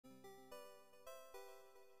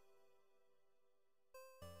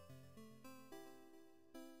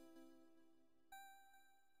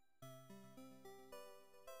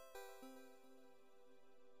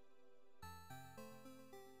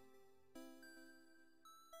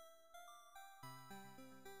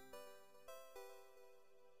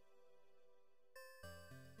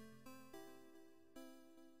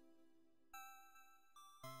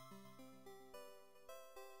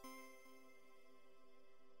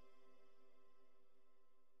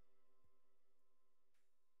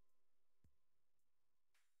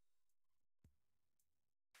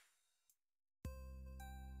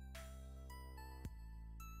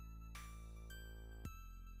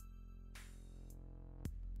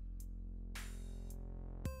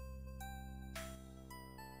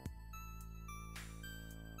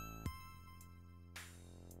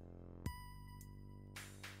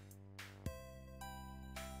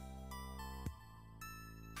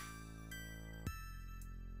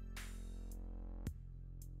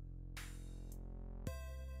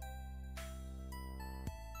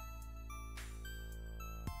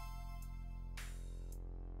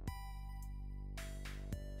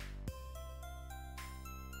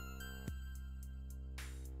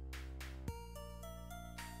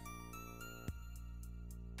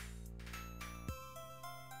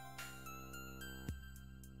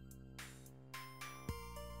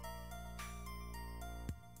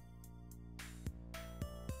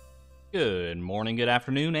Good morning, good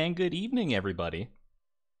afternoon, and good evening, everybody.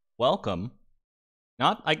 Welcome.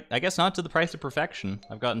 I guess not to the Price of Perfection.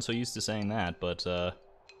 I've gotten so used to saying that, but,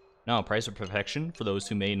 no, Price of Perfection, for those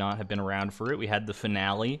who may not have been around for it, we had the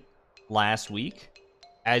finale last week.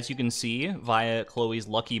 As you can see, via Chloe's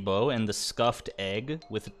lucky bow and the scuffed egg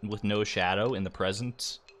with no shadow in the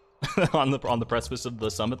present, on the precipice of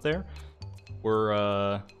the summit there,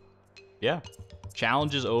 we're, yeah,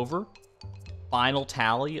 challenge is over. Final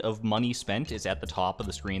tally of money spent is at the top of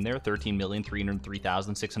the screen there,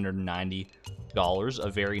 $13,303,690. A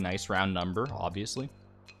very nice round number, obviously.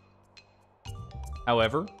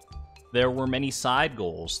 However, there were many side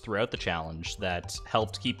goals throughout the challenge that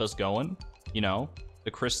helped keep us going. You know,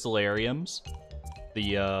 the crystallariums,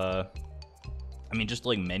 the, just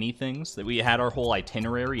like many things. That we had our whole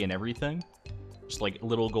itinerary and everything. Just like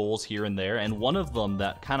little goals here and there. And one of them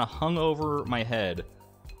that kind of hung over my head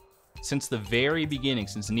since the very beginning,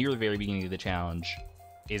 since near the very beginning of the challenge,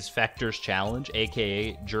 is Fector's challenge,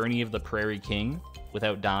 aka Journey of the Prairie King,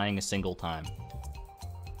 without dying a single time.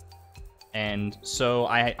 And so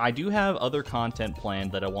I do have other content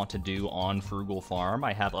planned that I want to do on Frugal Farm.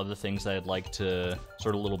 I have other things that I'd like to,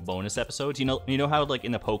 sort of little bonus episodes. You know how like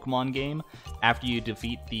in the Pokemon game, after you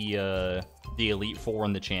defeat the Elite Four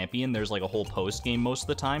and the Champion, there's like a whole post game most of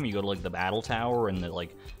the time. You go to like the Battle Tower and the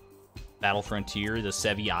like Battle Frontier, the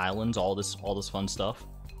Sevi Islands, all this fun stuff.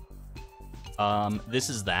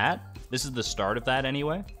 This is that. This is the start of that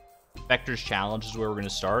anyway. Fector's challenge is where we're going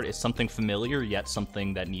to start. It's something familiar, yet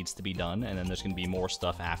something that needs to be done, and then there's going to be more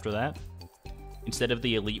stuff after that. Instead of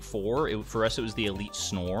the Elite Four, for us it was the Elite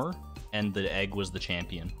Snore, and the egg was the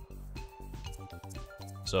champion.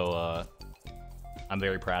 So, I'm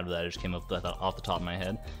very proud of that. It just came off the top of my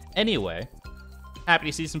head. Anyway, happy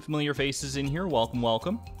to see some familiar faces in here. Welcome,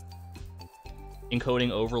 welcome.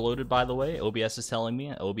 Encoding overloaded, by the way. OBS is telling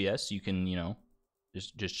me. OBS, you can,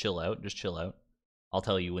 just chill out. Just chill out. I'll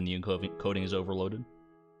tell you when the encoding is overloaded.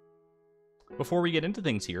 Before we get into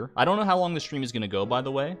things here, I don't know how long the stream is going to go, by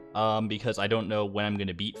the way, because I don't know when I'm going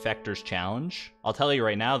to beat Fector's challenge. I'll tell you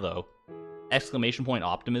right now, though. Exclamation point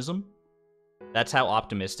optimism. That's how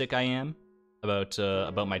optimistic I am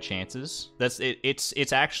about my chances.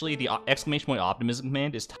 It's actually the exclamation point optimism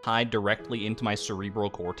command is tied directly into my cerebral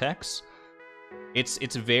cortex.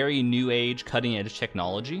 It's very new age, cutting edge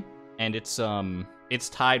technology, and it's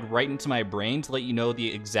tied right into my brain to let you know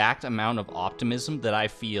the exact amount of optimism that I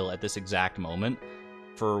feel at this exact moment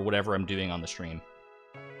for whatever I'm doing on the stream.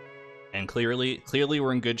 And clearly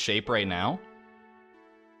we're in good shape right now.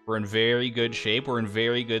 We're in very good shape. We're in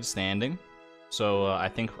very good standing. So I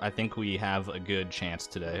think we have a good chance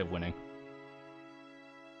today of winning.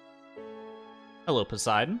 Hello,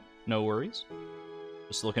 Poseidon. No worries.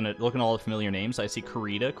 Just looking at all the familiar names. I see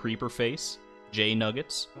Karita, Creeperface, J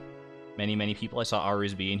Nuggets. Many people. I saw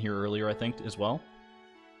RSB in here earlier, I think, as well.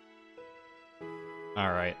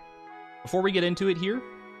 Alright. Before we get into it here,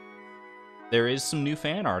 there is some new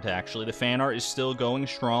fan art, actually. The fan art is still going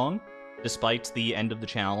strong, despite the end of the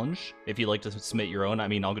challenge. If you'd like to submit your own,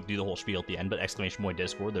 I'll do the whole spiel at the end, but exclamation point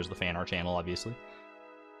Discord, there's the fan art channel, obviously.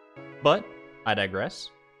 But, I digress.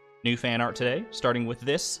 New fan art today, starting with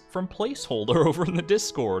this from Placeholder over in the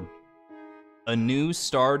Discord. A new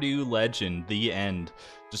Stardew legend, the end.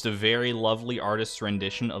 Just a very lovely artist's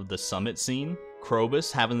rendition of the summit scene.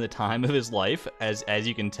 Krobus having the time of his life, as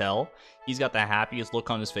you can tell. He's got the happiest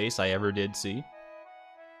look on his face I ever did see.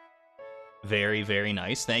 Very, very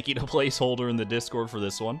nice. Thank you to Placeholder in the Discord for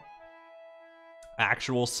this one.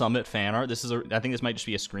 Actual summit fan art. I think this might just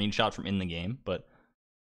be a screenshot from in the game, but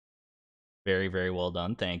very, very well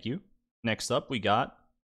done. Thank you. Next up, we got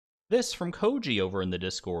this from Koji over in the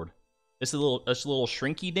Discord. This is a little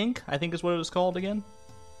Shrinky Dink, I think is what it was called again.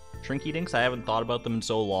 Shrinky Dinks. I haven't thought about them in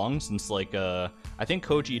so long since, like, I think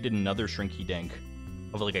Koji did another Shrinky Dink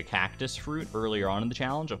of, like, a cactus fruit earlier on in the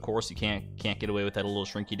challenge. Of course, you can't get away with that little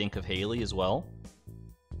Shrinky Dink of Haley as well.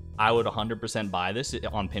 I would 100% buy this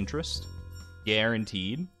on Pinterest.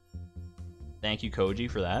 Guaranteed. Thank you, Koji,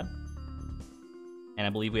 for that. And I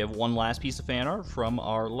believe we have one last piece of fan art from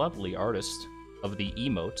our lovely artist of the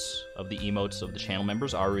emotes of the channel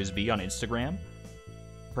members, RSB on Instagram.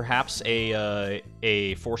 Perhaps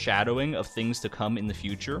a foreshadowing of things to come in the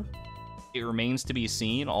future. It remains to be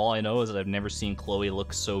seen. All I know is that I've never seen Chloe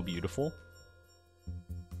look so beautiful.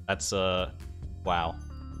 That's wow.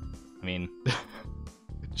 I mean,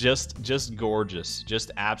 just gorgeous, just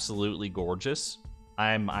absolutely gorgeous.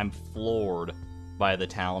 I'm floored by the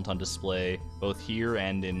talent on display, both here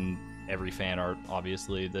and in every fan art.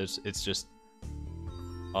 Obviously, it's just,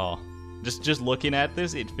 oh, just looking at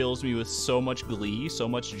this, it fills me with so much glee, so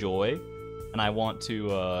much joy, and I want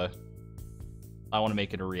to I want to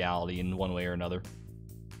make it a reality in one way or another.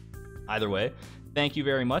 Either way, thank you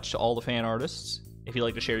very much to all the fan artists. If you'd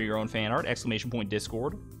like to share your own fan art,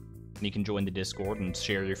 !Discord. And you can join the Discord and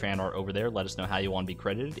share your fan art over there. Let us know how you want to be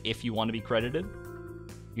credited. If you want to be credited,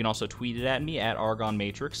 you can also tweet it at me at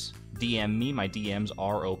ArgonMatrix. DM me. My DMs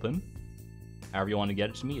are open. However you want to get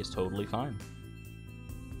it to me is totally fine.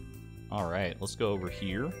 Alright, let's go over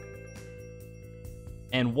here.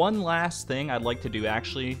 And one last thing I'd like to do,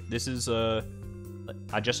 actually, this is,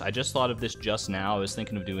 I just thought of this just now. I was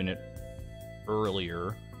thinking of doing it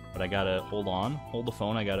earlier, but I gotta, hold the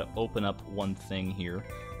phone, I gotta open up one thing here.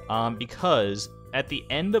 Because at the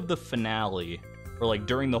end of the finale, or like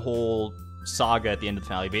during the whole saga at the end of the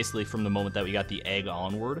finale, basically from the moment that we got the egg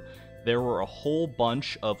onward, there were a whole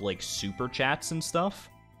bunch of like super chats and stuff.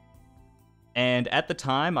 And at the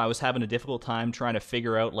time, I was having a difficult time trying to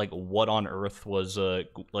figure out like what on earth was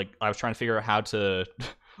like I was trying to figure out how to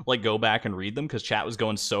like go back and read them because chat was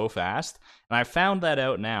going so fast. And I found that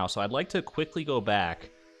out now, so I'd like to quickly go back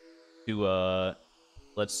to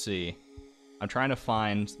let's see. I'm trying to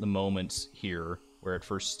find the moments here where it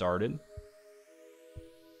first started.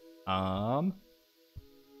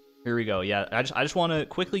 Here we go. Yeah, I just want to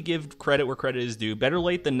quickly give credit where credit is due. Better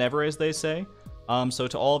late than never, as they say. So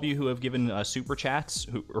to all of you who have given super chats,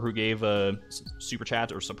 who gave super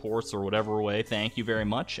chats or supports or whatever way, thank you very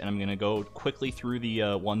much. And I'm going to go quickly through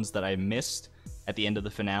the ones that I missed at the end of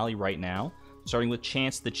the finale right now. Starting with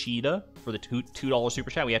Chance the Cheetah for the $2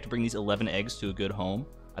 super chat. We have to bring these 11 eggs to a good home.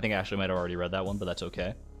 I think I actually might have already read that one, but that's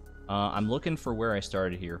okay. I'm looking for where I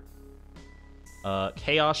started here.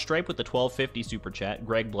 Chaos Stripe with the $12.50 super chat.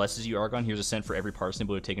 Greg blesses you, Argon. Here's a cent for every parsnip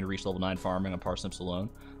we have taken to reach level 9 farming on parsnips alone.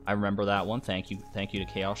 I remember that one. Thank you to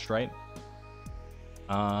Chaos Stripe.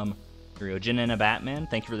 Here we go. Jin and a Batman.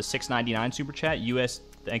 Thank you for the $6.99 super chat.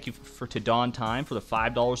 Thank you to Dawn Time for the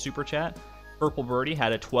 $5 super chat. Purple Birdie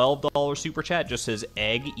had a $12 super chat. Just says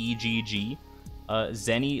egg EGG.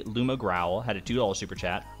 Zenny Luma Growl had a $2 super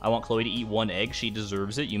chat. I want Chloe to eat one egg. She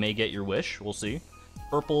deserves it. You may get your wish. We'll see.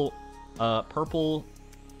 Purple McFire,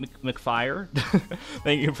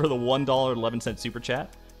 thank you for the $1.11 super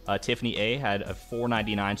chat. Tiffany A had a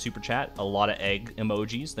 $4.99 super chat. A lot of egg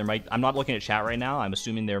emojis. I'm not looking at chat right now. I'm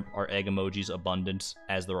assuming there are egg emojis abundant,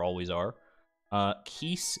 as there always are.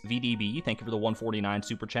 Keese VDB, thank you for the $1.49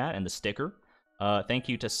 super chat and the sticker. Thank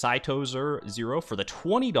you to Saitozer0 for the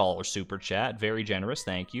 $20 super chat. Very generous,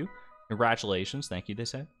 thank you. Congratulations, thank you, they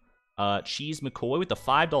said. Cheese McCoy with the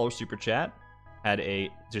 $5 super chat.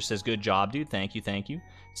 Just says, good job, dude. Thank you, thank you.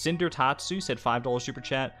 Cinder Tatsu said $5 super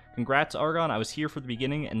chat. Congrats, Argon. I was here for the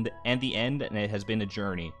beginning and the end, and it has been a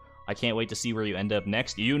journey. I can't wait to see where you end up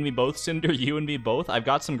next. You and me both, Cinder. You and me both. I've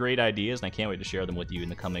got some great ideas, and I can't wait to share them with you in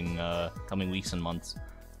the coming weeks and months.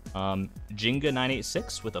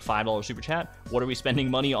 Jinga986 with a $5 super chat. What are we spending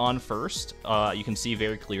money on first? You can see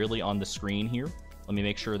very clearly on the screen here. Let me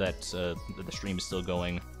make sure that the stream is still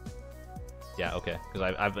going. Yeah, okay,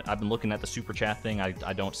 because I've been looking at the super chat thing.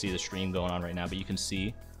 I don't see the stream going on right now, but you can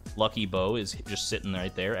see Lucky Bow is just sitting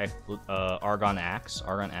right there. Argon Axe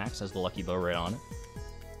has the Lucky Bow right on it.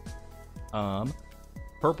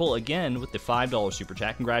 Purple again with the $5 super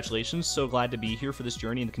chat. Congratulations, so glad to be here for this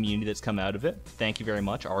journey and the community that's come out of it. Thank you very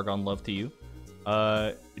much, Argon, love to you.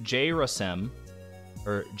 Jarasem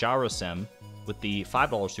with the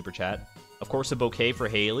 $5 super chat. Of course, a bouquet for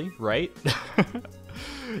Haley, right?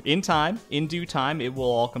 In due time, it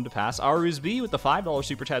will all come to pass. Aruzb with the $5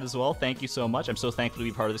 super chat as well. Thank you so much. I'm so thankful to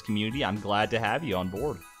be part of this community. I'm glad to have you on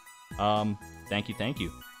board. Thank you.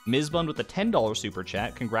 Mizbun with the $10 super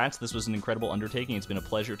chat. Congrats, this was an incredible undertaking. It's been a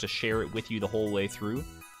pleasure to share it with you the whole way through.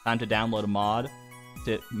 Time to download a mod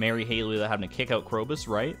to marry Haley without having to kick out Krobus,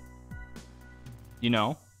 right? You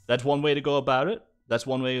know, that's one way to go about it.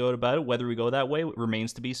 Whether we go that way, it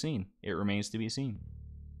remains to be seen.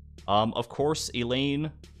 Of course,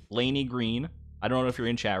 Laney Green. I don't know if you're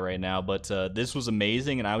in chat right now, but this was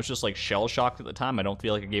amazing, and I was just like shell-shocked at the time. I don't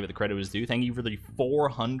feel like I gave it the credit it was due. Thank you for the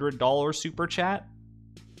 $400 super chat.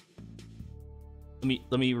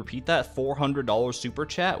 Let me repeat that. $400 super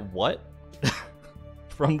chat. What?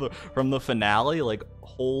 from the finale? Like,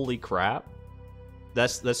 holy crap.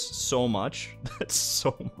 That's so much. That's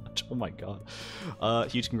so much. Oh my god.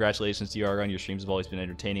 Huge congratulations to you, Argon. Your streams have always been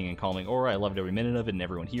entertaining and calming aura. I loved every minute of it, and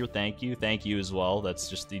everyone here. Thank you. Thank you as well. That's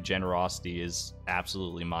just, the generosity is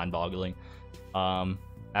absolutely mind-boggling.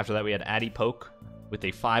 After that, we had Addy Poke with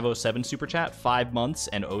a 507 super chat. 5 months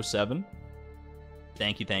and 07.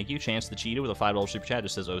 Thank you. Chance the Cheetah with a $5 super chat.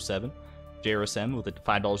 Just says 07. JRSM with a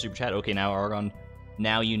 $5 super chat. Okay, now, Argon,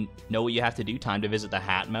 now you know what you have to do. Time to visit the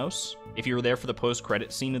Hat Mouse. If you were there for the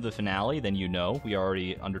post-credit scene of the finale, then you know. We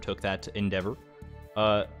already undertook that endeavor.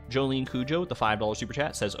 Jolene Cujo with the $5 super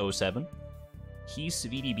chat says 07. He's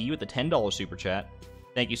VDB with the $10 super chat.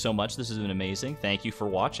 Thank you so much. This has been amazing. Thank you for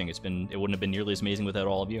watching. It wouldn't have been nearly as amazing without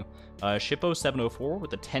all of you. Shippo704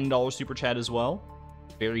 with the $10 super chat as well.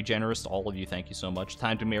 Very generous to all of you. Thank you so much.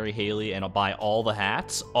 Time to marry Haley, and I'll buy all the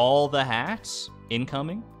hats. All the hats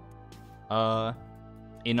incoming.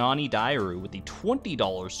 Inani Dairu with the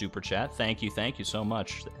 $20 super chat. Thank you so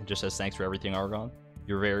much. It just says thanks for everything, Argon.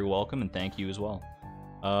 You're very welcome, and thank you as well.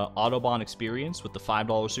 Autobahn Experience with the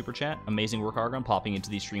 $5 super chat. Amazing work, Argon. Popping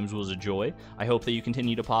into these streams was a joy. I hope that you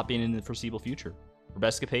continue to pop in the foreseeable future.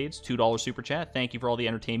 Rebescapades, $2 super chat. Thank you for all the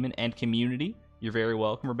entertainment and community. You're very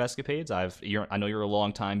welcome, Rebescapades. I know you're a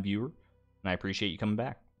long-time viewer, and I appreciate you coming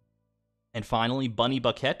back. And finally, Bunny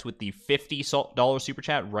Bucket with the $50 super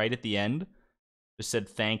chat right at the end. Just said,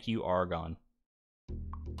 thank you, Argon.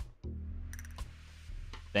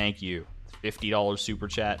 Thank you. $50 super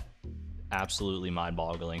chat. Absolutely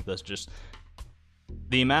mind-boggling. That's just...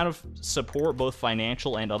 the amount of support, both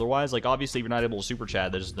financial and otherwise, like, obviously, if you're not able to super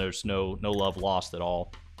chat, there's no love lost at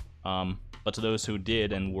all. But to those who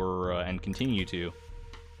did and were and continue to,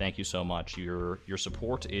 thank you so much. Your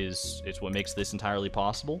support it's what makes this entirely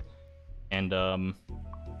possible, and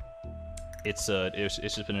it's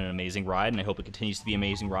just been an amazing ride, and I hope it continues to be an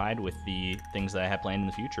amazing ride with the things that I have planned in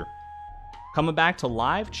the future. Coming back to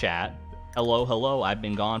live chat, hello, I've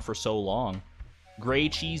been gone for so long. Gray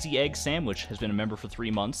Cheesy Egg Sandwich has been a member for 3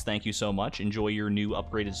 months. Thank you so much. Enjoy your new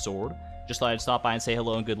upgraded sword. Just thought I'd stop by and say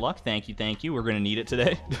hello and good luck. Thank you. We're going to need it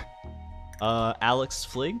today. Alex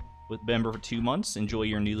Flig, with member for 2 months. Enjoy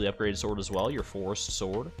your newly upgraded sword as well, your forest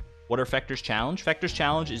sword. What are Fector's challenge? Fector's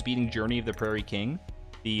challenge is beating Journey of the Prairie King,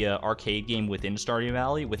 the arcade game within Stardew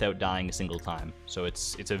Valley, without dying a single time. So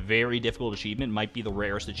it's a very difficult achievement. Might be the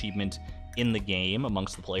rarest achievement in the game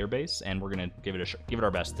amongst the player base, and we're gonna give it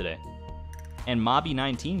our best today. And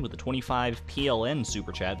Mobby19 with the 25 PLN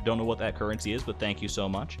super chat. Don't know what that currency is, but thank you so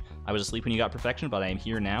much. I was asleep when you got perfection, but I am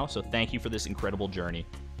here now, so thank you for this incredible journey.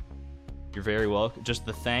 You're very welcome. Just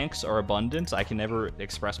the thanks are abundant. I can never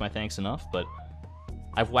express my thanks enough, but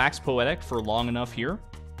I've waxed poetic for long enough here.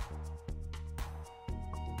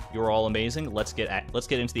 You're all amazing. Let's get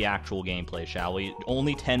into the actual gameplay, shall we?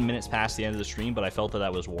 Only 10 minutes past the end of the stream, but I felt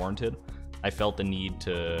that was warranted. I felt the need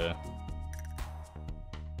to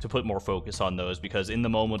put more focus on those, because in the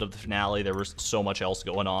moment of the finale, there was so much else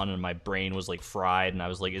going on, and my brain was, like, fried, and I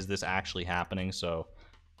was like, is this actually happening? So,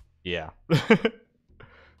 yeah.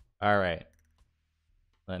 All right.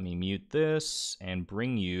 Let me mute this and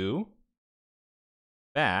bring you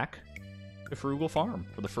back to Frugal Farm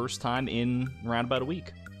for the first time in around about a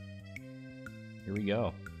week. Here we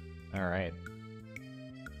go. All right.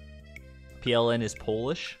 PLN is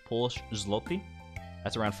Polish zloty.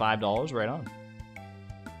 That's around $5, right on.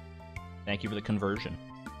 Thank you for the conversion.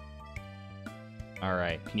 All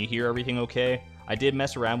right, can you hear everything okay? I did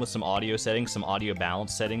mess around with some audio settings, some audio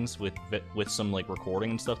balance settings with some like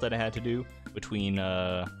recording and stuff that I had to do between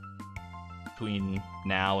now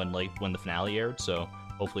and like when the finale aired, so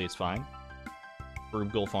hopefully it's fine.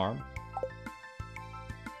 Frugal Farm.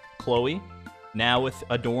 Chloe, now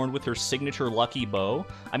adorned with her signature lucky bow.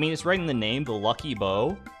 I mean, it's right in the name, the lucky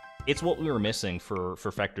bow. It's what we were missing for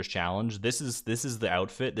Fector's challenge. This is the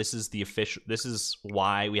outfit. This is the official. This is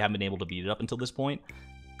why we haven't been able to beat it up until this point.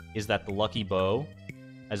 Is that the lucky bow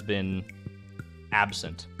has been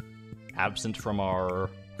absent from our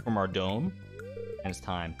dome, and it's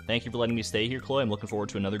time. Thank you for letting me stay here, Chloe. I'm looking forward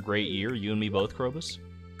to another great year. You and me both, Krobus.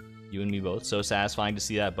 You and me both. So satisfying to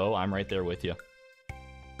see that bow. I'm right there with you.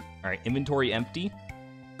 All right, inventory empty.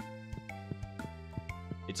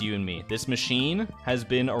 It's you and me. This machine has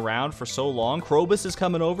been around for so long. Krobus is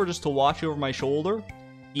coming over just to watch over my shoulder.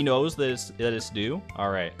 He knows that it's due.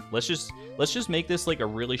 All right, let's just make this like a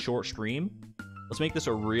really short stream. Let's make this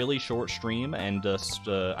a really short stream, and just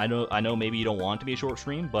I know maybe you don't want it to be a short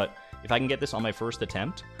stream, but if I can get this on my first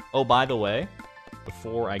attempt. Oh, by the way,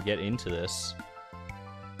 before I get into this,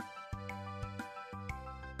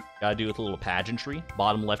 gotta do with a little pageantry.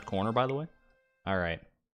 Bottom left corner, by the way. All right.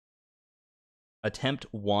 Attempt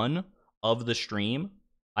 1 of the stream.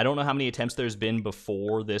 I don't know how many attempts there's been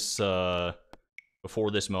before this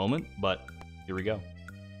moment, but here we go.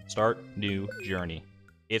 Start new journey.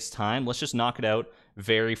 It's time. Let's just knock it out.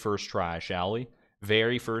 Very first try, shall we?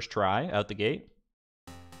 Very first try out the gate.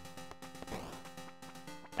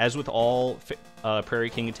 As with all Prairie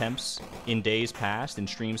King attempts in days past, in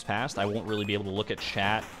streams past, I won't really be able to look at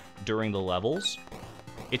chat during the levels.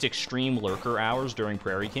 It's extreme lurker hours during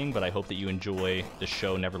Prairie King, but I hope that you enjoy the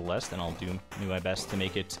show nevertheless, and I'll do my best to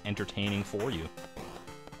make it entertaining for you.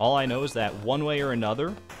 All I know is that one way or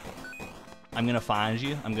another, I'm gonna find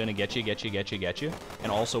you. I'm gonna get you.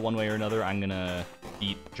 And also, one way or another, I'm gonna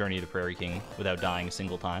beat Journey to Prairie King without dying a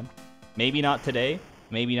single time. Maybe not today,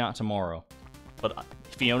 maybe not tomorrow. But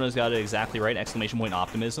Fiona's got it exactly right, exclamation point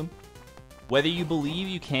optimism. Whether you believe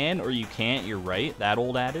you can or you can't, you're right. That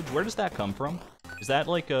old adage, where does that come from? Is that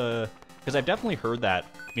like a... Because I've definitely heard that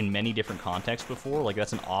in many different contexts before. Like,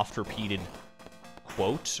 that's an oft-repeated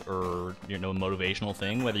quote or, you know, motivational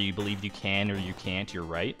thing. Whether you believe you can or you can't, you're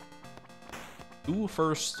right. Who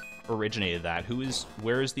first originated that?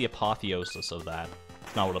 Where is the apotheosis of that?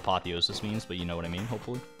 It's not what apotheosis means, but you know what I mean,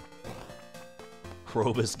 hopefully.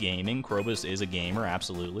 Krobus Gaming. Krobus is a gamer,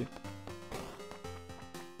 absolutely.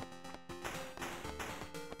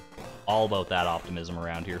 All about that optimism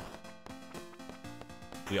around here.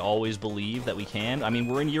 We always believe that we can. I mean,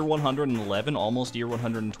 we're in year 111, almost year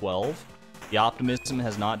 112. The optimism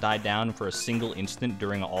has not died down for a single instant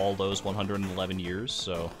during all those 111 years,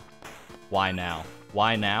 so why now?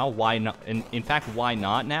 Why now? Why not? In fact, why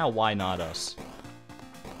not now? Why not us?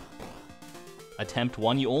 Attempt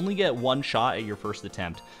 1. You only get one shot at your first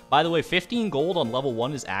attempt. By the way, 15 gold on level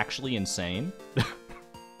 1 is actually insane.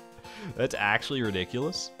 That's actually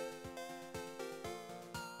ridiculous.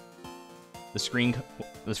 The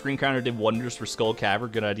screen counter did wonders for Skull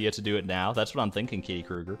Cavern. Good idea to do it now. That's what I'm thinking, Katie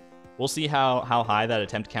Kruger. We'll see how high that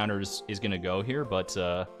attempt counter is going to go here, but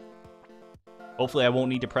hopefully I won't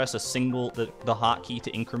need to press the hotkey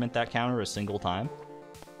to increment that counter a single time.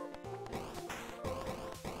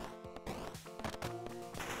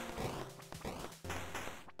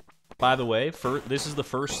 By the way, this is the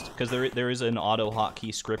first, because there is an auto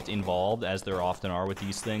hotkey script involved, as there often are with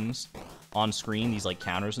these things on screen, these like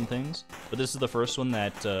counters and things. But this is the first one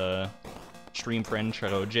that stream friend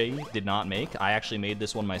Charoje did not make. I actually made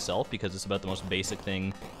this one myself because it's about the most basic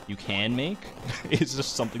thing you can make. It's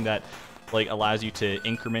just something that like allows you to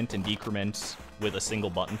increment and decrement with a single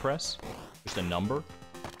button press, just a number.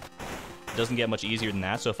 It doesn't get much easier than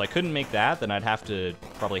that. So if I couldn't make that, then I'd have to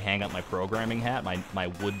probably hang up my programming hat, my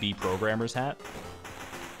would-be programmer's hat.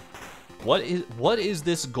 What is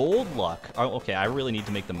this gold luck? Oh, okay, I really need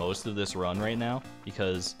to make the most of this run right now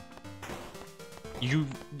because you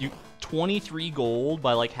 23 gold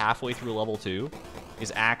by like halfway through level 2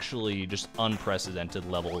 is actually just unprecedented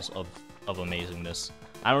levels of amazingness.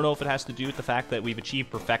 I don't know if it has to do with the fact that we've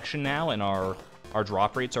achieved perfection now and our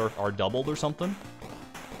drop rates are doubled or something.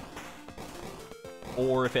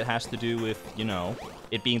 Or if it has to do with, you know,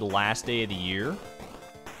 it being the last day of the year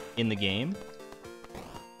in the game.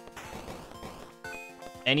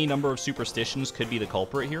 Any number of superstitions could be the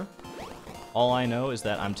culprit here. All I know is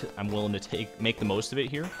that I'm willing to make the most of it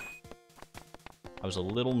here. I was a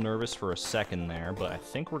little nervous for a second there, but I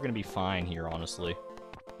think we're gonna be fine here, honestly.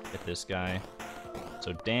 Hit this guy.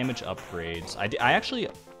 So damage upgrades.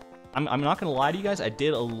 I'm not gonna lie to you guys. I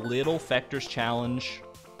did a little Fector's challenge,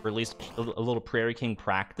 or at least a little Prairie King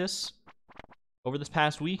practice over this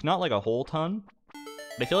past week. Not like a whole ton.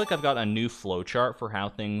 But I feel like I've got a new flowchart for how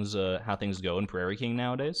things go in Prairie King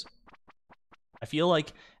nowadays. I feel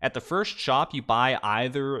like at the first shop, you buy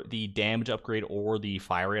either the damage upgrade or the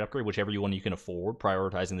fire rate upgrade, whichever one you can afford,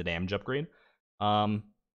 prioritizing the damage upgrade. And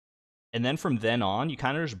then from then on, you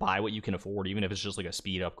kind of just buy what you can afford, even if it's just like a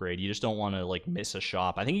speed upgrade. You just don't want to like miss a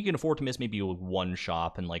shop. I think you can afford to miss maybe one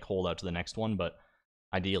shop and like hold out to the next one, but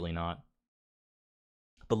ideally not.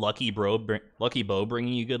 The Lucky Bow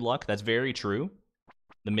bringing you good luck. That's very true.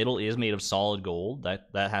 The middle is made of solid gold. That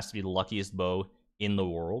has to be the luckiest bow in the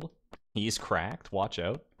world. He's cracked. Watch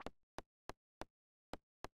out.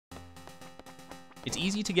 It's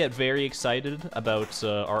easy to get very excited about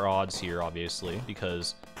our odds here, obviously,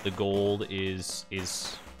 because the gold is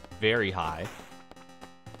very high.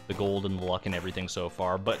 The gold and the luck and everything so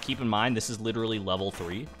far. But keep in mind, this is literally level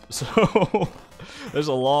 3. So there's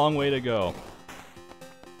a long way to go.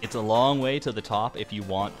 It's a long way to the top if you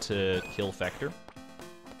want to kill Fector.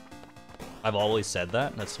 I've always said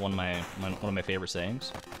that. That's one of my favorite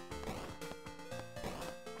sayings.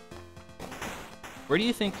 Where do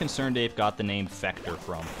you think Concerned Ape got the name Fector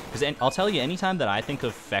from? Because I'll tell you, anytime that I think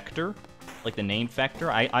of Fector, like the name Fector,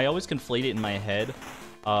 I always conflate it in my head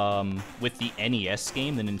with the NES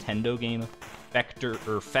game, the Nintendo game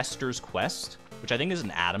Fester's Quest, which I think is an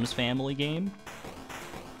Addams Family game.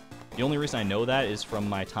 The only reason I know that is from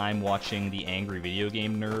my time watching the Angry Video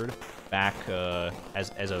Game Nerd back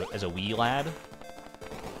as a wee lad.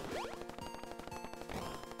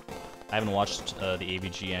 I haven't watched the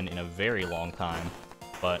AVGN in a very long time,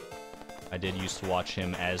 but I did used to watch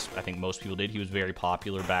him, as I think most people did. He was very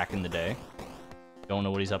popular back in the day. Don't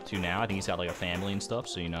know what he's up to now. I think he's got like a family and stuff,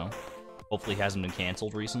 so you know. Hopefully he hasn't been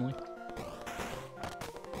canceled recently.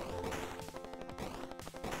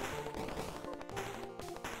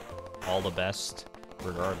 all the best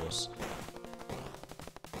regardless.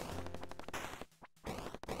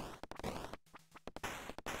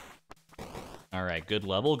 Alright, good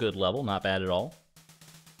level, not bad at all.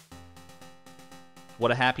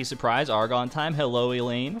 What a happy surprise, Argon time. Hello,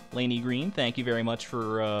 Elaine. Laney Green, thank you very much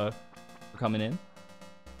for coming in.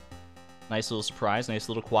 Nice little surprise, nice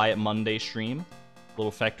little quiet Monday stream.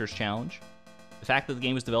 Little Fector's challenge. The fact that the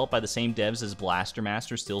game was developed by the same devs as Blaster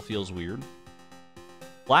Master still feels weird.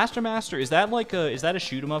 Blaster Master, is that like is that a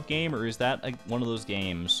shoot 'em up game, or is that like one of those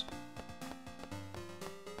games?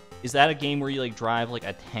 Is that a game where you like drive like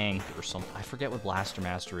a tank or something? I forget what Blaster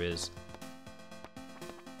Master is.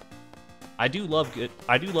 I do love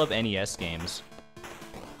NES games.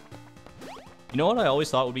 You know what I always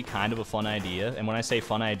thought would be kind of a fun idea? And when I say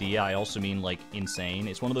fun idea, I also mean like insane.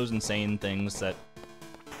 It's one of those insane things that,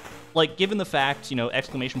 like, given the fact, you know,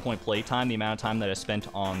 exclamation point playtime, the amount of time that I spent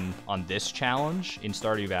on this challenge in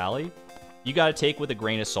Stardew Valley, you gotta take with a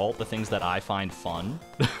grain of salt the things that I find fun.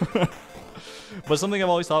 But something I've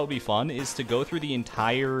always thought would be fun is to go through the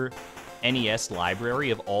entire NES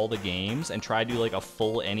library of all the games and try to do like a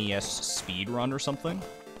full NES speed run or something.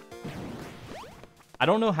 I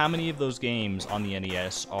don't know how many of those games on the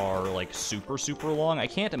NES are like super long. I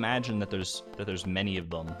can't imagine that there's many of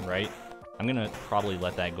them, right? I'm gonna probably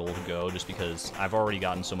let that gold go just because I've already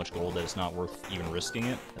gotten so much gold that it's not worth even risking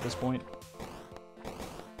it at this point.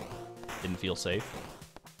 Didn't feel safe.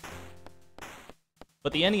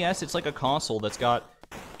 But the NES, it's like a console that's got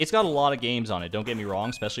a lot of games on it, don't get me wrong,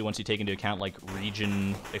 especially once you take into account like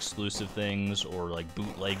region exclusive things or like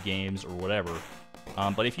bootleg games or whatever.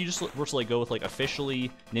 But if you just were to like go with like officially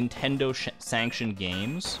Nintendo sanctioned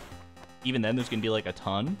games, even then there's gonna be like a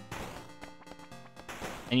ton.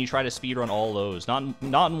 And you try to speedrun all those. Not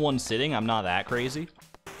in one sitting, I'm not that crazy.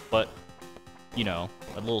 But, you know,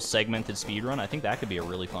 a little segmented speedrun, I think that could be a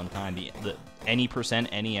really fun time. The any percent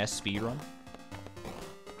NES speedrun.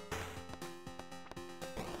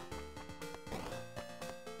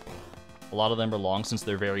 A lot of them are long since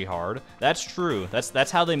they're very hard. That's true.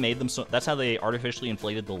 That's how they made them so. That's how they artificially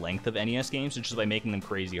inflated the length of NES games, which is by making them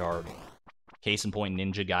crazy hard. Case in point,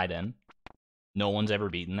 Ninja Gaiden. No one's ever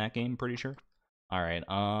beaten that game, pretty sure. All right.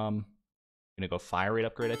 Gonna go fire rate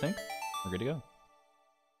upgrade. I think we're good to go.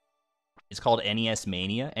 It's called NES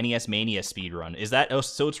Mania. NES Mania speedrun. Is that? Oh,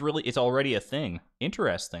 so it's already a thing.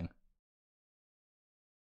 Interesting.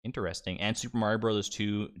 Interesting. And Super Mario Bros.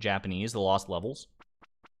 2 Japanese, The Lost Levels.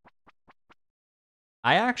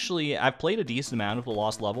 I've played a decent amount of the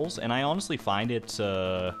Lost Levels, and I honestly find it,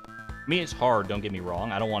 I mean, it's hard, don't get me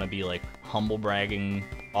wrong. I don't want to be, like, humble bragging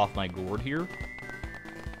off my gourd here.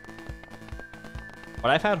 But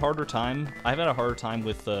I've had a harder time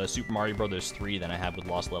with Super Mario Bros. 3 than I have with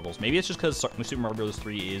Lost Levels. Maybe it's just because Super Mario Bros.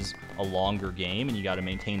 3 is a longer game, and you gotta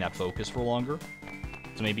maintain that focus for longer.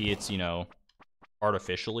 So maybe it's, you know,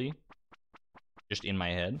 artificially just in my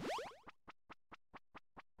head.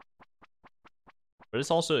 But it's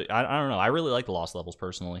also, I don't know, I really like the Lost Levels,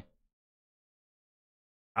 personally.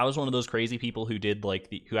 I was one of those crazy people who did, like,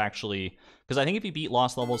 who actually, because I think if you beat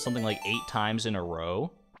Lost Levels something like 8 times in a row,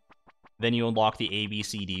 then you unlock the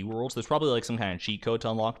ABCD worlds. There's probably, like, some kind of cheat code to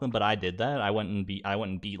unlock them, but I did that. I went and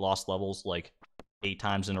beat Lost Levels, like, 8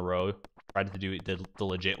 times in a row. Tried to do it the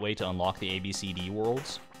legit way to unlock the ABCD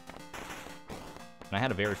worlds. And I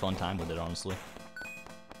had a very fun time with it, honestly.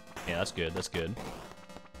 Yeah, that's good, that's good.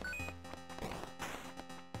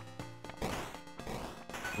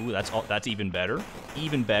 Ooh, that's even better.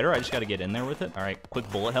 Even better. I just gotta get in there with it. All right, quick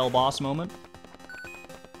bullet hell boss moment.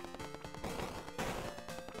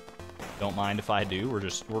 Don't mind if I do.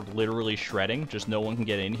 We're literally shredding. Just no one can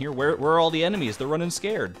get in here. Where are all the enemies? They're running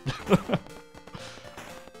scared.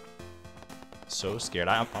 So scared.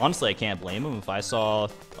 Honestly, I can't blame them. If I saw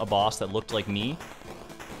a boss that looked like me,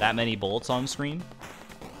 that many bullets on screen,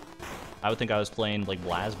 I would think I was playing like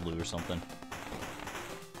BlazBlue or something.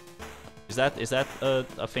 Is that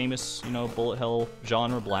a famous, you know, bullet hell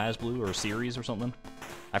genre, BlazBlue, or series or something?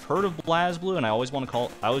 I've heard of BlazBlue, and I always wanted to call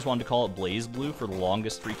it BlazeBlue for the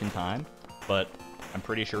longest freaking time, but I'm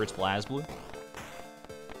pretty sure it's BlazBlue.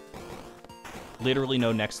 Literally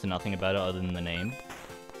know next to nothing about it other than the name,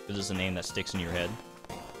 because it's a name that sticks in your head.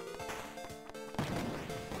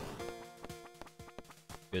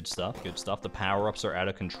 Good stuff, good stuff. The power-ups are out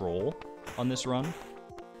of control on this run.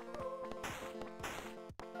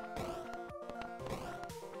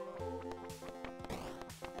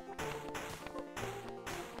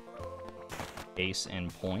 Ace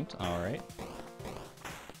and point, alright.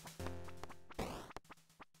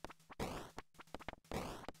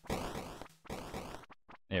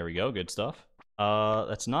 There we go, good stuff.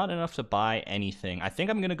 That's not enough to buy anything. I think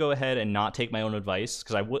I'm gonna go ahead and not take my own advice,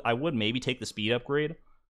 because I would maybe take the speed upgrade.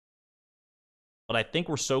 But I think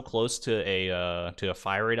we're so close to a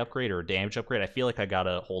fire rate upgrade or a damage upgrade, I feel like I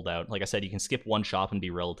gotta hold out. Like I said, you can skip one shop and be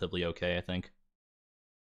relatively okay, I think.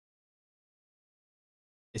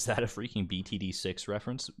 Is that a freaking BTD6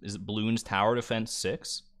 reference? Is it Bloons Tower Defense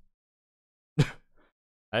 6?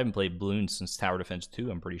 I haven't played Bloons since Tower Defense 2,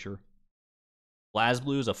 I'm pretty sure.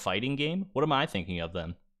 BlazBlue is a fighting game? What am I thinking of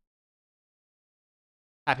then?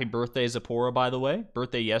 Happy birthday, Zipporah, by the way.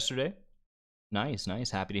 Birthday yesterday. Nice,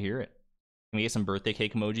 nice. Happy to hear it. Can we get some birthday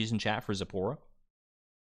cake emojis in chat for Zipporah?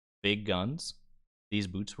 Big guns. These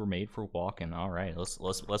boots were made for walking. All right,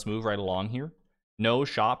 let's move right along here. No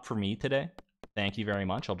shop for me today. Thank you very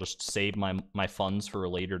much. I'll just save my funds for a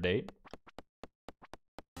later date.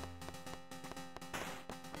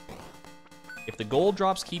 If the gold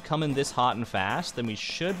drops keep coming this hot and fast, then we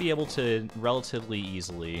should be able to relatively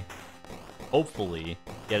easily, hopefully,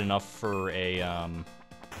 get enough for a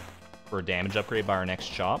damage upgrade by our next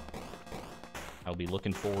shop. I'll be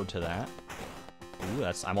looking forward to that. Ooh,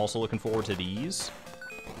 I'm also looking forward to these.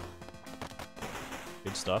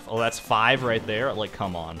 Good stuff. Oh, that's 5 right there. Like,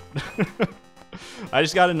 come on. I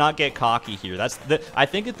just gotta not get cocky here. I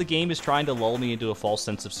think that the game is trying to lull me into a false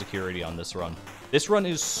sense of security on this run. This run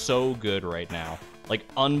is so good right now. Like,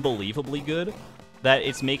 unbelievably good, that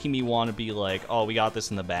it's making me want to be like, oh, we got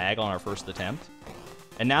this in the bag on our first attempt.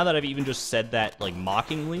 And now that I've even just said that, like,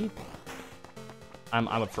 mockingly, I'm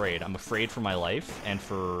afraid. I'm afraid for my life and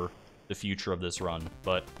for the future of this run.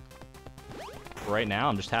 But right now,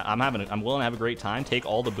 I'm willing to have a great time, take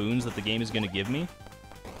all the boons that the game is going to give me,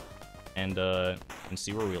 and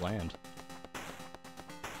see where we land.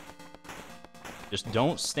 Just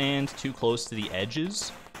don't stand too close to the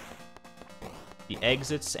edges, the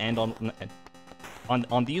exits, and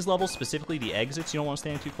on these levels specifically, the exits you don't want to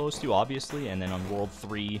stand too close to, obviously. And then on World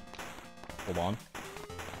 3, hold on,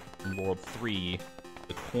 in World 3,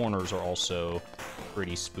 the corners are also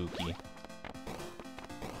pretty spooky.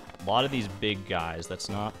 A lot of these big guys, that's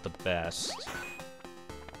not the best.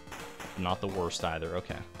 Not the worst either,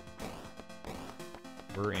 okay.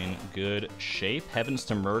 We're in good shape. Heavens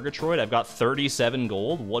to Murgatroyd, I've got 37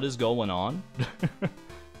 gold. What is going on?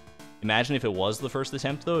 Imagine if it was the first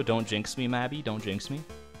attempt, though. Don't jinx me, Mabby. Don't jinx me.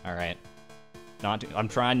 All right. I'm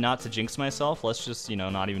trying not to jinx myself. Let's just, you know,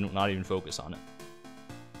 not even focus on it.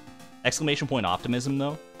 Exclamation point optimism,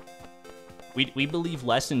 though. We believe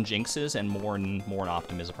less in jinxes and more in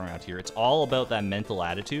optimism around here. It's all about that mental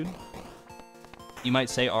attitude. You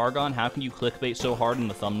might say, Argon, how can you clickbait so hard in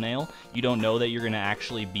the thumbnail? You don't know that you're gonna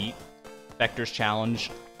actually beat Fector's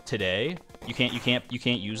challenge today. You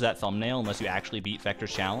can't use that thumbnail unless you actually beat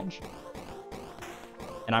Fector's challenge.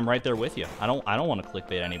 And I'm right there with you. I don't want to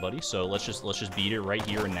clickbait anybody, so let's just beat it right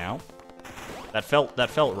here and now. That felt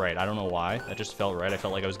right. I don't know why. That just felt right. I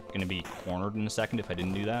felt like I was gonna be cornered in a second if I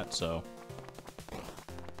didn't do that, so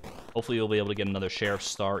hopefully you'll be able to get another Sheriff's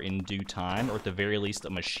Star in due time, or at the very least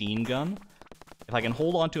a machine gun. If I can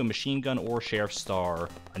hold on to a machine gun or Sheriff's Star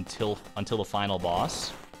until the final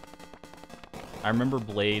boss. I remember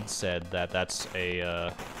Blade said that that's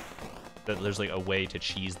that there's like a way to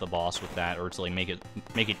cheese the boss with that, or to like make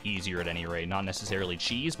it easier at any rate. Not necessarily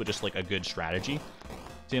cheese, but just like a good strategy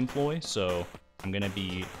to employ. So I'm gonna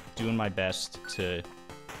be doing my best to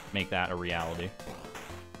make that a reality.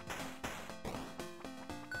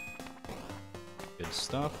 Good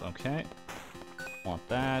stuff. Okay. Want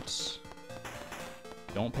that.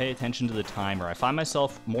 Don't pay attention to the timer. I find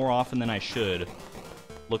myself more often than I should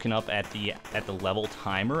looking up at the level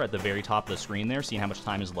timer at the very top of the screen there, seeing how much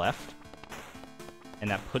time is left. And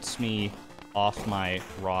that puts me off my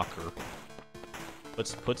rocker.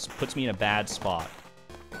 Puts me in a bad spot.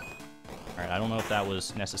 Alright, I don't know if that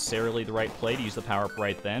was necessarily the right play to use the power-up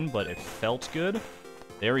right then, but it felt good.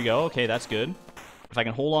 There we go. Okay, that's good. If I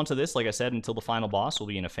can hold on to this, like I said, until the final boss, we'll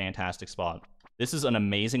be in a fantastic spot. This is an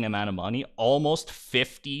amazing amount of money. Almost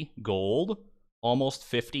 50 gold. Almost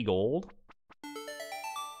 50 gold.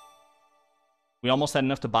 We almost had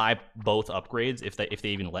enough to buy both upgrades if they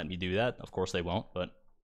even let me do that. Of course they won't, but...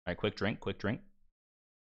 Alright, quick drink, quick drink.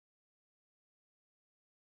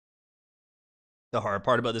 The hard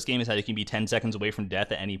part about this game is how you can be 10 seconds away from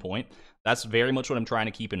death at any point. That's very much what I'm trying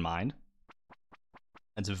to keep in mind.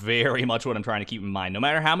 That's very much what I'm trying to keep in mind. No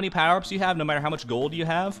matter how many power-ups you have, no matter how much gold you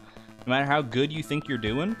have, no matter how good you think you're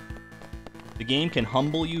doing, the game can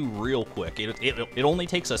humble you real quick. It only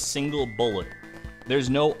takes a single bullet. There's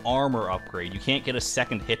no armor upgrade. You can't get a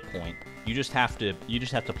second hit point. You just have to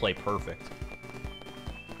play perfect.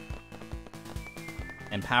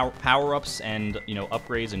 And power-ups and, you know,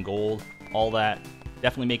 upgrades and gold, all that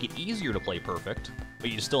definitely make it easier to play perfect, but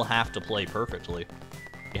you still have to play perfectly.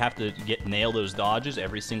 You have to nail those dodges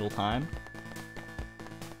every single time.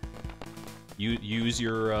 Use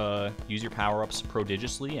your power-ups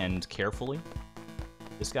prodigiously and carefully.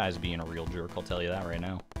 This guy's being a real jerk, I'll tell you that right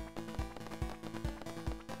now.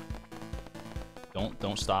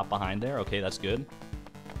 Don't stop behind there. Okay, that's good.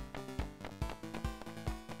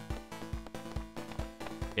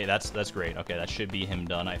 Okay, that's great. Okay, that should be him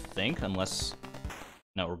done, I think, unless...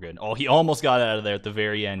 No, we're good. Oh, he almost got out of there at the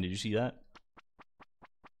very end. Did you see that?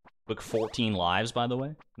 Took 14 lives, by the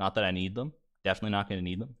way. Not that I need them. Definitely not going to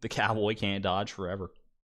need them. The cowboy can't dodge forever.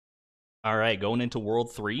 All right, going into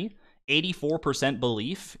World 3. 84%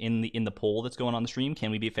 belief in the poll that's going on the stream.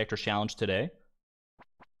 Can we beat Fector's challenge today?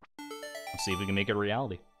 Let's see if we can make it a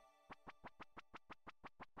reality.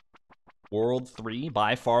 World 3,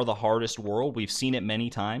 by far the hardest world. We've seen it many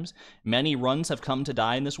times. Many runs have come to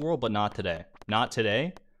die in this world, but not today. Not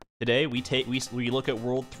today. Today we look at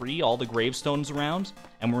World 3, all the gravestones around,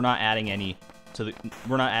 and we're not adding any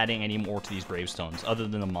more to these gravestones other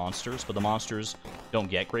than the monsters, but the monsters don't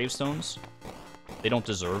get gravestones. They don't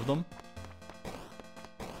deserve them.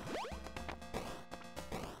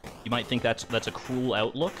 You might think that's a cruel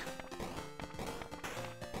outlook.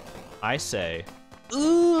 I say,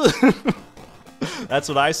 ooh. That's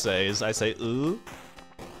what I say. Is I say ooh,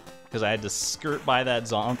 because I had to skirt by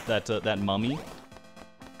that mummy.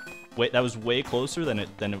 Wait, that was way closer than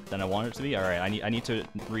I wanted it to be. All right, I need to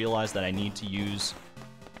realize that I need to use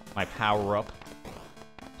my power up,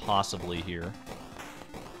 possibly here.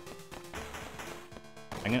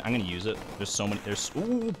 I'm gonna use it. There's so many.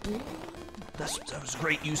 Ooh, that was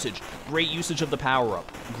great usage. Great usage of the power up.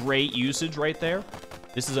 Great usage right there.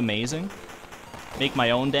 This is amazing. Make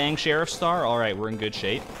my own dang sheriff star. All right, we're in good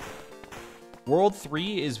shape. World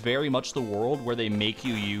 3 is very much the world where they make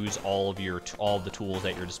you use all of the tools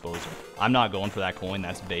at your disposal. I'm not going for that coin.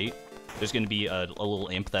 That's bait. There's going to be a little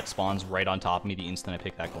imp that spawns right on top of me the instant I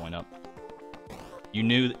pick that coin up. You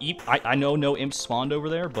knew... I know no imps spawned over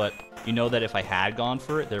there, but you know that if I had gone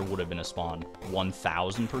for it, there would have been a spawn.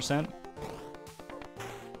 1,000%.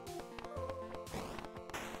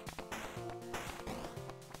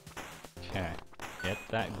 Okay. Get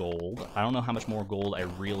that gold. I don't know how much more gold I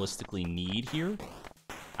realistically need here.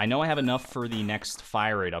 I know I have enough for the next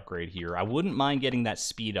fire rate upgrade here. I wouldn't mind getting that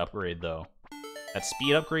speed upgrade, though. That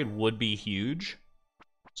speed upgrade would be huge.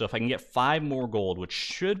 So if I can get 5 more gold, which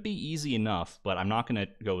should be easy enough, but I'm not going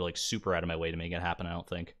to go like super out of my way to make it happen, I don't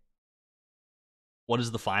think. What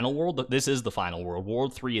is the final world? This is the final world.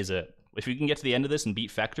 World 3 is it. If you can get to the end of this and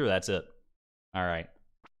beat Fector, that's it. All right.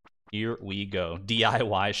 Here we go.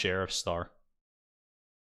 DIY Sheriff Star.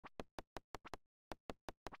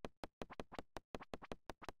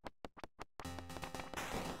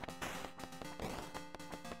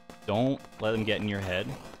 Don't let them get in your head.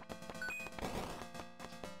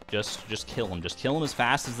 Just kill them. Just kill them as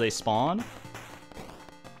fast as they spawn.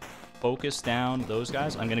 Focus down those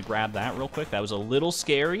guys. I'm going to grab that real quick. That was a little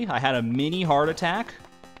scary. I had a mini heart attack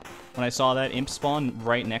when I saw that imp spawn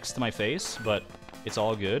right next to my face, but it's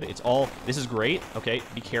all good. This is great. Okay,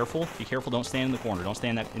 be careful. Be careful. Don't stand in the corner. Don't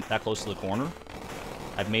stand that close to the corner.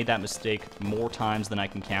 I've made that mistake more times than I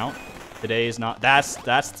can count. Today is not... That's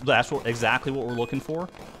exactly what we're looking for.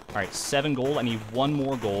 All right, 7 gold. I need 1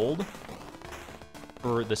 more gold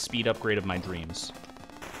for the speed upgrade of my dreams.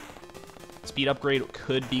 Speed upgrade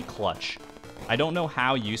could be clutch. I don't know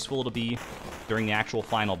how useful it'll be during the actual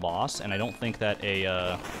final boss, and I don't think that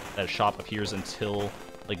a shop appears until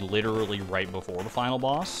like literally right before the final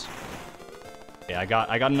boss. Okay, I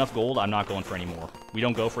got enough gold. I'm not going for any more. We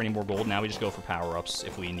don't go for any more gold now. We just go for power-ups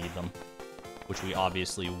if we need them, which we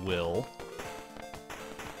obviously will.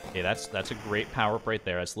 Okay, that's a great power-up right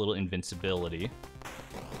there. That's a little invincibility.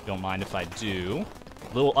 Don't mind if I do.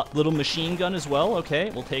 Little machine gun as well. Okay,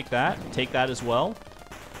 we'll take that. Take that as well.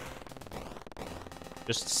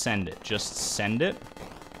 Just send it. Just send it.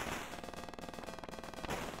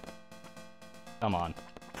 Come on.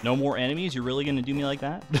 No more enemies? You're really gonna do me like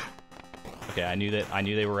that? Okay, I knew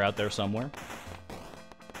they were out there somewhere.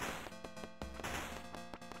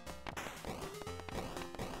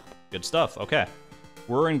 Good stuff. Okay.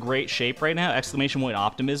 We're in great shape right now. Exclamation point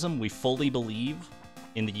optimism. We fully believe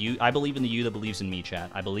in the you. I believe in the you that believes in me,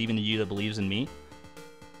 chat. I believe in the you that believes in me.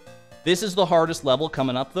 This is the hardest level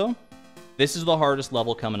coming up, though. This is the hardest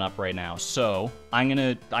level coming up right now. So I'm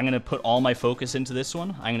gonna put all my focus into this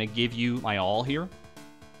one. I'm gonna give you my all here.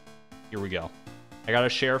 Here we go. I got a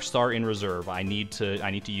Sheriff Star in reserve. I need to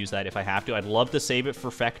use that if I have to. I'd love to save it for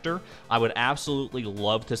Fector. I would absolutely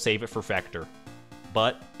love to save it for Fector.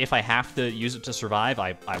 But if I have to use it to survive,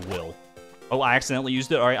 I will. Oh, I accidentally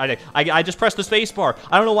used it. All right, I just pressed the space bar.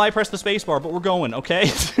 I don't know why I pressed the space bar, but we're going,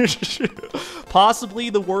 okay? Possibly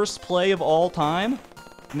the worst play of all time.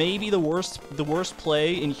 Maybe the worst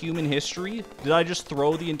play in human history. Did I just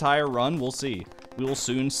throw the entire run? We'll see. We will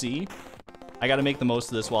soon see. I gotta make the most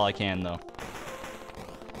of this while I can, though.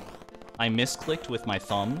 I misclicked with my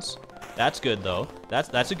thumbs. That's good, though.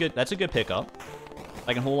 That's a good pickup.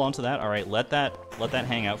 I can hold on to that. All right, let that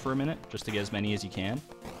hang out for a minute, just to get as many as you can.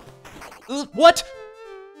 What?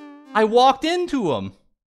 I walked into him.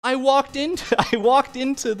 I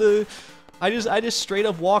just straight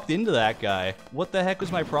up walked into that guy. What the heck was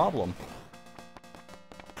my problem?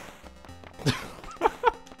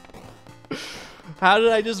 How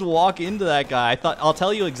did I just walk into that guy? I'll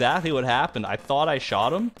tell you exactly what happened. I thought I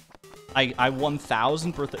shot him. I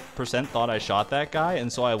 1000% thought I shot that guy,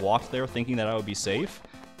 and so I walked there thinking that I would be safe,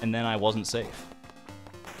 and then I wasn't safe.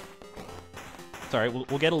 It's alright,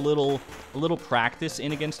 we'll get a little practice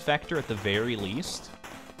in against Fector at the very least.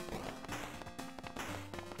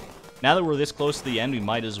 Now that we're this close to the end, we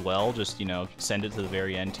might as well just, you know, send it to the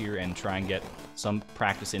very end here and try and get some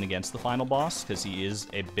practice in against the final boss, because he is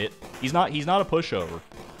a bit... He's not a pushover.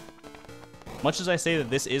 Much as I say that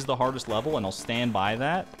this is the hardest level, and I'll stand by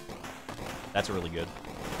that, that's really good.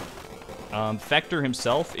 Fector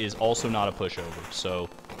himself is also not a pushover, so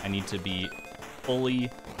I need to be fully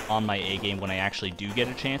on my A game when I actually do get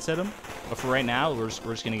a chance at him. But for right now, we're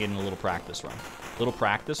just gonna get in a little practice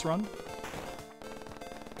run.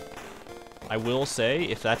 I will say,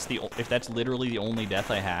 if that's literally the only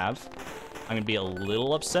death I have, I'm gonna be a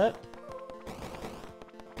little upset.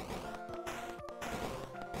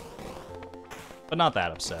 But not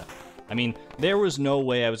that upset. I mean, there was no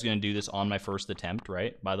way I was gonna do this on my first attempt,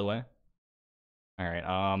 right? By the way.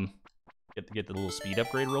 Alright, get the little speed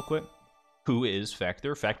upgrade real quick. Who is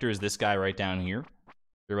Fector? Fector is this guy right down here.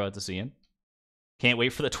 You're about to see him. Can't wait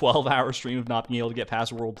for the 12-hour stream of not being able to get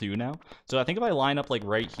past World 2 now. So I think if I line up, like,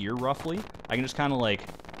 right here, roughly, I can just kind of, like,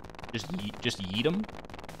 just yeet him.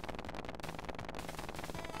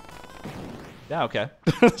 Yeah, okay.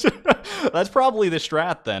 That's probably the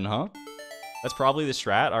strat, then, huh? That's probably the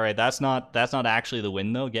strat. All right, that's not actually the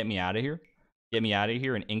win, though. Get me out of here. Get me out of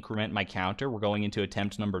here and increment my counter. We're going into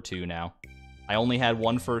attempt number 2 now. I only had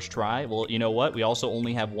one first try. Well, you know what? We also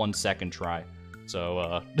only have one second try.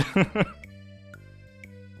 So,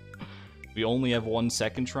 we only have one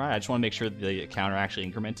second try. I just want to make sure the counter actually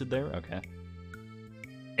incremented there. Okay.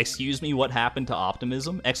 Excuse me, what happened to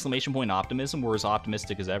optimism? Exclamation point optimism. We're as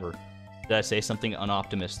optimistic as ever. Did I say something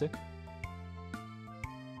unoptimistic?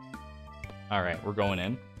 Alright, we're going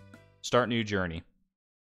in. Start new journey.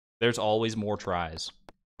 There's always more tries.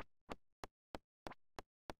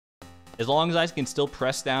 As long as I can still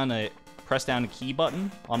press down a key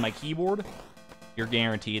button on my keyboard, you're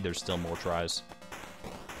guaranteed there's still more tries.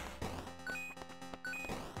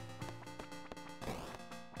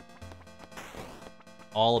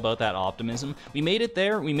 All about that optimism. We made it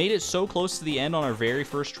there. We made it so close to the end on our very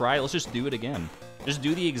first try. Let's just do it again. Just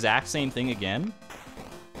do the exact same thing again.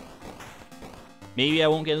 Maybe I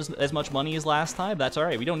won't get as much money as last time. That's all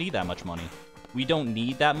right. We don't need that much money. We don't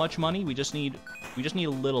need that much money. We just need a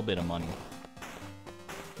little bit of money.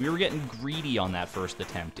 We were getting greedy on that first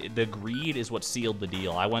attempt. The greed is what sealed the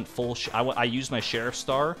deal. I went full... I used my Sheriff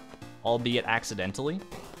Star, albeit accidentally,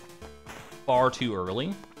 far too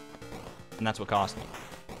early, and that's what cost me.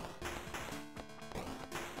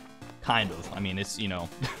 Kind of. I mean, it's, you know...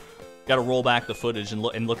 Got to roll back the footage and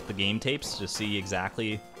look at the game tapes to see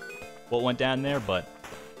exactly what went down there, but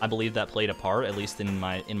I believe that played a part, at least in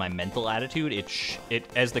my mental attitude. It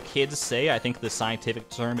as the kids say, I think the scientific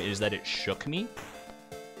term is that it shook me.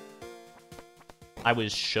 I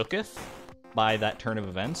was shooketh by that turn of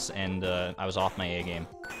events, and I was off my A game.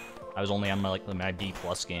 I was only on my B+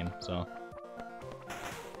 game, so.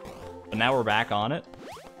 But now we're back on it.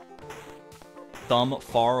 Thumb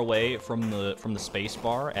far away from the space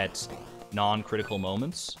bar at non-critical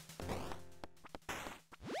moments.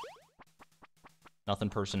 Nothing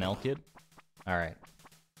personnel, kid. Alright.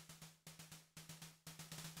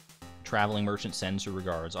 Traveling merchant sends her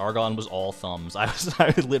regards. Argon was all thumbs. I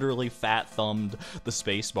literally fat thumbed the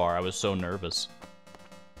space bar. I was so nervous.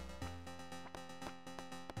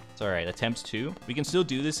 It's alright. Attempts 2. We can still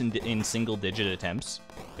do this in single digit attempts.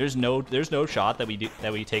 There's no shot that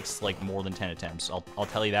we takes like more than 10 attempts. I'll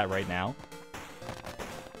tell you that right now.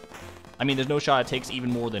 I mean, there's no shot it takes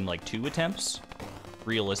even more than like 2 attempts,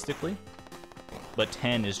 realistically. But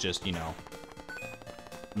 10 is just, you know,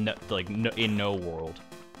 in no world.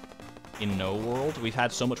 In no world. We've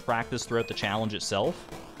had so much practice throughout the challenge itself.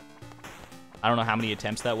 I don't know how many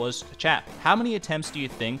attempts that was. Chat, how many attempts do you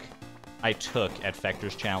think I took at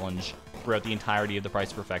Fector's challenge throughout the entirety of the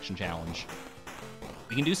Price of Perfection challenge.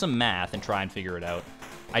 We can do some math and try and figure it out.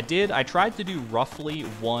 I tried to do roughly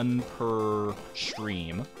 1 per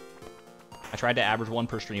stream. I tried to average 1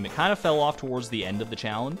 per stream. It kind of fell off towards the end of the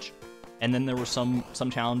challenge. And then there were some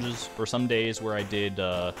challenges, or some days where I did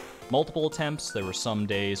multiple attempts. There were some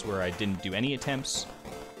days where I didn't do any attempts.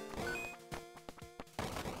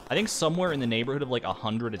 I think somewhere in the neighborhood of like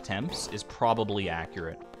 100 attempts is probably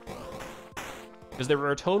accurate. Because there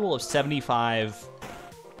were a total of 75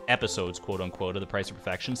 episodes, quote-unquote, of The Price of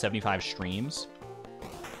Perfection, 75 streams.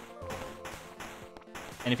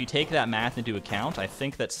 And if you take that math into account, I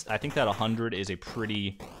think that 100 is a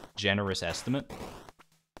pretty generous estimate.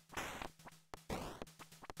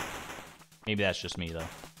 Maybe that's just me, though.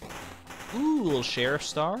 Ooh, a little sheriff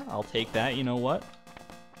star. I'll take that, you know what?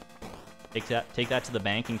 Take that to the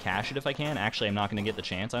bank and cash it if I can. Actually, I'm not going to get the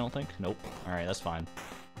chance, I don't think. Nope. Alright, that's fine.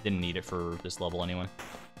 Didn't need it for this level anyway.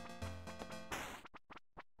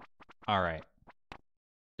 Alright.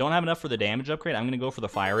 Don't have enough for the damage upgrade. I'm going to go for the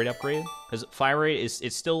fire rate upgrade. Because fire rate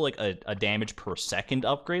it's still like a damage per second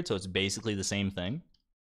upgrade, so it's basically the same thing.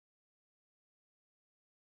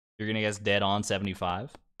 You're going to guess dead on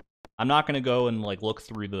 75. I'm not going to go and like look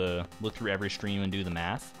through every stream and do the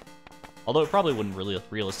math. Although it probably wouldn't really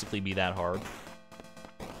realistically be that hard.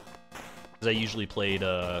 Because I usually played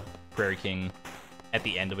Prairie King at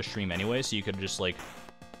the end of a stream anyway, so you could just like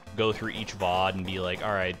go through each VOD and be like,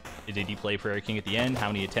 alright, did he play Prairie King at the end? How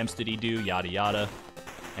many attempts did he do? Yada yada.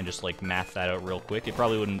 And just like math that out real quick. It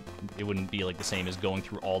probably wouldn't be like the same as going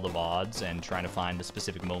through all the VODs and trying to find the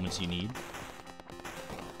specific moments you need.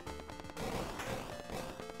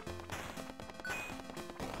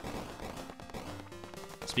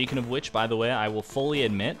 Speaking of which, by the way, I will fully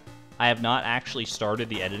admit, I have not actually started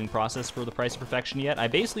the editing process for The Price of Perfection yet. I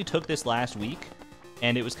basically took this last week,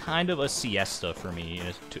 and it was kind of a siesta for me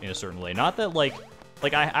in a certain way. Not that, like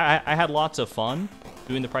I had lots of fun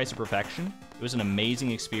doing The Price of Perfection. It was an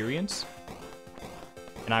amazing experience,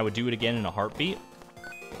 and I would do it again in a heartbeat.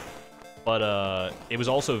 But it was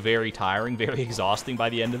also very tiring, very exhausting by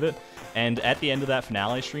the end of it. And at the end of that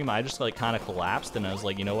finale stream, I just like kind of collapsed, and I was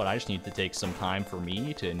like, you know what? I just need to take some time for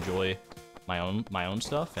me to enjoy my own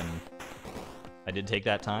stuff, and I did take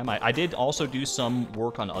that time. I did also do some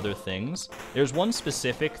work on other things. There's one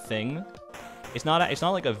specific thing. It's not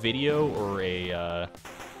like a video or a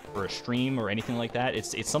stream or anything like that.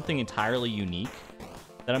 It's something entirely unique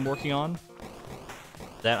that I'm working on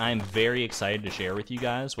that I'm very excited to share with you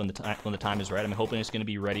guys when the time is right. I'm hoping it's going to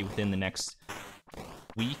be ready within the next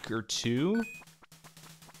week or two.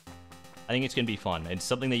 I think it's going to be fun. It's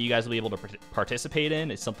something that you guys will be able to participate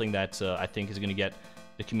in. It's something that I think is going to get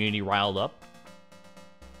the community riled up.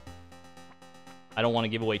 I don't want to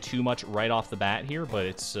give away too much right off the bat here, but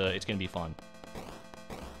it's going to be fun.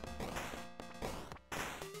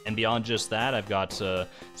 And beyond just that, I've got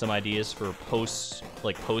some ideas for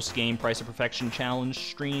post-game Price of Perfection challenge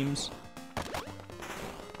streams.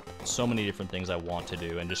 So many different things I want to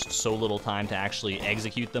do, and just so little time to actually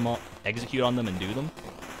execute on them and do them.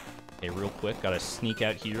 Okay, real quick, gotta sneak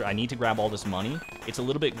out here. I need to grab all this money. It's a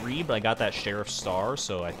little bit greedy, but I got that sheriff star,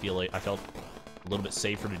 so I felt a little bit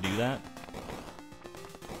safer to do that.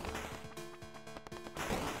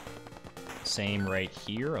 Same right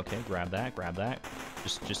here. Okay, grab that, grab that.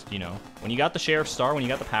 Just you know, when you got the sheriff star, when you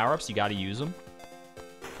got the power-ups, you gotta use them.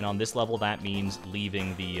 And on this level, that means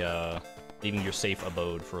leaving your safe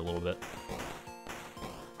abode for a little bit.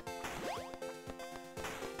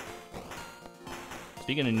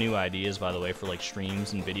 Speaking of new ideas, by the way, for like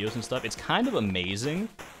streams and videos and stuff, it's kind of amazing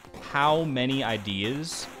how many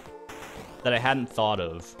ideas that I hadn't thought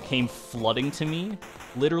of came flooding to me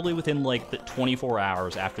literally within like the 24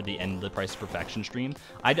 hours after the end of the Price of Perfection stream.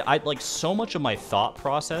 I like so much of my thought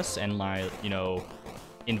process and my, you know,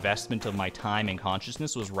 investment of my time and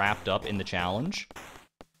consciousness was wrapped up in the challenge.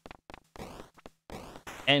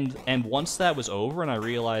 And once that was over and I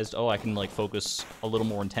realized, oh, I can like focus a little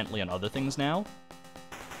more intently on other things now,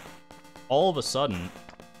 all of a sudden,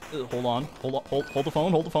 hold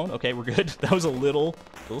the phone. Okay, we're good. That was a little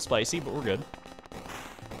spicy, but we're good.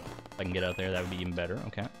 If I can get out there, that would be even better.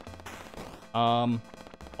 Okay. All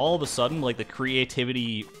of a sudden, like the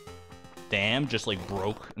creativity dam just like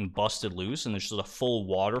broke and busted loose, and there's just a full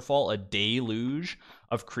waterfall, a deluge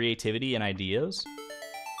of creativity and ideas.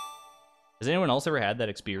 Has anyone else ever had that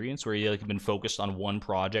experience where you like have been focused on one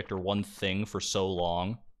project or one thing for so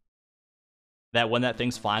long that when that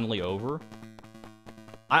thing's finally over,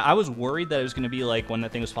 I was worried that it was going to be like when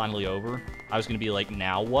that thing was finally over, I was going to be like,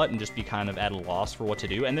 now what? And just be kind of at a loss for what to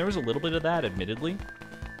do. And there was a little bit of that, admittedly.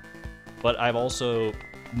 But I've also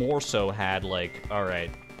more so had like, all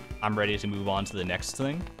right, I'm ready to move on to the next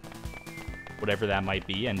thing, whatever that might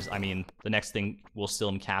be. And I mean, the next thing will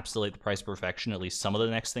still encapsulate the price of perfection. At least some of the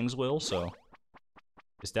next things will. So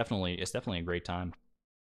it's definitely a great time.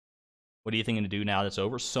 What are you thinking to do now that's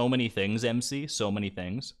over? So many things, MC. So many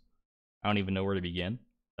things. I don't even know where to begin.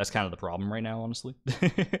 That's kind of the problem right now, honestly.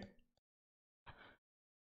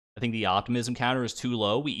 I think the optimism counter is too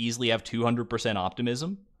low. We easily have 200%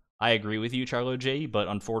 optimism. I agree with you, Charlo J, but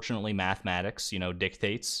unfortunately mathematics, you know,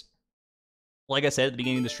 dictates. Like I said at the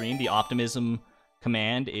beginning of the stream, the optimism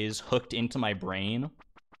command is hooked into my brain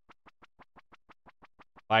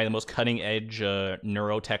by the most cutting-edge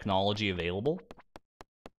neurotechnology available.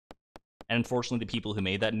 And unfortunately, the people who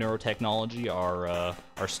made that neurotechnology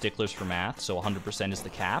are sticklers for math, so 100% is the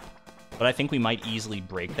cap. But I think we might easily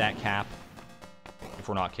break that cap if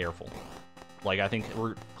we're not careful. Like, I think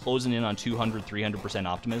we're closing in on 200, 300%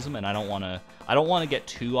 optimism, and I don't want to get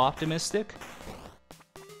too optimistic.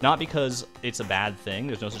 Not because it's a bad thing.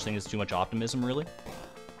 There's no such thing as too much optimism, really.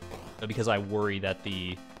 But because I worry that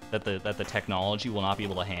the technology will not be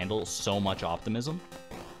able to handle so much optimism.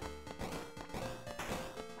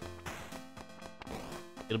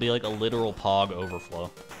 It'll be like a literal POG overflow.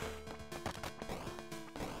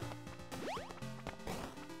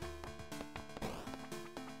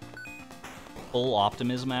 Full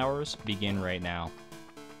optimism hours begin right now.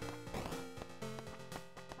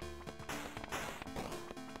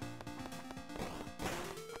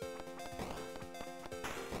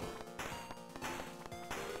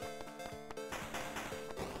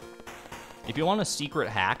 If you want a secret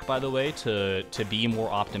hack, by the way, to be more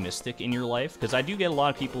optimistic in your life, because I do get a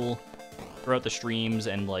lot of people throughout the streams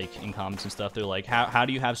and like in comments and stuff, they're like, how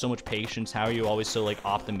do you have so much patience? How are you always so like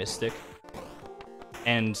optimistic?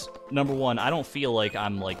 And number one, I don't feel like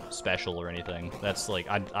I'm like special or anything. That's like,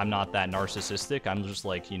 I'm not that narcissistic. I'm just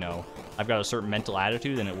like, you know, I've got a certain mental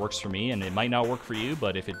attitude and it works for me, and it might not work for you,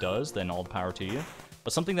 but if it does, then all the power to you.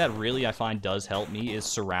 But something that really I find does help me is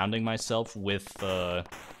surrounding myself with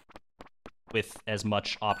as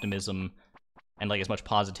much optimism and like as much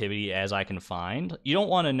positivity as I can find. You don't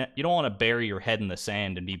want to bury your head in the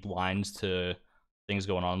sand and be blind to things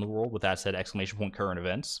going on in the world. With that said, exclamation point current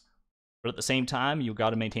events. But at the same time, you've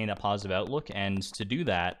got to maintain that positive outlook, and to do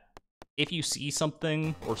that, if you see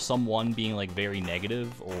something or someone being like very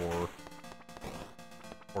negative or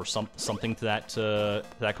something to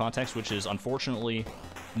that context, which is unfortunately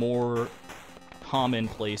more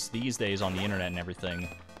commonplace these days on the internet and everything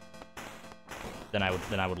than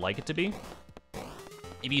I would like it to be.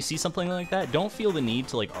 If you see something like that, don't feel the need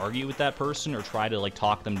to like argue with that person or try to like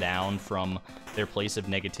talk them down from their place of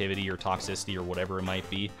negativity or toxicity or whatever it might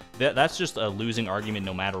be. That's just a losing argument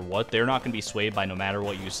no matter what. They're not going to be swayed by no matter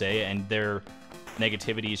what you say, and their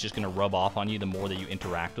negativity is just going to rub off on you the more that you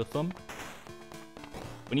interact with them.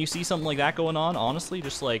 When you see something like that going on, honestly,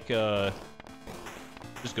 just like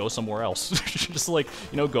just go somewhere else. Just like,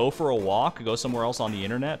 you know, go for a walk, go somewhere else on the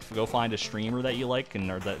internet, go find a streamer that you like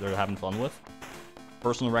and or that they're having fun with.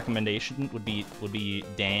 Personal recommendation would be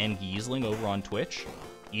Dan Giesling over on Twitch.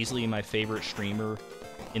 Easily my favorite streamer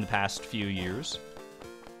in the past few years.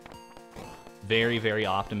 Very, very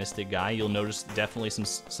optimistic guy. You'll notice definitely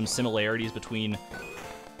some similarities between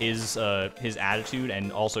his attitude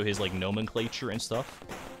and also his like nomenclature and stuff.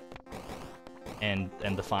 And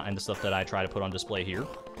the stuff that I try to put on display here.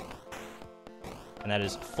 And that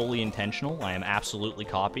is fully intentional. I am absolutely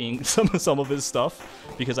copying some of his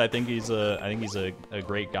stuff because I think he's a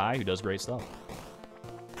great guy who does great stuff.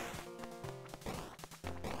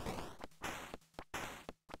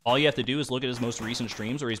 All you have to do is look at his most recent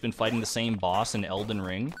streams where he's been fighting the same boss in Elden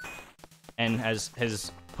Ring and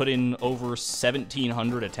has put in over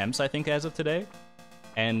 1,700 attempts, I think, as of today,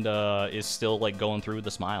 and is still like going through with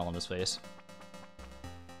a smile on his face.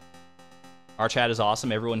 Our chat is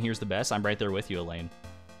awesome. Everyone here's the best. I'm right there with you, Elaine.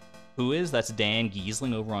 Who is? That's Dan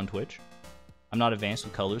Giesling over on Twitch. I'm not advanced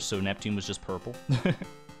with colors, so Neptune was just purple.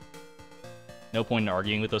 No point in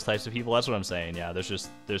arguing with those types of people. That's what I'm saying. Yeah,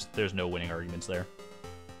 there's no winning arguments there.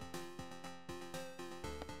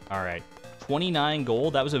 All right, 29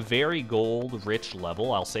 gold. That was a very gold-rich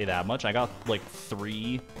level. I'll say that much. I got like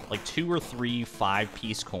 2 or 3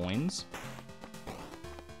 5-piece coins.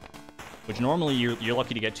 Which normally you're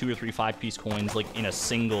lucky to get 2 or 3 5-piece coins like in a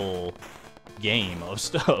single game of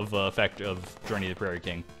Fector of Journey to the Prairie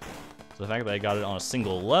King. So the fact that I got it on a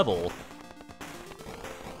single level,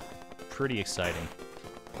 pretty exciting.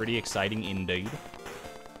 Pretty exciting indeed.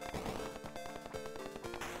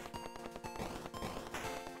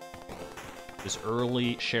 This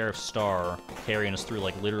early Sheriff Star carrying us through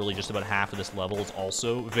like literally just about half of this level is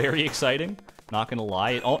also very exciting. Not gonna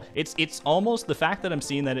lie, it's almost the fact that I'm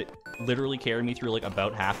seeing that it literally carried me through like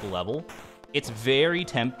about half the level. It's very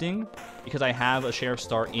tempting because I have a Sheriff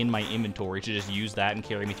Star in my inventory to just use that and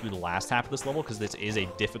carry me through the last half of this level because this is a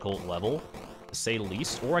difficult level, to say the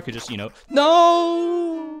least. Or I could just, you know,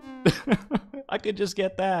 no! I could just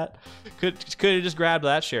get that. Could have just grabbed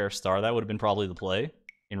that Sheriff Star. That would have been probably the play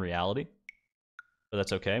in reality. But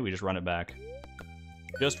that's okay. We just run it back.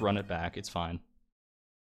 Just run it back. It's fine.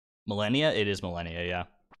 Millennia? It is Millennia, yeah.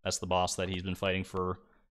 That's the boss that he's been fighting for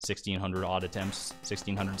 1,600 odd attempts.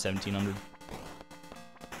 1,600, 1,700.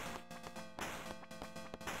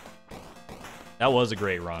 That was a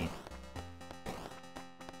great run.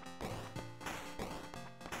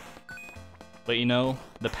 But you know,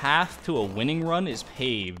 the path to a winning run is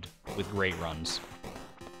paved with great runs.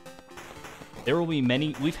 There will be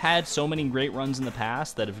many. We've had so many great runs in the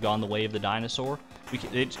past that have gone the way of the dinosaur.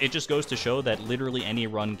 It just goes to show that literally any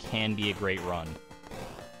run can be a great run.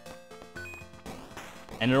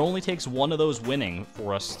 And it only takes one of those winning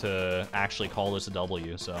for us to actually call this a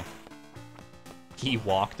W, so. He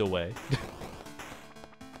walked away.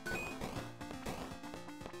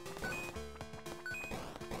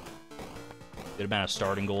 Good amount of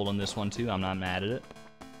starting gold on this one, too. I'm not mad at it.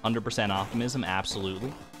 100% optimism,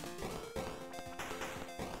 absolutely.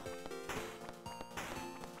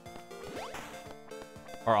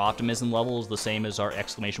 Our optimism level is the same as our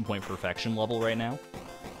exclamation point perfection level right now.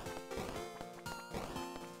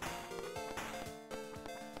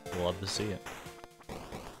 Love to see it.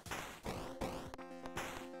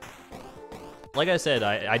 Like I said,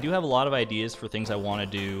 I do have a lot of ideas for things I want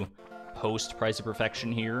to do post Price of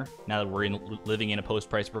Perfection here, now that we're living in a post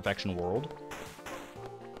Price of Perfection world.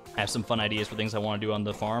 I have some fun ideas for things I want to do on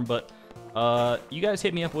the farm, but you guys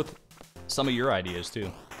hit me up with some of your ideas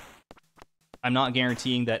too. I'm not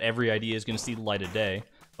guaranteeing that every idea is going to see the light of day,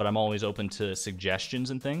 but I'm always open to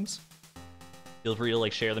suggestions and things. Feel free to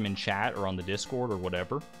like share them in chat or on the Discord or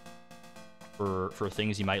whatever for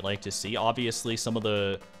things you might like to see. Obviously, some of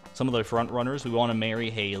the front runners, we want to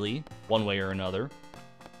marry Haley one way or another.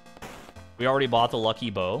 We already bought the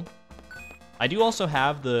Lucky Bow. I do also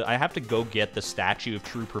have I have to go get the Statue of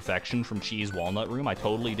True Perfection from Cheese Walnut Room. I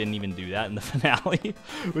totally didn't even do that in the finale,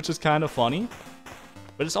 which is kind of funny.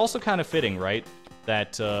 But it's also kind of fitting, right?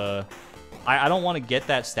 That I don't want to get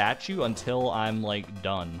that statue until I'm, like,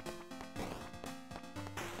 done.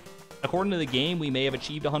 According to the game, we may have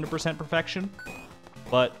achieved 100% perfection,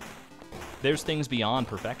 but there's things beyond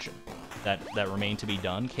perfection that remain to be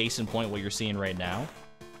done. Case in point, what you're seeing right now.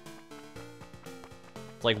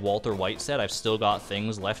 Like Walter White said, I've still got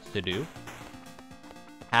things left to do.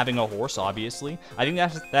 Having a horse, obviously. I think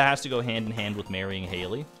that has to go hand in hand with marrying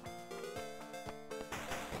Haley.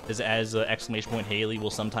 As exclamation point Haley will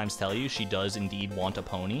sometimes tell you, she does indeed want a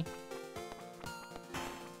pony.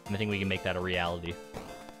 And I think we can make that a reality.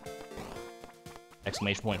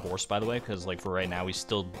 Exclamation point horse, by the way, because like for right now, we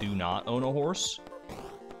still do not own a horse.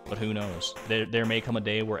 But who knows? There may come a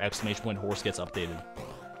day where exclamation point horse gets updated.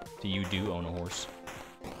 So you do own a horse.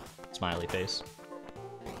 Smiley face.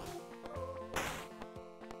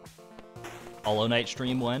 Hollow Knight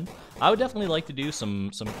stream when? I would definitely like to do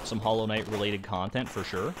some Hollow Knight related content for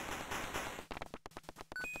sure.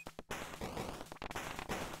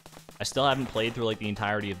 I still haven't played through like the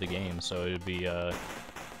entirety of the game, so it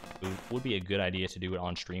would be a good idea to do it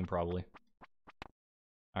on stream probably.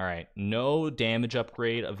 All right, no damage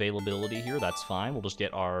upgrade availability here. That's fine. We'll just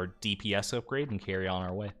get our DPS upgrade and carry on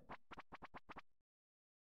our way.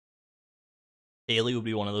 Haley would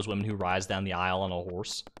be one of those women who rides down the aisle on a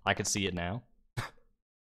horse. I could see it now.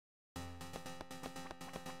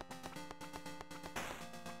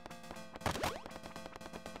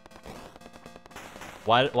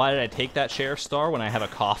 Why did I take that Sheriff Star when I have a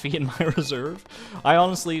coffee in my reserve? I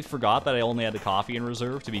honestly forgot that I only had the coffee in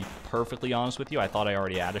reserve, to be perfectly honest with you. I thought I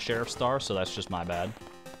already had a Sheriff Star, so that's just my bad.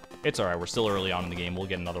 It's alright, we're still early on in the game. We'll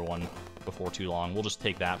get another one before too long. We'll just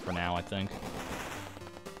take that for now, I think.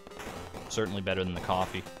 Certainly better than the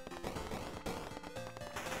coffee.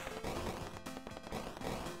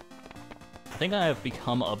 I think I have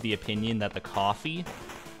become of the opinion that the coffee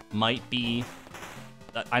might be...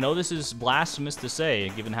 I know this is blasphemous to say,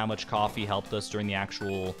 given how much coffee helped us during the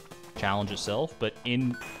actual challenge itself, but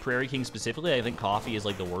in Prairie King specifically, I think coffee is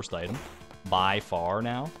like the worst item by far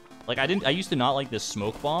now. Like I used to not like this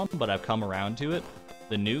smoke bomb, but I've come around to it.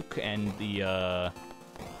 The nuke and the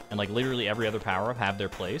and like literally every other power-up have their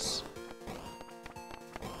place.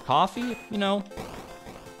 Coffee, you know,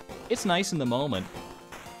 it's nice in the moment.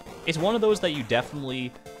 It's one of those that you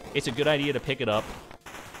definitely it's a good idea to pick it up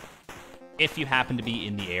if you happen to be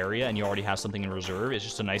in the area and you already have something in reserve. It's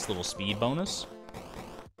just a nice little speed bonus.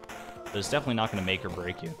 But it's definitely not going to make or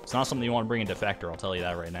break you. It's not something you want to bring into Fector, I'll tell you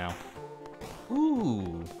that right now.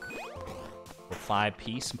 Ooh. For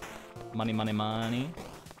 5-piece. Money, money, money.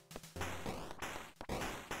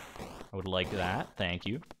 I would like that. Thank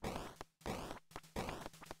you.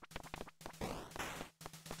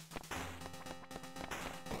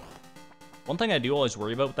 One thing I do always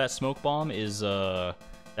worry about with that smoke bomb is that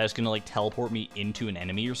it's going to like teleport me into an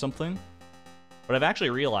enemy or something. But I've actually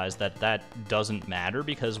realized that that doesn't matter,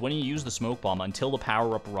 because when you use the smoke bomb, until the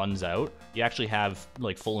power-up runs out, you actually have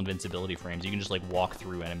like full invincibility frames. You can just like walk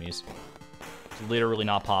through enemies. It's literally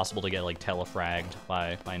not possible to get like telefragged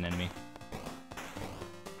by an enemy.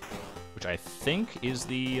 Which I think is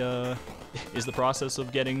the process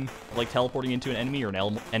of getting like teleporting into an enemy, or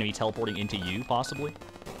an enemy teleporting into you, possibly.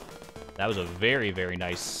 That was a very, very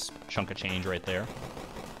nice chunk of change right there.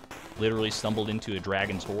 Literally stumbled into a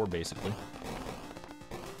dragon's horde, basically.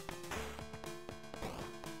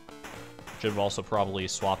 Should have also probably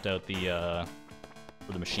swapped out the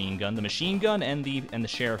for the machine gun. The machine gun and the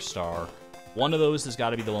sheriff's star. One of those has got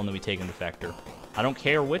to be the one that we take into Fector. I don't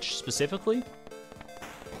care which specifically.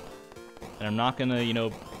 And I'm not gonna, you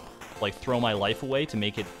know, like throw my life away to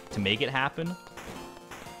make it happen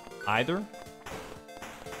either.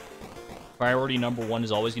 Priority number 1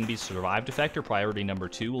 is always going to be survive to Fector. Priority number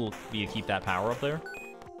 2 will be to keep that power up there.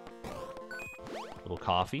 Little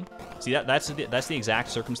coffee. See, that's the exact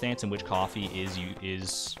circumstance in which coffee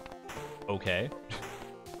is okay.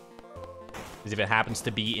 Because if it happens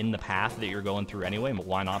to be in the path that you're going through anyway,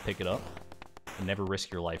 why not pick it up? And never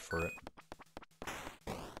risk your life for it.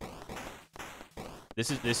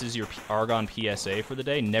 This is your Argon PSA for the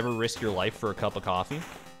day. Never risk your life for a cup of coffee.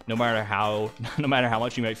 No matter how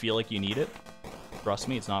much you might feel like you need it. Trust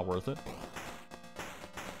me, it's not worth it.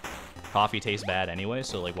 Coffee tastes bad anyway,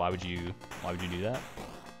 so like why would you do that?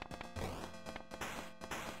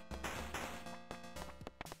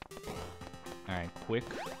 Alright, quick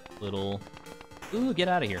little... Ooh, get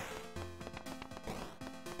out of here.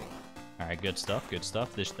 Alright, good stuff, good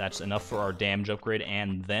stuff. That's enough for our damage upgrade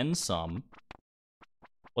and then some.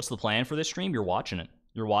 What's the plan for this stream? You're watching it.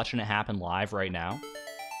 You're watching it happen live right now.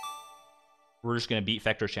 We're just going to beat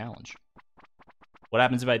Fector's challenge. What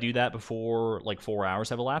happens if I do that before, like, 4 hours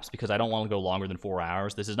have elapsed? Because I don't want to go longer than 4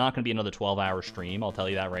 hours. This is not going to be another 12-hour stream, I'll tell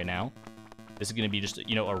you that right now. This is going to be just,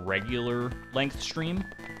 you know, a regular length stream.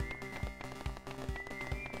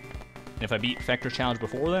 And if I beat Fector's challenge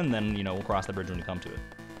before then, you know, we'll cross the bridge when we come to it.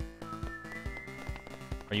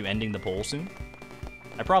 Are you ending the poll soon?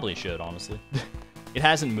 I probably should, honestly. It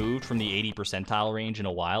hasn't moved from the 80 percentile range in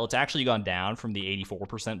a while. It's actually gone down from the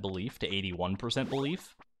 84% belief to 81%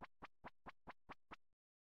 belief.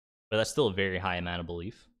 But that's still a very high amount of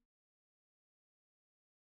belief.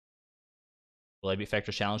 Will I beat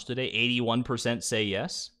Fector's challenge today? 81% say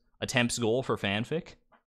yes. Attempts goal for fanfic.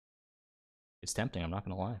 It's tempting, I'm not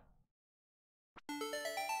gonna lie.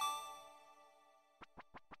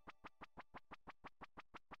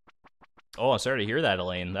 Oh, I'm sorry to hear that,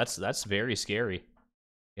 Elaine. That's very scary.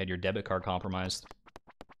 You had your debit card compromised.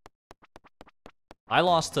 I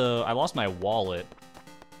lost my wallet.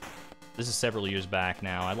 This is several years back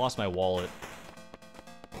now. I lost my wallet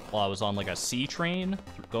while I was on like a C train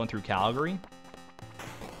going through Calgary.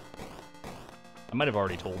 I might have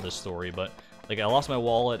already told this story, but like I lost my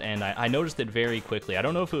wallet and I noticed it very quickly. I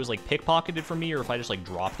don't know if it was like pickpocketed from me or if I just like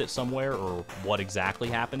dropped it somewhere or what exactly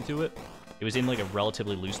happened to it. It was in like a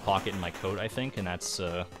relatively loose pocket in my coat, I think, and that's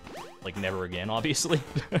like never again, obviously.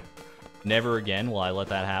 Never again will I let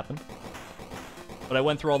that happen. But I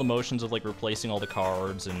went through all the motions of like replacing all the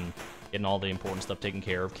cards and getting all the important stuff taken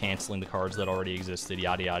care of, canceling the cards that already existed,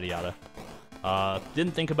 yada yada yada.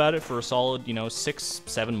 Didn't think about it for a solid, you know,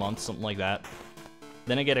 6-7 months, something like that.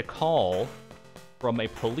 Then I get a call from a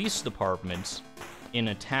police department in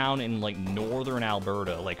a town in like northern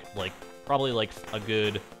Alberta, like probably like a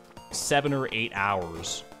good 7 or 8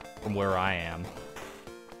 hours from where I am.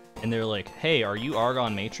 And they're like, hey, are you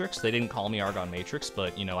Argon Matrix? They didn't call me Argon Matrix,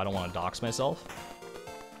 but, you know, I don't want to dox myself.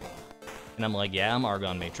 And I'm like, yeah, I'm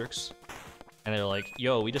Argon Matrix. And they're like,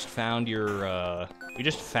 yo, we just found your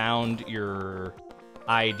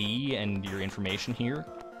ID and your information here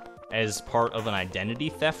as part of an identity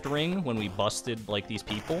theft ring when we busted, like, these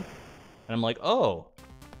people. And I'm like, oh,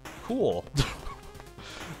 cool.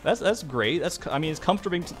 That's great. I mean, it's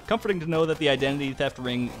comforting to know that the identity theft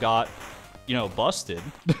ring got, you know, busted.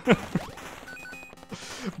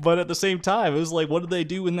 But at the same time, it was like, what did they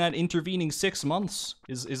do in that intervening 6 months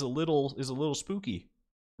is a little spooky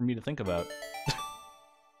for me to think about.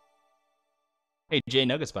 Hey, Jay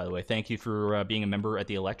Nuggets, by the way, thank you for being a member at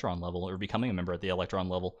the Electron level, or becoming a member at the Electron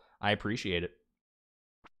level. I appreciate it.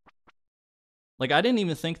 Like, I didn't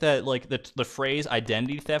even think that, like, the phrase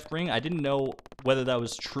identity theft ring, I didn't know whether that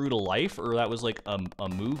was true to life or that was, like, a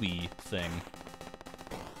movie thing.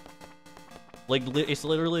 Like, it's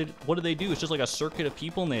literally, what do they do? It's just, like, a circuit of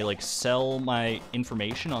people, and they, like, sell my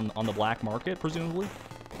information on the black market, presumably?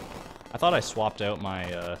 I thought I swapped out my,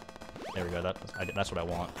 there we go, that's what I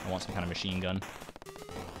want. I want some kind of machine gun.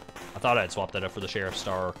 I thought I had swapped that up for the Sheriff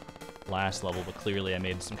Star last level, but clearly I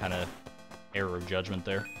made some kind of error of judgment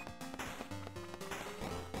there.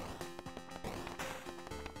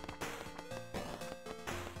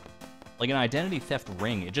 Like an identity theft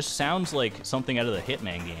ring. It just sounds like something out of the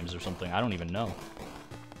Hitman games or something. I don't even know.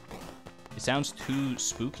 It sounds too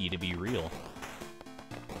spooky to be real.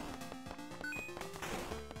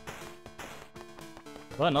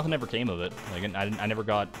 But nothing ever came of it. Like, I never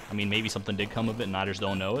got... I mean, maybe something did come of it and I just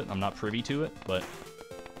don't know it. I'm not privy to it, but...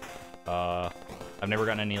 I've never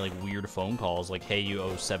gotten any, like, weird phone calls like, hey, you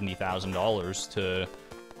owe $70,000 to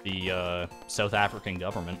the, South African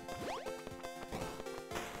government.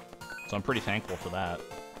 So I'm pretty thankful for that.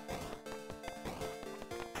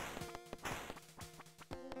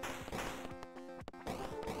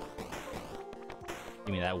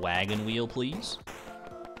 Give me that wagon wheel, please.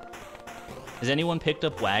 Has anyone picked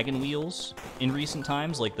up wagon wheels in recent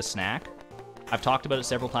times, like the snack? I've talked about it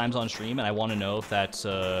several times on stream, and I want to know if that's,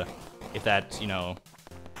 you know,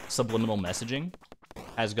 subliminal messaging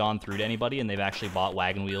has gone through to anybody, and they've actually bought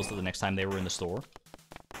wagon wheels the next time they were in the store.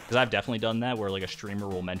 Because I've definitely done that, where, like, a streamer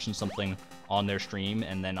will mention something on their stream,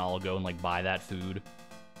 and then I'll go and, like, buy that food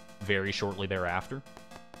very shortly thereafter.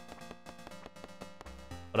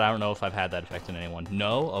 But I don't know if I've had that effect on anyone.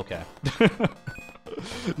 No? Okay.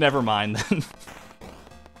 Never mind, then.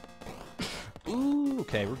 Ooh,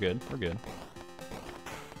 okay, we're good. We're good.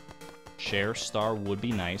 Sheriff Star would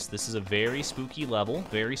be nice. This is a very spooky level.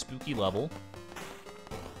 Very spooky level.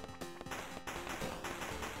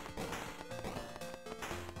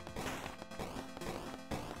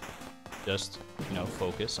 Just, you know,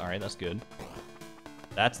 focus. All right, that's good.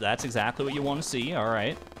 That's exactly what you want to see. All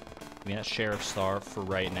right. Give me that Sheriff Star for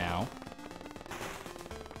right now.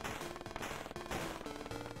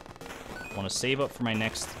 I want to save up for my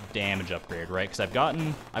next damage upgrade, right? Because I've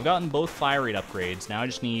gotten both fire rate upgrades. Now I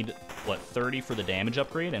just need, what, 30 for the damage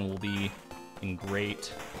upgrade, and we'll be in a great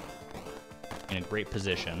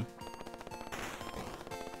position.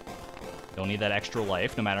 Don't need that extra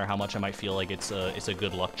life, no matter how much I might feel like it's a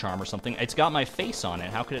good luck charm or something. It's got my face on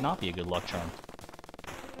it. How could it not be a good luck charm?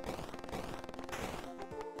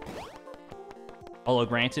 Although,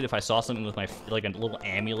 granted, if I saw something with my, like a little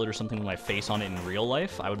amulet or something with my face on it in real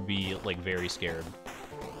life, I would be, like, very scared.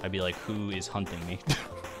 I'd be like, who is hunting me?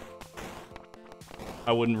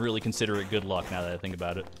 I wouldn't really consider it good luck now that I think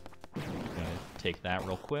about it. I'm gonna take that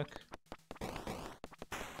real quick.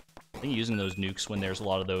 I think using those nukes when there's a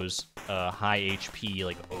lot of those high HP,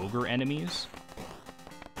 like, ogre enemies.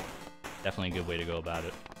 Definitely a good way to go about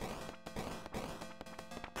it.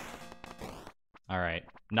 Alright.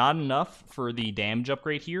 Not enough for the damage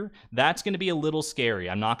upgrade here. That's going to be a little scary.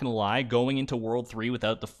 I'm not going to lie. Going into World 3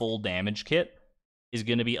 without the full damage kit is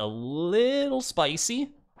going to be a little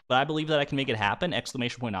spicy, but I believe that I can make it happen.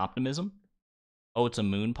 Exclamation point optimism. Oh, it's a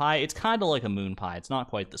moon pie? It's kind of like a moon pie. It's not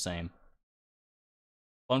quite the same.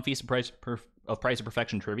 Fun Feast of Price of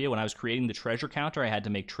Perfection trivia. When I was creating the treasure counter, I had to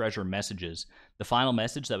make treasure messages. The final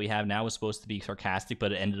message that we have now was supposed to be sarcastic,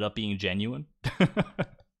 but it ended up being genuine.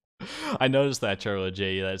 I noticed that, Charlie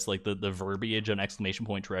J. That's like the verbiage on exclamation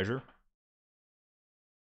point treasure.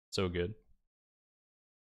 So good.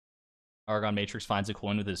 Argon Matrix finds a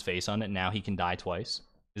coin with his face on it. Now he can die twice.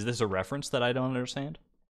 Is this a reference that I don't understand?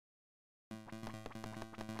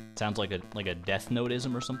 Sounds like a Death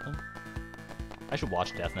Note-ism or something. I should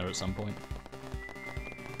watch Death Note at some point.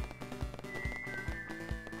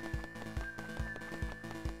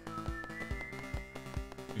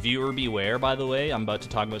 Viewer beware, by the way. I'm about to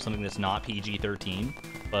talk about something that's not PG-13.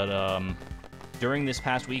 But, during this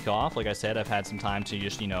past week off, like I said, I've had some time to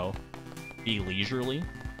just, you know, be leisurely.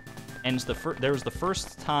 And it's there was the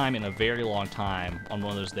first time in a very long time on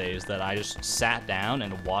one of those days that I just sat down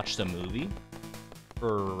and watched a movie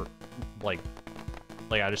for, like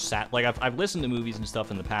I just sat, like, I've listened to movies and stuff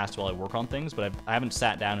in the past while I work on things, but I haven't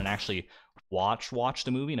sat down and actually watched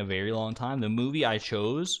a movie in a very long time. The movie I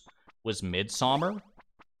chose was Midsommar.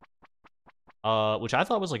 Which I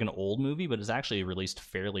thought was like an old movie, but it's actually released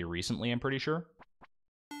fairly recently, I'm pretty sure.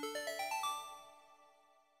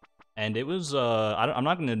 And it was, I'm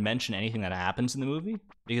not going to mention anything that happens in the movie,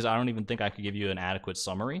 because I don't even think I could give you an adequate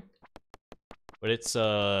summary. But it's,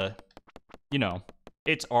 you know,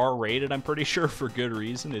 it's R-rated, I'm pretty sure, for good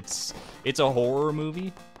reason. It's a horror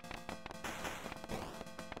movie.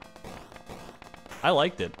 I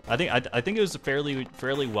liked it. I think it was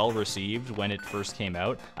fairly well received when it first came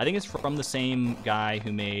out. I think it's from the same guy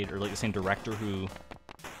who made, or like the same director who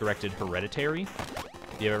directed Hereditary.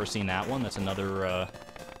 If you've ever seen that one, that's another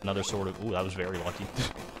sort of, ooh, that was very lucky.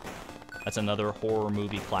 That's another horror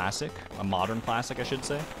movie classic, a modern classic, I should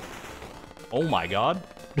say. Oh my god.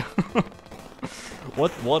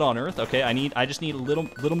 What on earth? Okay, I just need a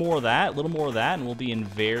little more of that, and we'll be in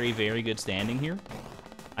very, very good standing here.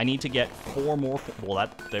 I need to get 4 more, well,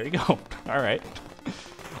 there you go. All right.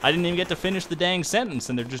 I didn't even get to finish the dang sentence,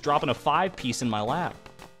 and they're just dropping a 5-piece in my lap.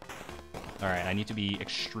 All right, I need to be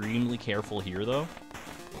extremely careful here, though.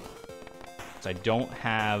 Because I don't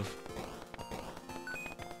have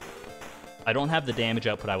the damage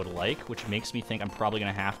output I would like, which makes me think I'm probably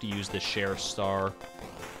going to have to use this Sheriff Star.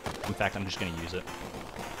 In fact, I'm just going to use it.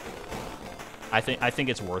 I think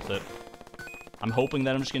it's worth it. I'm hoping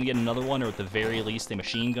that I'm just going to get another one, or at the very least, a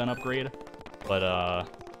machine gun upgrade. But,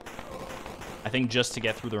 I think just to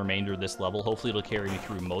get through the remainder of this level, hopefully it'll carry me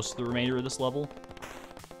through most of the remainder of this level.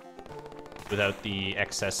 Without the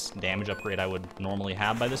excess damage upgrade I would normally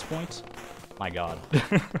have by this point. My god.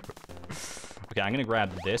 Okay, I'm going to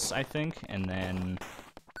grab this, I think, and then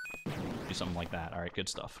do something like that. All right, good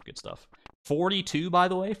stuff, good stuff. 42, by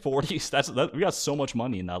the way, 40. We got so much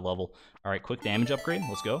money in that level. All right, quick damage upgrade.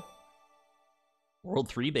 Let's go. World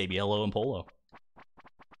 3, baby. Hello and Polo.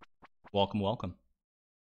 Welcome, welcome.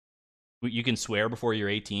 You can swear before you're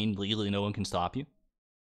 18. Legally, no one can stop you. Do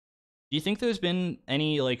you think there's been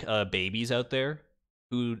any, like, babies out there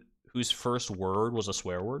whose first word was a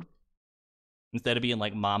swear word? Instead of being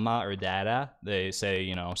like mama or dada, they say,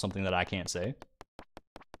 you know, something that I can't say.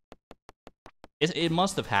 It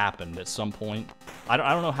must have happened at some point. I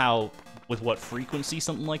don't know how, with what frequency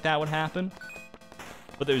something like that would happen.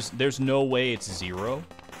 But there's no way it's 0.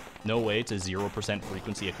 No way it's a 0%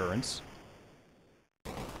 frequency occurrence.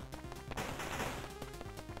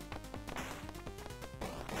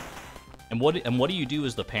 And what do you do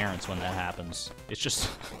as the parents when that happens? It's just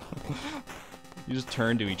you just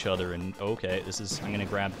turn to each other and okay, I'm gonna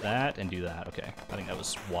grab that and do that. Okay, I think that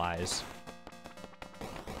was wise.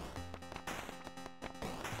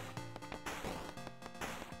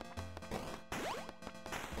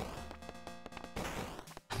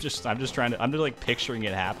 I'm just like picturing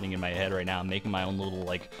it happening in my head right now. I'm making my own little,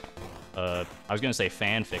 like, I was gonna say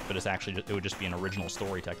fanfic, but it would just be an original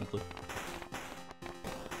story technically.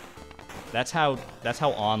 That's how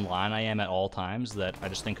online I am at all times, that I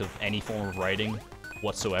just think of any form of writing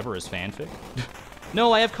whatsoever as fanfic.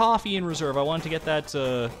 No, I have coffee in reserve. I wanted to get that,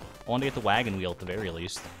 I wanted to get the wagon wheel at the very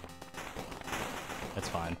least. That's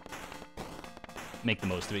fine. Make the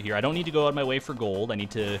most of it here. I don't need to go out of my way for gold. I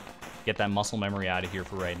need to get that muscle memory out of here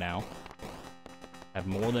for right now. I have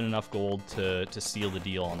more than enough gold to seal the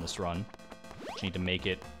deal on this run. Just need to make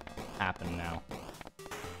it happen now.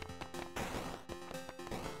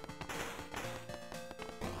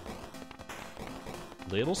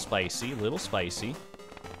 Little spicy, little spicy.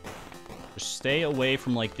 Just stay away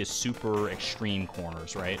from, like, the super extreme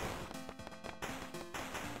corners, right?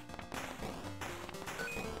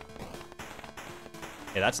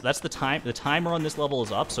 Okay, that's the time. The timer on this level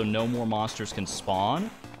is up, so no more monsters can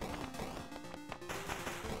spawn.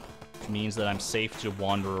 Which means that I'm safe to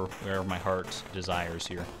wander wherever my heart desires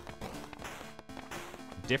here.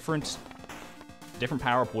 Different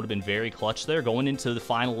power-up would have been very clutch there. Going into the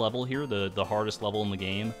final level here, the hardest level in the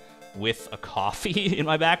game, with a coffee in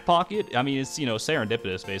my back pocket. I mean, it's, you know,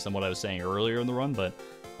 serendipitous based on what I was saying earlier in the run, but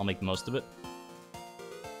I'll make the most of it.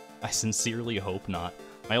 I sincerely hope not.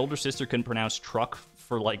 My older sister couldn't pronounce truck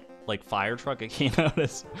for, like fire truck. It came out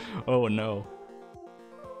as, oh no.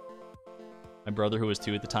 My brother, who was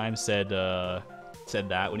 2 at the time, said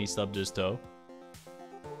that when he stubbed his toe.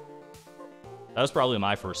 That was probably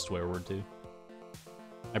my first swear word, too.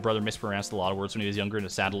 My brother mispronounced a lot of words when he was younger, and it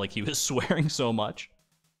sounded like he was swearing so much.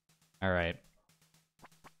 Alright.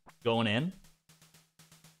 Going in.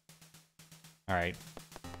 Alright.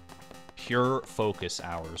 Pure focus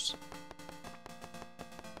hours.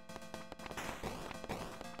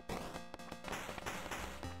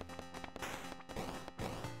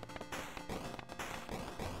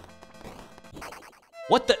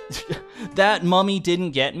 What the? That mummy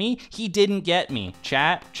didn't get me? He didn't get me.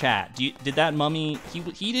 Chat. Did that mummy?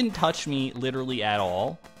 He didn't touch me literally at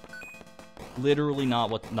all. Literally not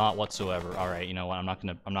whatsoever. All right, you know what? I'm not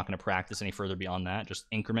gonna practice any further beyond that. Just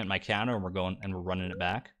increment my counter, and we're running it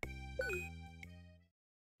back.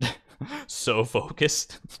 So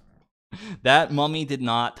focused. That mummy did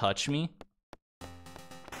not touch me.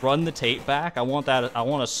 Run the tape back. I want that. I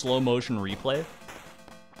want a slow motion replay.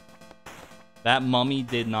 That mummy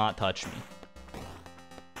did not touch me.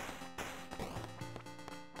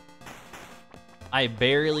 I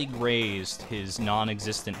barely grazed his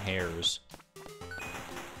non-existent hairs.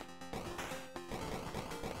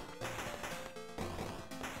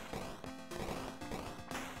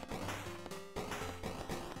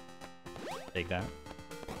 Take that.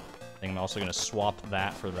 I think I'm also going to swap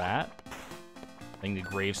that for that. I think the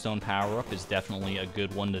gravestone power-up is definitely a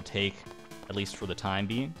good one to take, at least for the time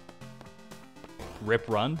being. Rip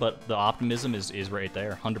run, but the optimism is right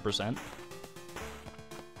there, 100%.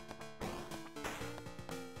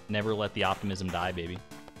 Never let the optimism die, baby.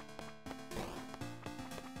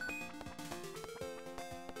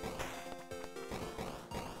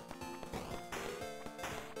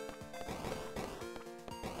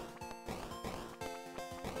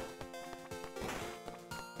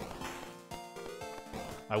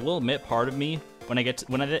 I will admit, part of me, when I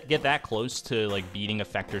get that close to like beating a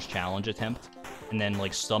Fector's challenge attempt, and then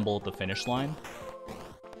like stumble at the finish line,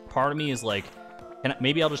 part of me is like,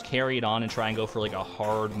 maybe I'll just carry it on and try and go for like a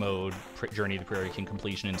hard mode Journey to the Prairie King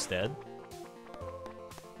completion instead.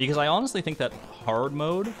 Because I honestly think that hard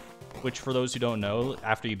mode, which for those who don't know,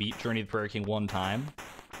 after you beat Journey to the Prairie King one time,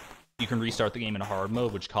 you can restart the game in a hard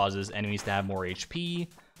mode, which causes enemies to have more HP,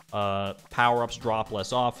 power-ups drop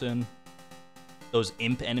less often. Those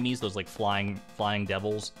imp enemies, those like flying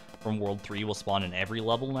devils from World 3 will spawn in every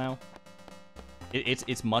level now.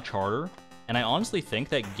 It's much harder. And I honestly think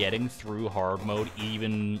that getting through hard mode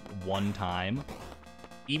even one time,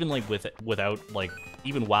 even like without like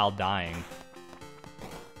even while dying,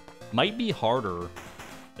 might be harder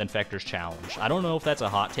than Fector's challenge. I don't know if that's a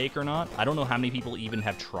hot take or not. I don't know how many people even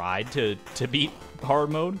have tried to beat hard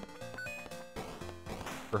mode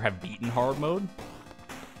or have beaten hard mode.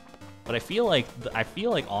 But I feel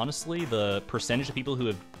like honestly the percentage of people who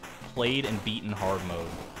have played and beaten hard mode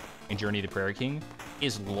in Journey to the Prairie King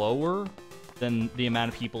is lower than the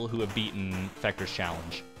amount of people who have beaten Fector's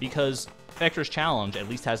challenge. Because Fector's challenge at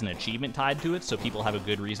least has an achievement tied to it, so people have a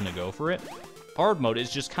good reason to go for it. Hard mode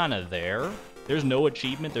is just kind of there. There's no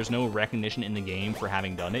achievement, there's no recognition in the game for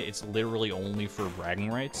having done it. It's literally only for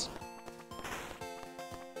bragging rights.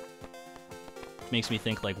 Makes me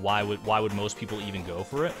think like why would most people even go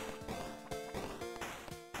for it?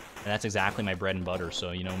 And that's exactly my bread and butter,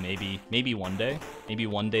 so, you know, maybe one day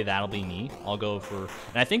that'll be me. I'll go for...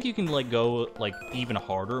 And I think you can, like, go, like, even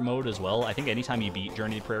harder mode as well. I think anytime you beat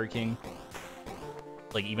Journey to the Prairie King,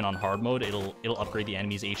 like, even on hard mode, it'll upgrade the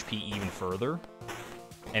enemy's HP even further.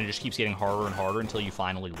 And it just keeps getting harder and harder until you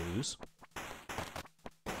finally lose.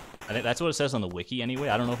 I think that's what it says on the wiki anyway.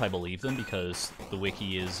 I don't know if I believe them, because the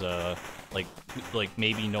wiki is, like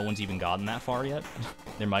maybe no one's even gotten that far yet.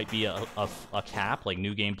 There might be a cap, like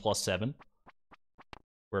New Game +7,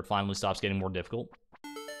 where it finally stops getting more difficult.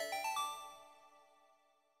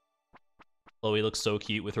 Chloe looks so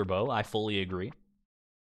cute with her bow. I fully agree.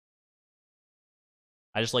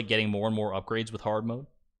 I just like getting more and more upgrades with hard mode.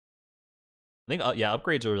 I think, yeah,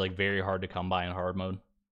 upgrades are like very hard to come by in hard mode.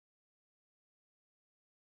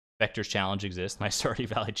 Fector's challenge exists. My Stardew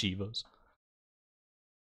Valley Chivos.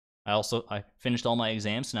 I finished all my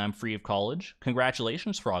exams, and now I'm free of college.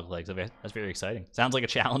 Congratulations, Froglegs. That's very exciting. Sounds like a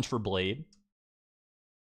challenge for Blade.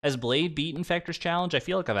 Has Blade beaten Fector's challenge? I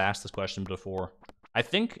feel like I've asked this question before. I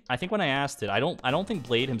think when I asked it, I don't think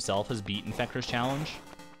Blade himself has beaten Fector's challenge.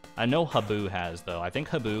 I know Habu has, though. I think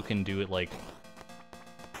Habu can do it like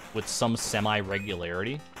with some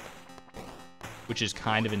semi-regularity, which is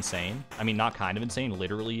kind of insane. I mean, not kind of insane,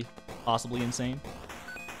 literally possibly insane.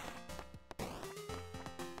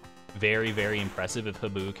 Very, very impressive if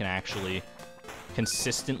Habu can actually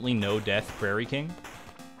consistently no-death Prairie King.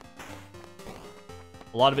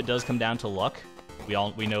 A lot of it does come down to luck.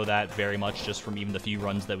 We know that very much just from even the few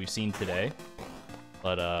runs that we've seen today.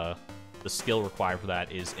 But the skill required for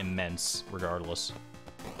that is immense, regardless.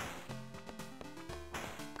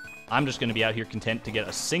 I'm just going to be out here content to get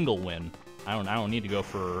a single win. I don't need to go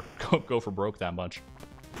for broke that much.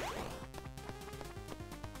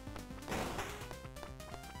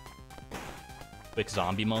 Quick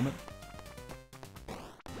zombie moment.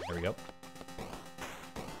 There we go.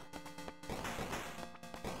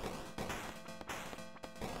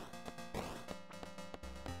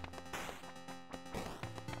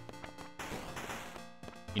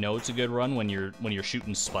 You know it's a good run when you're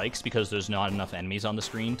shooting spikes because there's not enough enemies on the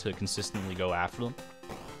screen to consistently go after them.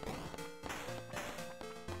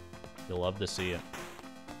 You'll love to see it.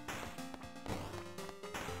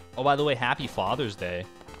 Oh, by the way, happy Father's Day.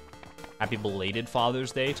 Happy belated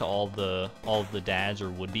Father's Day to all of the dads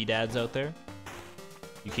or would-be dads out there.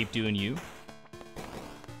 You keep doing you.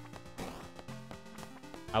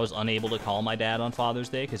 I was unable to call my dad on Father's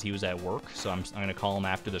Day because he was at work, so I'm going to call him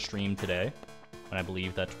after the stream today, when I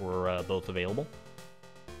believe that we're both available.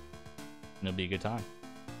 And it'll be a good time.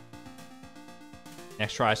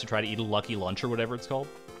 Next try is to try to eat a lucky lunch or whatever it's called.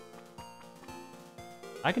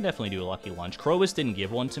 I can definitely do a lucky lunch. Crowis didn't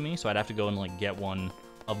give one to me, so I'd have to go and like get one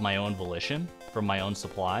of my own volition from my own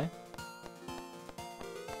supply.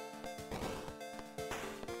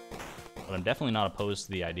 But I'm definitely not opposed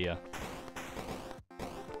to the idea.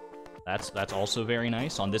 That's also very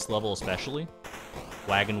nice, on this level especially.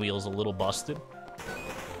 Wagon wheel's a little busted.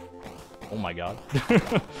 Oh my god.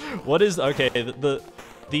 What is... Okay,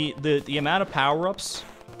 the amount of power-ups,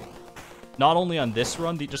 not only on this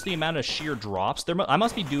run, just the amount of sheer drops, I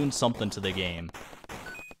must be doing something to the game.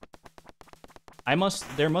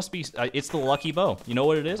 There must be... it's the lucky bow. You know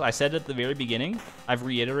what it is? I said it at the very beginning. I've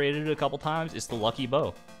reiterated it a couple times. It's the lucky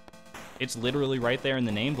bow. It's literally right there in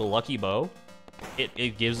the name, the lucky bow.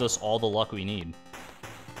 It gives us all the luck we need.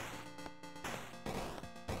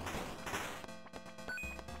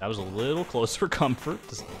 That was a little close for comfort.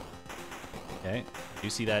 Okay, I do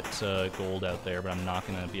see that gold out there, but I'm not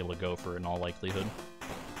going to be able to go for it in all likelihood.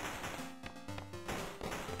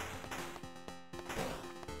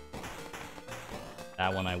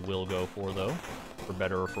 That one I will go for, though, for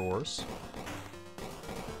better or for worse.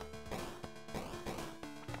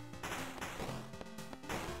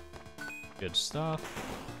 Good stuff.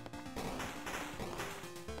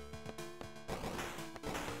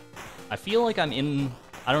 I feel like I'm in...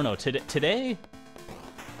 I don't know, today...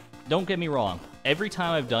 Don't get me wrong. Every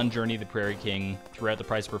time I've done Journey of the Prairie King throughout the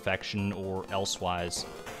Price of Perfection or elsewise,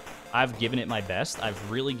 I've given it my best. I've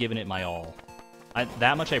really given it my all.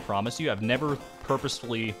 That much I promise you. I've never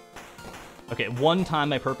purposefully... Okay, one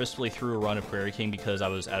time I purposefully threw a run of Prairie King because I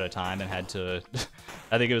was out of time and had to...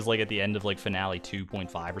 I think it was like at the end of like finale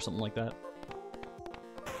 2.5 or something like that.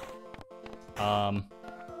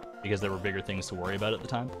 Because there were bigger things to worry about at the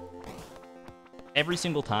time. Every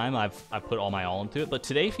single time I've put all my all into it, but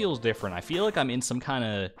today feels different. I feel like I'm in some kind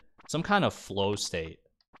of flow state.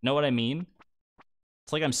 Know what I mean?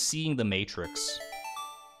 It's like I'm seeing the Matrix.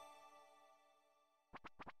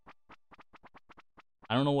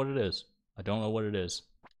 I don't know what it is. I don't know what it is.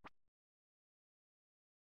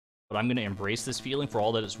 But I'm gonna embrace this feeling for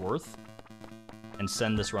all that it's worth and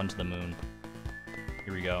send this run to the moon.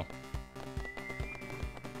 Here we go.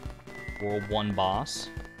 World 1 boss.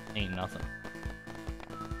 Ain't nothing.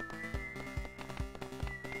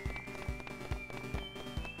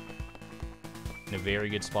 In a very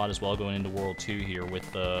good spot as well going into World 2 here with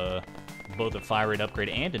both a fire rate upgrade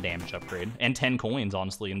and a damage upgrade. And 10 coins,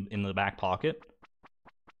 honestly, in the back pocket.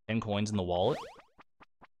 10 coins in the wallet.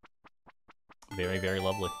 Very, very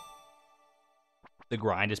lovely. The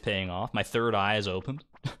grind is paying off. My third eye is opened.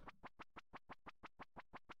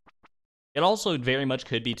 It also very much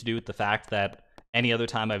could be to do with the fact that any other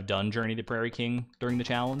time I've done Journey to Prairie King during the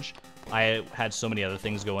challenge, I had so many other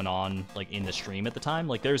things going on, like, in the stream at the time.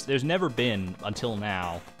 Like, there's never been, until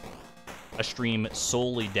now, a stream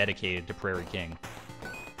solely dedicated to Prairie King.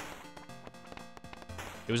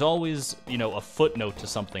 It was always, you know, a footnote to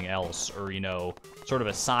something else, or, you know, sort of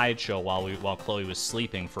a sideshow while Chloe was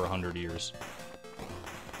sleeping for 100 years.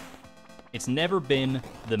 It's never been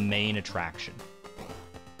the main attraction.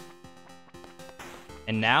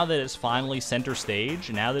 And now that it's finally center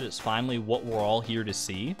stage, now that it's finally what we're all here to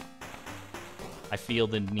see, I feel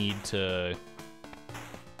the need to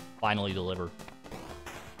finally deliver.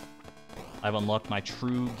 I've unlocked my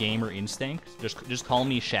true gamer instinct. Just call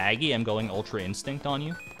me Shaggy, I'm going Ultra Instinct on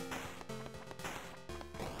you.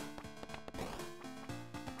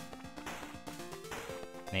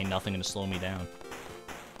 Ain't nothing gonna slow me down.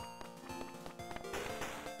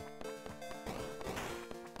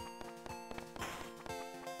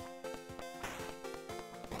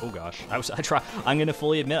 Oh gosh, I'm gonna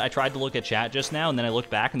fully admit I tried to look at chat just now, and then I looked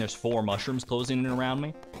back and there's 4 mushrooms closing in around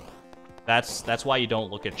me. That's why you don't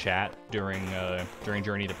look at chat during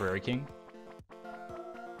Journey to Prairie King.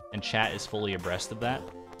 And chat is fully abreast of that.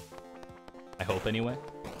 I hope anyway.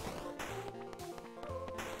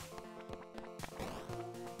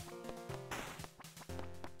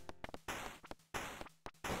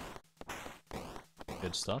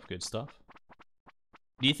 Good stuff, good stuff.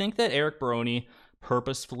 Do you think that Eric Baroni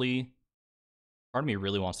purposefully... Part of me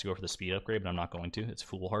really wants to go for the speed upgrade, but I'm not going to. It's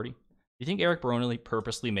foolhardy. Do you think Eric Baroni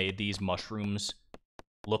purposely made these mushrooms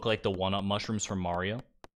look like the one-up mushrooms from Mario?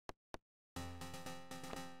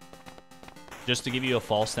 Just to give you a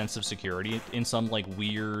false sense of security in some, like,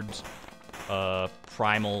 weird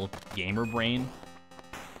primal gamer brain.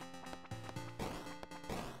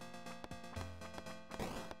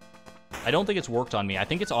 I don't think it's worked on me. I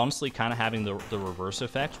think it's honestly kind of having the reverse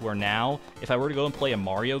effect, where now, if I were to go and play a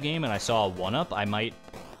Mario game and I saw a 1-up, I might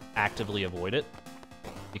actively avoid it.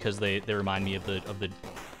 Because they remind me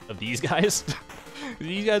of these guys.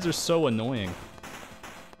 These guys are so annoying.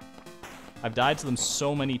 I've died to them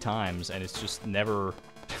so many times, and it's just never...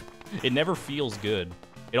 it never feels good.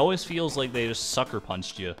 It always feels like they just sucker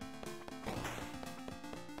punched you.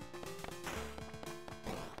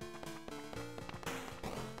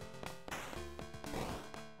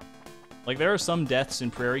 Like, there are some deaths in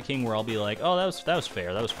Prairie King where I'll be like, oh, that was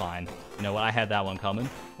fair, that was fine. You know, I had that one coming.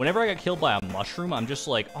 Whenever I got killed by a mushroom, I'm just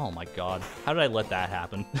like, oh my god, how did I let that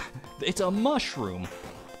happen? It's a mushroom!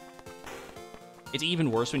 It's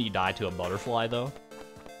even worse when you die to a butterfly, though.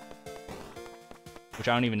 Which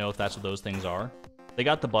I don't even know if that's what those things are. They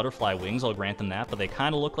got the butterfly wings, I'll grant them that, but they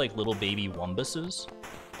kind of look like little baby wumbuses.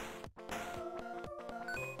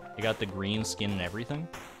 They got the green skin and everything.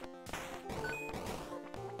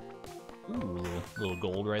 Ooh, little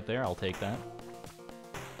gold right there. I'll take that.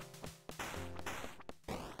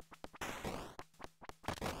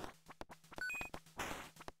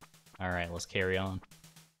 Alright, let's carry on.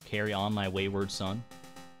 Carry on, my wayward son.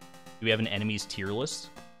 Do we have an enemies tier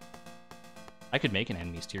list? I could make an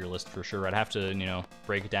enemies tier list for sure. I'd have to, you know,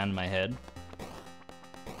 break it down in my head.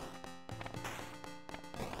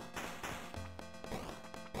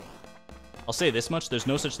 I'll say this much, there's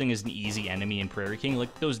no such thing as an easy enemy in Prairie King.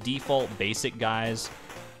 Like, those default basic guys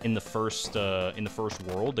in the first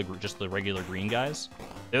world, just the regular green guys,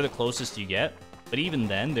 they're the closest you get. But even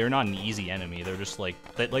then, they're not an easy enemy. They're just like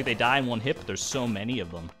they die in one hit, but there's so many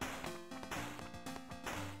of them.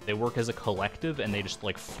 They work as a collective, and they just,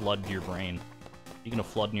 like, flood your brain. Speaking of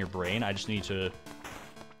flooding your brain, I just need to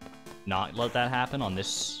not let that happen on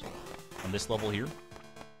this level here.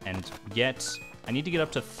 And I need to get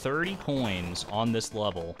up to 30 coins on this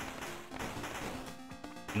level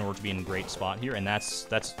in order to be in a great spot here, and that's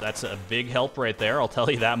a big help right there. I'll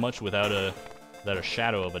tell you that much without a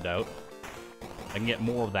shadow of a doubt. I can get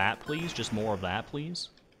more of that, please. Just more of that, please.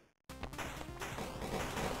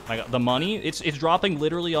 My God, the money, it's dropping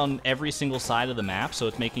literally on every single side of the map, so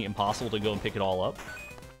it's making it impossible to go and pick it all up.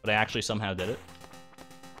 But I actually somehow did it.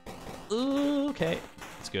 Ooh, okay,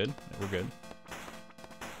 it's good. We're good.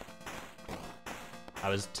 I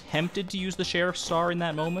was tempted to use the Sheriff's Star in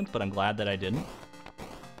that moment, but I'm glad that I didn't.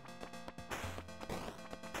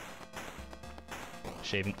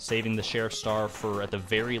 Saving the Sheriff's Star for, at the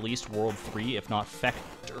very least, World 3, if not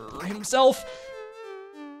Fector himself,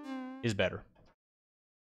 is better.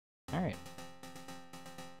 Alright.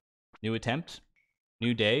 New attempt.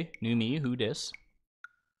 New day. New me. Who dis?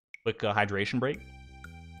 Quick hydration break.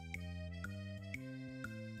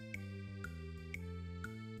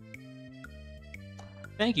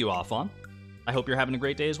 Thank you, Offon. I hope you're having a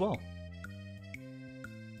great day as well.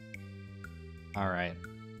 Alright.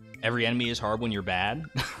 Every enemy is hard when you're bad.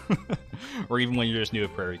 Or even when you're just new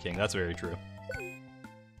at Prairie King. That's very true.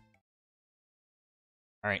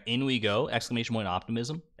 Alright, in we go. Exclamation point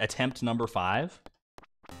optimism. Attempt number 5.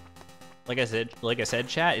 Like I said,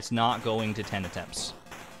 chat, it's not going to 10 attempts.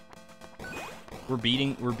 We're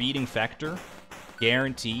beating Fector,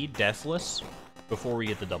 guaranteed, deathless, before we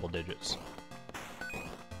get the double digits.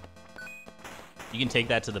 You can take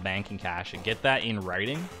that to the bank and cash it. Get that in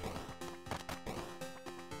writing.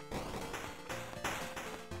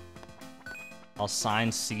 I'll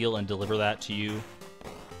sign, seal, and deliver that to you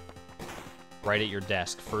right at your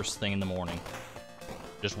desk, first thing in the morning.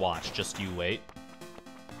 Just watch, just you wait.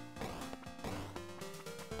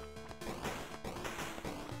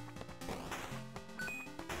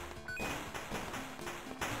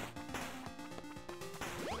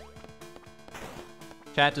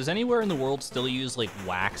 Chat, does anywhere in the world still use, like,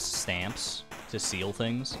 wax stamps to seal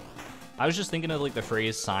things? I was just thinking of, like, the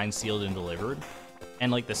phrase signed, sealed, and delivered.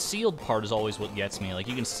 And, like, the sealed part is always what gets me. Like,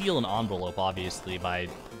 you can seal an envelope, obviously, by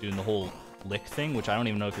doing the whole lick thing, which I don't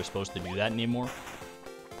even know if you're supposed to do that anymore.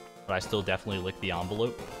 But I still definitely lick the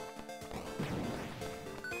envelope.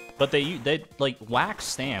 But they like, wax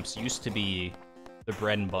stamps used to be the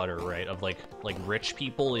bread and butter, right? Of, like rich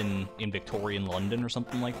people in Victorian London or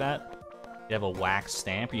something like that. You have a wax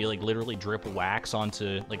stamp, you, like, literally drip wax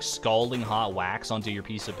onto, like, scalding hot wax onto your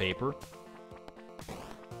piece of paper.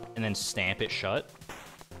 And then stamp it shut.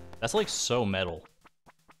 That's, like, so metal.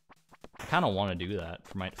 I kind of want to do that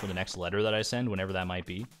for the next letter that I send, whenever that might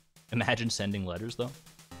be. Imagine sending letters, though.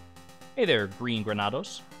 Hey there, Green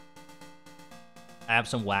Granados. I have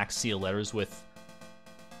some wax seal letters with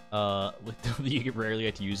you rarely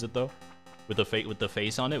get to use it, though. with the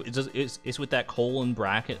face on it. It's with that colon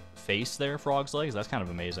bracket face there, Frog's Legs. That's kind of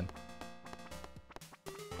amazing.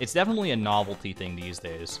 It's definitely a novelty thing these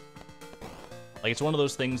days. Like, it's one of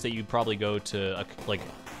those things that you'd probably go to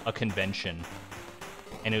a convention,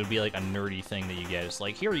 and it would be like a nerdy thing that you get. It's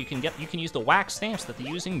like, here, you can use the wax stamps that they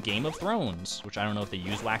use in Game of Thrones, which I don't know if they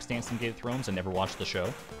use wax stamps in Game of Thrones. I never watched the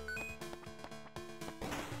show.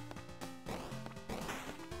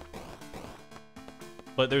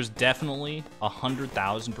 But there's definitely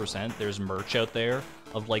 100,000% there's merch out there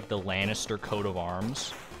of like the Lannister coat of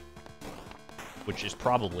arms, which is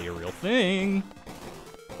probably a real thing.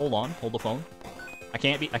 Hold on, hold the phone. I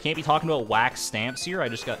can't be talking about wax stamps here. I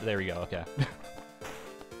just got, there we go. Okay.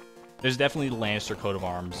 There's definitely the Lannister coat of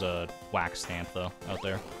arms wax stamp though out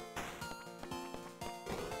there.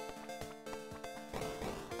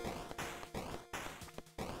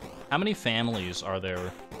 How many families are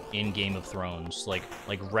there in Game of Thrones? Like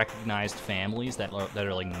recognized families that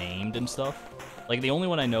are like named and stuff. Like the only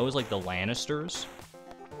one I know is like the Lannisters.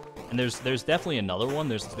 And there's definitely another one.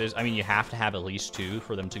 There's I mean, you have to have at least two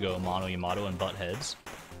for them to go Mono Yamato and butt heads.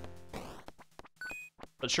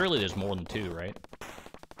 But surely there's more than two, right?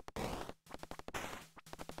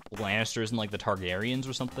 The Lannisters and like the Targaryens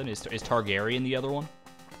or something. Is Targaryen the other one?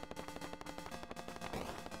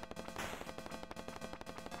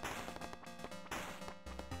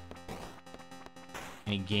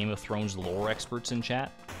 Any Game of Thrones lore experts in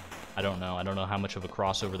chat? I don't know. I don't know how much of a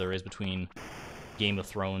crossover there is between Game of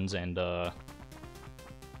Thrones and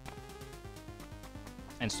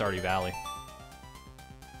Stardew Valley.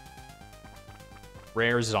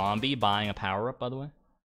 Rare zombie buying a power-up, by the way.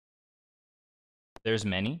 There's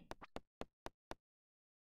many.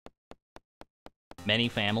 Many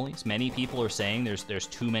families. Many people are saying there's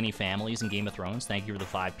too many families in Game of Thrones. Thank you for the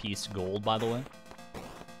 5-piece gold, by the way.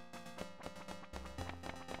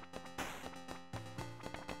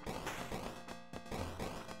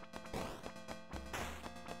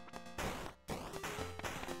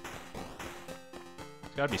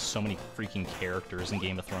 Gotta be so many freaking characters in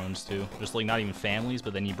Game of Thrones, too. Just, like, not even families,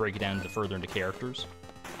 but then you break it down further into characters.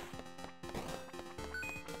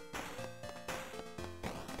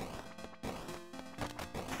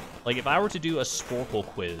 Like, if I were to do a Sporkle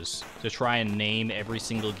quiz to try and name every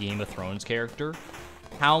single Game of Thrones character,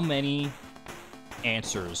 how many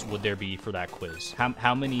answers would there be for that quiz?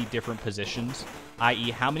 How many different positions?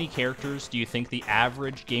 I.e., how many characters do you think the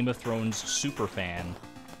average Game of Thrones superfan,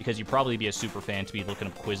 because you'd probably be a super fan to be looking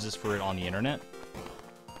up quizzes for it on the internet.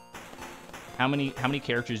 How many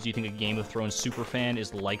characters do you think a Game of Thrones super fan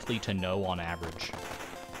is likely to know on average?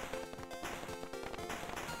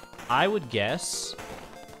 I would guess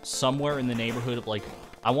somewhere in the neighborhood of like,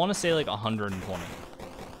 I want to say like 120.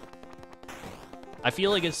 I feel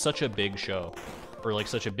like it's such a big show, or like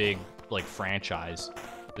such a big like franchise.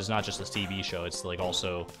 It's not just a TV show, it's like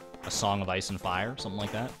also a Song of Ice and Fire, something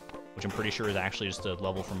like that. Which I'm pretty sure is actually just a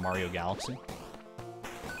level from Mario Galaxy.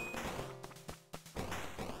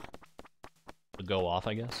 To go off,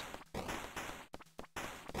 I guess.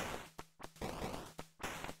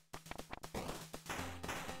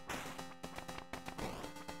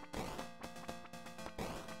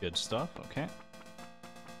 Good stuff, okay.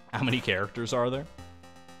 How many characters are there?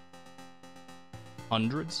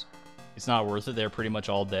 Hundreds? It's not worth it, they're pretty much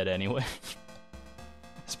all dead anyway.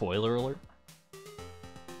 Spoiler alert.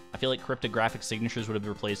 I feel like cryptographic signatures would have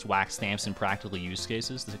replaced wax stamps in practical use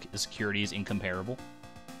cases. The security is incomparable.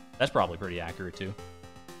 That's probably pretty accurate, too.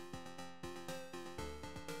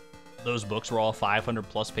 Those books were all 500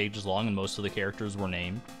 plus pages long, and most of the characters were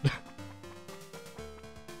named.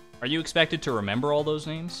 Are you expected to remember all those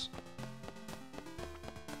names?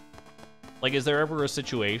 Like, is there ever a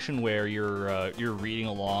situation where you're reading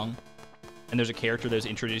along, and there's a character that's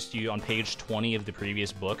introduced to you on page 20 of the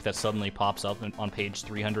previous book that suddenly pops up on page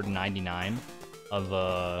 399 of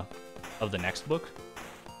the next book,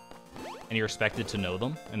 and you're expected to know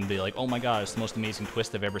them and be like, "Oh my god, it's the most amazing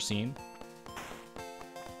twist I've ever seen."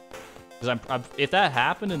 Because if that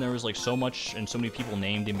happened and there was like so much and so many people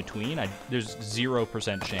named in between, there's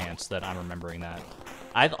 0% chance that I'm remembering that.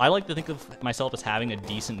 I like to think of myself as having a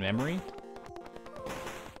decent memory,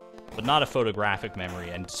 but not a photographic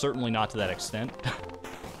memory, and certainly not to that extent.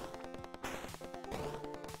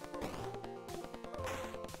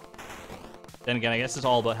 Then again, I guess it's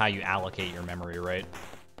all about how you allocate your memory, right?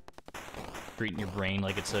 Treating your brain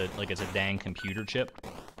like it's a dang computer chip.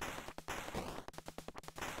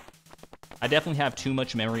 I definitely have too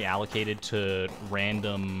much memory allocated to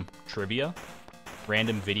random trivia,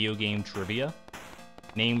 random video game trivia,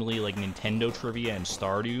 namely like Nintendo trivia and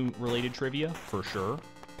Stardew related trivia, for sure.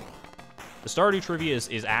 The Stardew trivia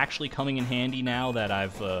is actually coming in handy now that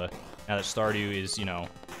now that Stardew is, you know,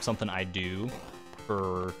 something I do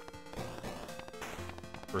for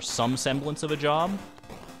some semblance of a job,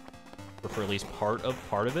 or for at least part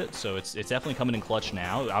of it. So it's definitely coming in clutch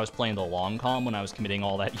now. I was playing the long com when I was committing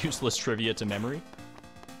all that useless trivia to memory.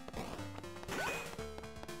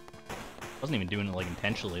 I wasn't even doing it like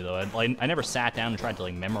intentionally though. I never sat down and tried to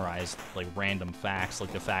like memorize like random facts,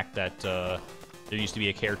 like the fact that there used to be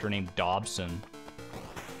a character named Dobson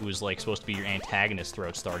who was like supposed to be your antagonist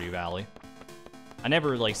throughout Stardew Valley. I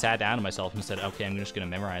never like sat down to myself and said, okay, I'm just gonna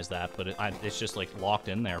memorize that, but it's just like locked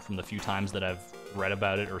in there from the few times that I've read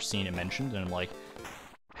about it or seen it mentioned, and I'm like,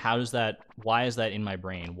 why is that in my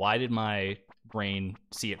brain? Why did my brain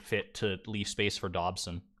see it fit to leave space for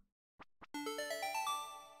Dobson?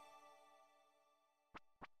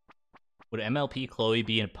 Would MLP Chloe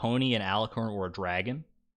be a pony, an alicorn, or a dragon?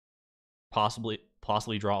 Possibly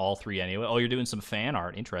draw all three anyway. Oh, you're doing some fan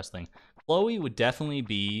art. Interesting. Chloe would definitely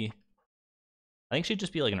be... I think she'd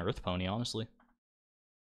just be like an earth pony, honestly.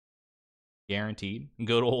 Guaranteed.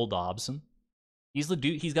 Go to old Dobson. He's the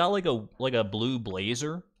dude. He's got like a blue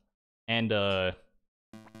blazer and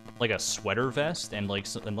like a sweater vest and like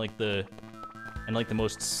the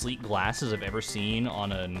most sleek glasses I've ever seen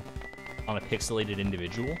on a pixelated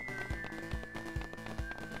individual.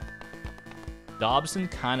 Dobson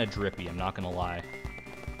kind of drippy, I'm not gonna lie.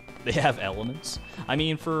 They have elements. I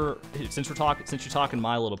mean, since you're talking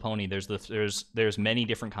My Little Pony, there's many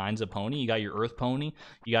different kinds of pony. You got your Earth Pony,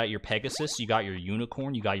 you got your Pegasus, you got your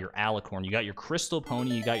Unicorn, you got your Alicorn, you got your Crystal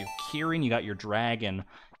Pony, you got your Kirin, you got your Dragon,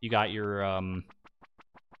 you got your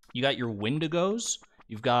Wendigos,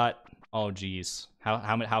 you've got, oh geez,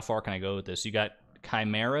 how far can I go with this? You got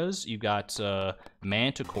Chimeras, you've got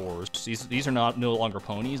Manticores. These are no longer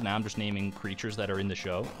ponies. Now I'm just naming creatures that are in the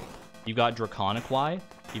show. You've got Draconiqui.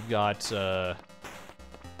 You've got I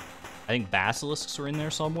think Basilisks are in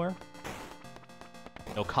there somewhere.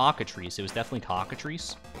 No, Cockatrice. It was definitely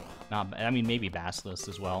Cockatrice. I mean maybe Basilisks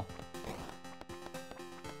as well.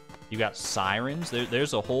 You got Sirens.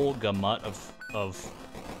 There's a whole gamut of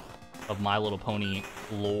My Little Pony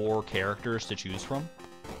lore characters to choose from.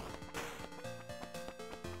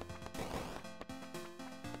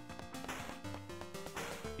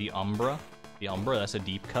 The Umbra, that's a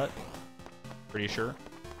deep cut. Pretty sure.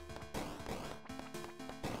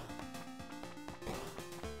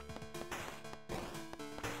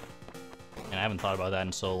 And I haven't thought about that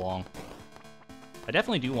in so long. I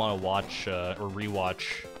definitely do want to watch or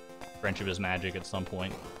rewatch Friendship is Magic at some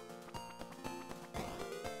point.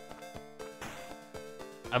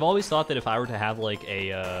 I've always thought that if I were to have like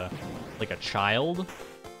a child,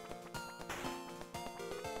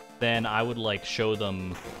 then I would like show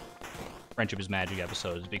them Friendship is Magic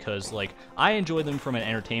episodes, because like I enjoy them from an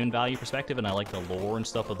entertainment value perspective and I like the lore and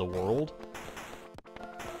stuff of the world.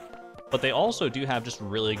 But they also do have just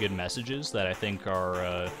really good messages that I think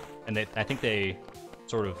are I think they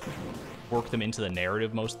sort of work them into the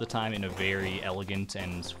narrative most of the time in a very elegant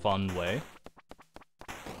and fun way.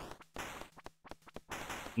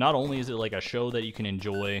 Not only is it like a show that you can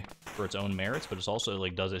enjoy for its own merits, but it's also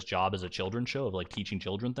like does its job as a children's show of like teaching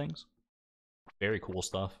children things. Very cool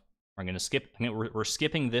stuff. We're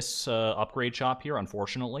skipping this upgrade shop here,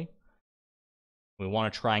 unfortunately. We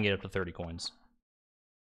want to try and get up to 30 coins.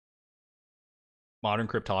 Modern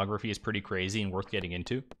cryptography is pretty crazy and worth getting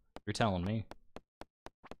into. You're telling me.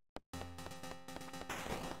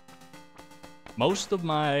 Most of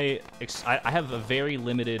my... I have a very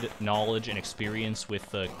limited knowledge and experience with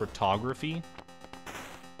cryptography.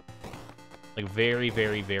 Like very,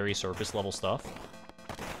 very, very surface level stuff.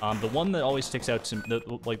 The one that always sticks out to...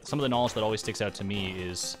 some of the knowledge that always sticks out to me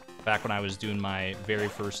is back when I was doing my very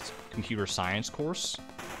first computer science course.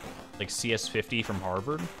 Like CS50 from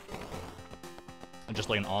Harvard. And just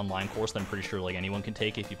like an online course that I'm pretty sure like anyone can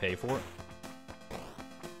take if you pay for it.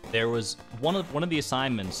 There was one of the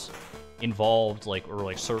assignments involved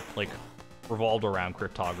revolved around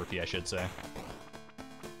cryptography, I should say.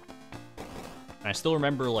 And I still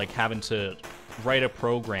remember like having to write a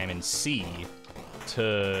program in C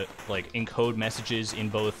to like encode messages in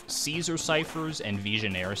both Caesar ciphers and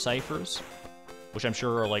Vigenère ciphers, which I'm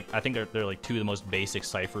sure are like, I think they're like two of the most basic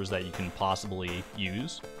ciphers that you can possibly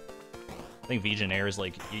use. I think Vigenère is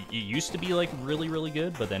like, it used to be like really, really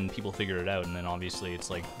good, but then people figured it out, and then obviously it's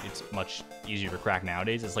like, it's much easier to crack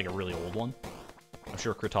nowadays. It's like a really old one. I'm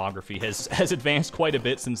sure cryptography has advanced quite a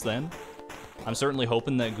bit since then. I'm certainly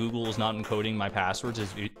hoping that Google is not encoding my passwords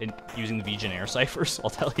as using the Vigenère ciphers. I'll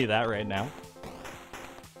tell you that right now.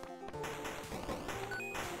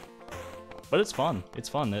 But it's fun. It's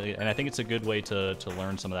fun, and I think it's a good way to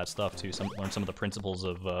learn some of that stuff too. Learn some of the principles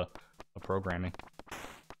of programming.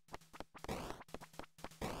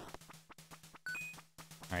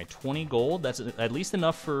 All right, 20 gold. That's at least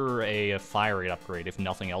enough for a fire rate upgrade, if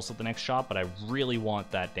nothing else at the next shop. But I really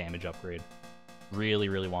want that damage upgrade. Really,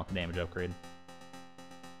 really want the damage upgrade.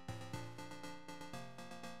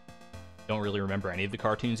 Don't really remember any of the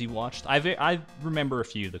cartoons you've watched. I remember a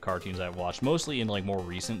few of the cartoons I've watched, mostly in like more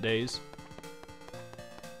recent days.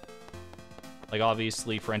 Like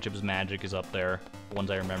obviously, Friendship is Magic is up there, the ones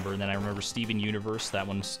I remember, and then I remember Steven Universe. That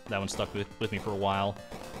one stuck with me for a while.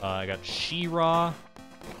 I got She-Ra,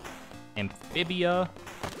 Amphibia.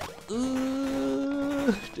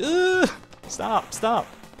 Stop!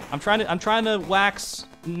 I'm trying to wax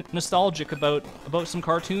nostalgic about some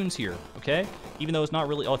cartoons here, okay? Even though it's not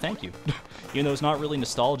really. Oh, thank you. Even though it's not really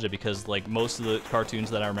nostalgia, because like most of the cartoons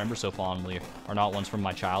that I remember so fondly are not ones from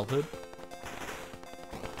my childhood.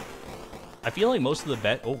 I feel like most of the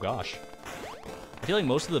best. Oh gosh. I feel like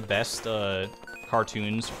most of the best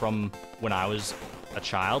cartoons from when I was a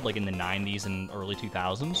child, like in the 90s and early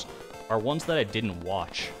 2000s, are ones that I didn't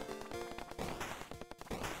watch.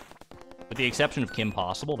 With the exception of Kim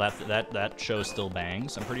Possible, that show still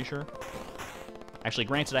bangs, I'm pretty sure. Actually,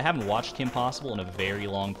 granted, I haven't watched Kim Possible in a very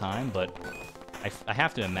long time, but I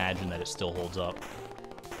have to imagine that it still holds up.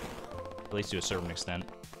 At least to a certain extent.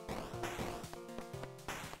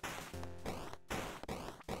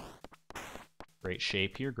 Great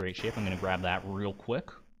shape here, great shape. I'm going to grab that real quick.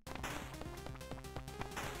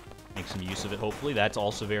 Make some use of it, hopefully. That's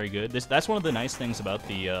also very good. That's one of the nice things about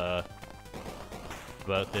the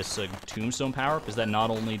this tombstone power-up, is that not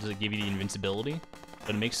only does it give you the invincibility,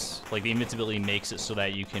 but it makes, like, the invincibility makes it so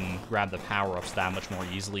that you can grab the power-ups that much more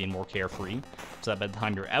easily and more carefree, so that by the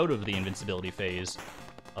time you're out of the invincibility phase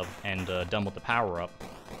and done with the power-up,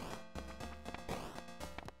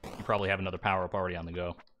 you probably have another power-up already on the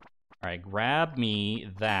go. Alright, grab me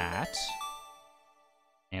that.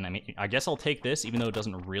 And I mean, I guess I'll take this, even though it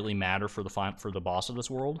doesn't really matter for the boss of this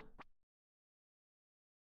world.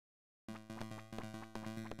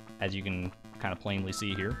 As you can kind of plainly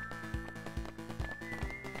see here.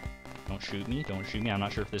 Don't shoot me, don't shoot me. I'm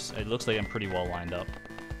not sure if this... It looks like I'm pretty well lined up.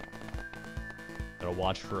 Gotta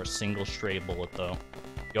watch for a single stray bullet, though.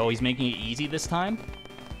 Yo, he's making it easy this time?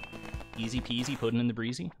 Easy peasy, putting in the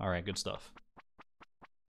breezy? Alright, good stuff.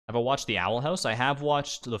 Have I watched The Owl House? I have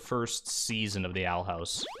watched the first season of The Owl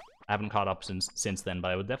House. I haven't caught up since then,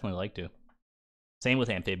 but I would definitely like to. Same with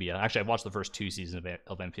Amphibia. Actually, I've watched the first 2 seasons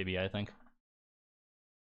of Amphibia, I think.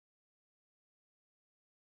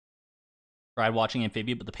 Tried watching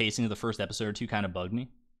Amphibia, but the pacing of the first episode or 2 kind of bugged me.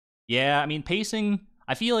 Yeah, I mean, pacing...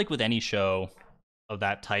 I feel like with any show of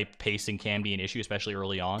that type, pacing can be an issue, especially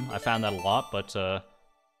early on. I found that a lot, but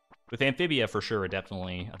with Amphibia, for sure, it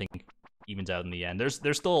definitely, I think, evens out in the end.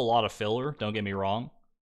 There's still a lot of filler, don't get me wrong.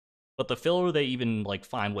 But the filler, they even, like,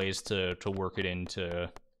 find ways to work it into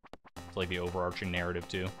like, the overarching narrative,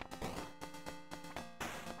 too.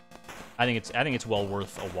 I think it's well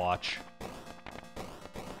worth a watch.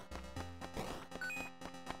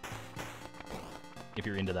 If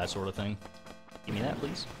you're into that sort of thing. Give me that,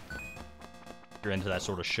 please. If you're into that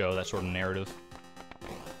sort of show, that sort of narrative.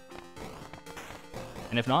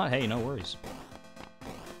 And if not, hey, no worries.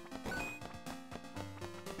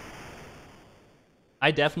 I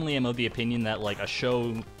definitely am of the opinion that, like, a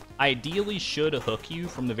show ideally should hook you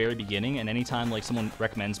from the very beginning, and anytime, like, someone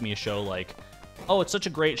recommends me a show, like, oh, it's such a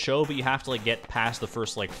great show, but you have to, like, get past the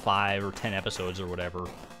first, like, 5 or 10 episodes or whatever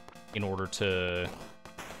in order to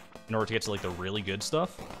get to, like, the really good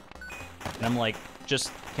stuff. And I'm like,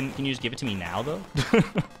 just, can you just give it to me now, though?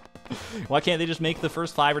 Why can't they just make the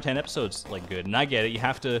first 5 or 10 episodes, like, good? And I get it, you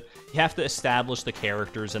have to establish the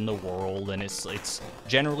characters and the world, and it's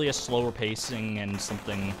generally a slower pacing and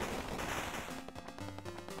something,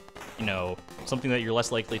 you know, something that you're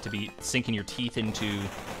less likely to be sinking your teeth into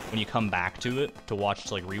when you come back to it, to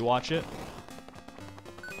rewatch it,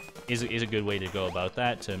 is a good way to go about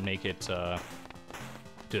that, to make it, to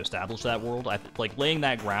establish that world. Like, laying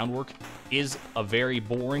that groundwork is a very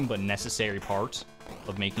boring but necessary part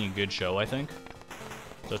of making a good show, I think.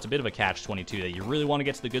 So it's a bit of a catch-22 that you really want to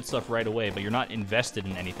get to the good stuff right away, but you're not invested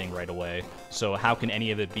in anything right away. So how can any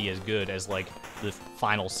of it be as good as, like, the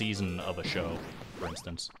final season of a show, for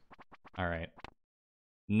instance? Alright.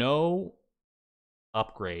 No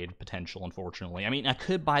upgrade potential, unfortunately. I mean, I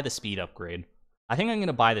could buy the speed upgrade. I think I'm going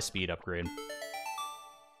to buy the speed upgrade.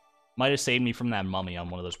 Might have saved me from that mummy on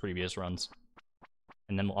one of those previous runs.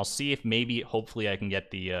 And then I'll see if maybe, hopefully, I can get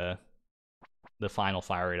the final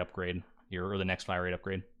fire rate upgrade here, or the next fire rate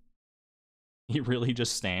upgrade. He really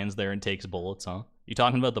just stands there and takes bullets, huh? You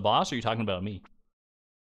talking about the boss or you talking about me?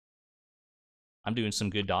 I'm doing some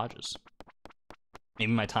good dodges.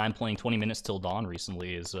 Maybe my time playing 20 minutes till dawn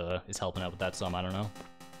recently is helping out with that some, I don't know.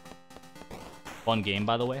 Fun game,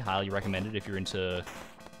 by the way. Highly recommended if you're into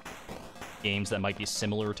games that might be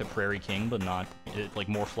similar to Prairie King, but not, like,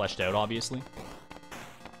 more fleshed out, obviously.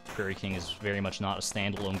 Prairie King is very much not a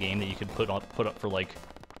standalone game that you could put up for, like,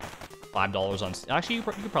 $5 on Steam. Actually, you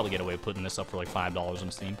could probably get away with putting this up for, like, $5 on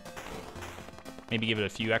Steam. Maybe give it a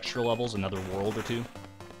few extra levels, another world or two.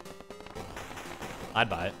 I'd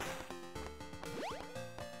buy it.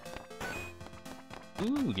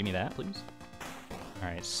 Ooh, give me that, please.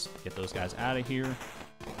 Alright, let's get those guys out of here.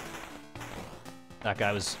 That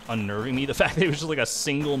guy was unnerving me. The fact that it was just like a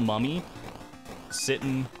single mummy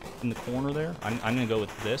sitting in the corner there. I'm gonna go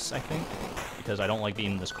with this, I think, because I don't like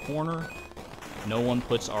being in this corner. No one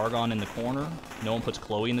puts Argon in the corner. No one puts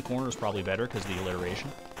Chloe in the corner. Is probably better because of the alliteration.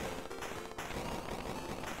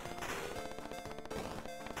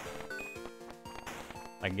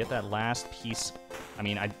 I can get that last piece. I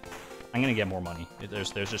mean, I'm gonna get more money.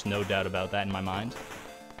 There's just no doubt about that in my mind.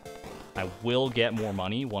 I will get more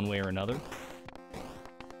money one way or another.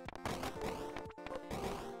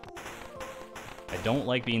 I don't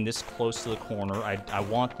like being this close to the corner. I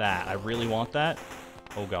want that. I really want that.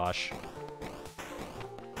 Oh gosh.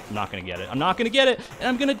 I'm not gonna get it. I'm not gonna get it, and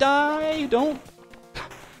I'm gonna die. Don't.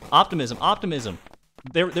 Optimism. Optimism.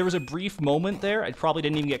 There was a brief moment there. I probably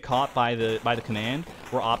didn't even get caught by the command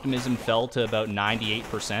where optimism fell to about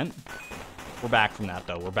 98%. We're back from that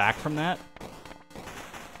though. We're back from that.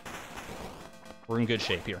 We're in good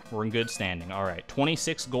shape here. We're in good standing. All right,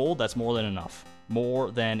 26 gold. That's more than enough.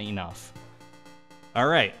 More than enough. All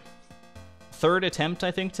right. Third attempt,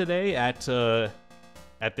 I think, today at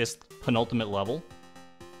this penultimate level.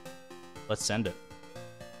 Let's send it.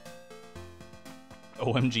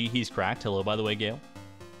 OMG, he's cracked. Hello, by the way, Gale.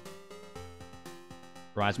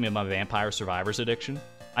 Reminds me of my Vampire Survivors addiction.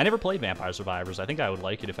 I never played Vampire Survivors. I think I would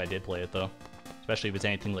like it if I did play it, though. Especially if it's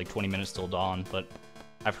anything like 20 Minutes Till Dawn. But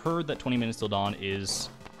I've heard that 20 Minutes Till Dawn is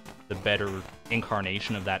the better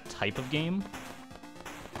incarnation of that type of game.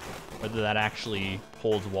 Whether that actually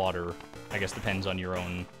holds water, I guess, depends on your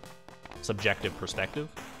own subjective perspective.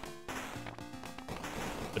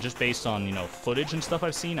 But just based on, you know, footage and stuff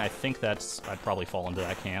I've seen, I think I'd probably fall into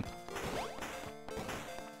that camp.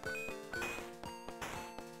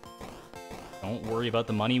 Don't worry about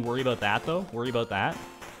the money, worry about that, though. Worry about that.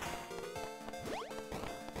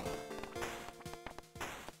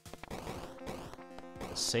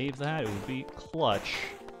 To save that, it would be clutch.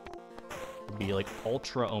 It would be like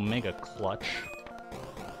ultra omega clutch.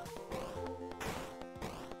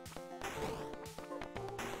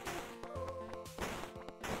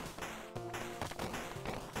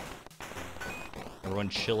 Everyone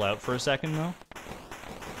chill out for a second, though.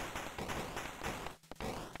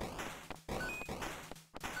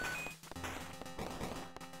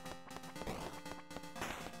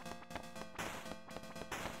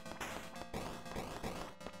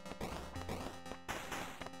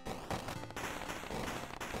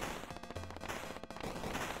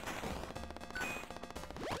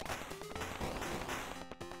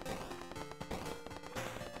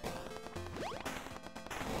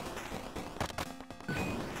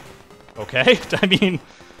 Okay, I mean,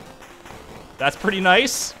 that's pretty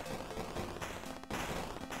nice.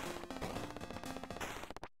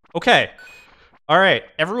 Okay. All right,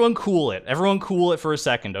 everyone cool it. Everyone cool it for a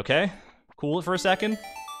second, okay? Cool it for a second.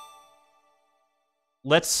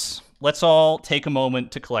 Let's all take a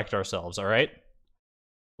moment to collect ourselves, all right?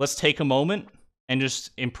 Let's take a moment and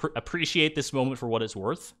just appreciate this moment for what it's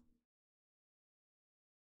worth.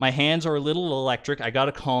 My hands are a little electric. I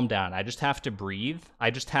gotta calm down. I just have to breathe. I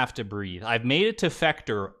just have to breathe. I've made it to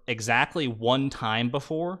Fector exactly one time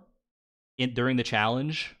before during the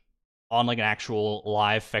challenge on like an actual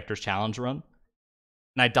live Fector's challenge run.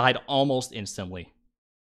 And I died almost instantly.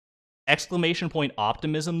 Exclamation point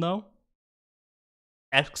optimism, though.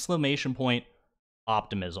 Exclamation point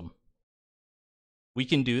optimism. We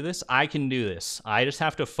can do this. I can do this. I just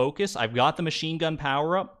have to focus. I've got the machine gun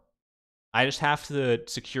power up. I just have to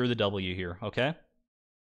secure the W here, okay?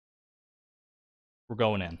 We're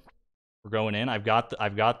going in. We're going in. I've got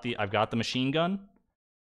the machine gun.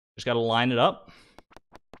 Just got to line it up.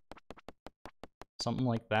 Something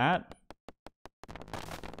like that.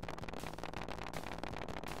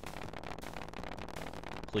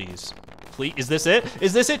 Please. Please. Is this it?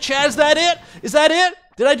 Is this it, Chad? Is that it? Is that it?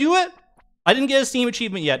 Did I do it? I didn't get a Steam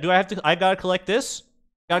achievement yet. Do I have to? I gotta collect this?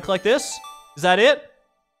 Gotta collect this? Is that it?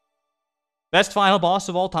 Best final boss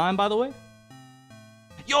of all time, by the way?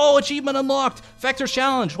 Yo, achievement unlocked! Fector's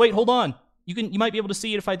challenge! Wait, hold on. You might be able to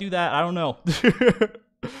see it if I do that. I don't know.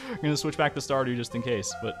 I'm gonna switch back to Stardew just in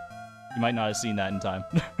case, but you might not have seen that in time.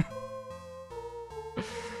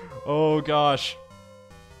 Oh gosh.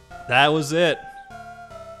 That was it.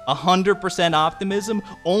 100% optimism.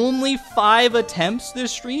 Only 5 attempts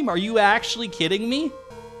this stream? Are you actually kidding me?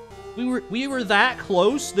 We were that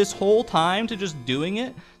close this whole time to just doing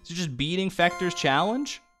it? To just beating Fector's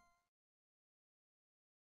challenge?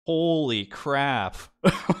 Holy crap.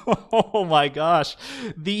 Oh my gosh.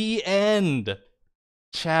 The end.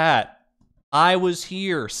 Chat. I was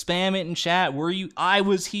here. Spam it in chat. Were you? I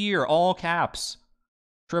was here. All caps.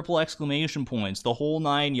 Triple exclamation points. The whole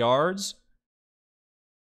 9 yards.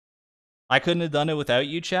 I couldn't have done it without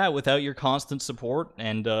you, chat, without your constant support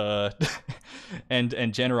and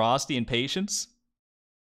and generosity and patience.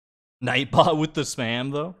 Nightbot with the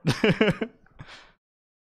spam though.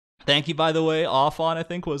 Thank you, by the way. Off on, I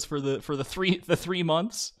think, was for the 3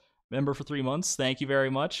 months. Member for 3 months. Thank you very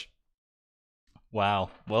much.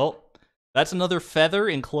 Wow. Well, that's another feather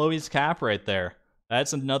in Chloe's cap right there.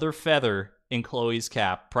 That's another feather in Chloe's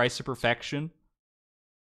cap. Price of perfection.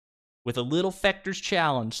 With a little Fector's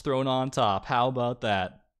challenge thrown on top. How about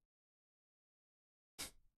that?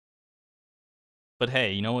 But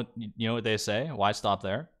hey, you know what they say? Why stop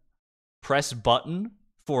there? Press button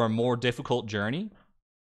for a more difficult journey.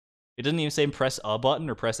 It doesn't even say press a button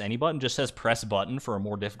or press any button. It just says press button for a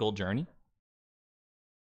more difficult journey.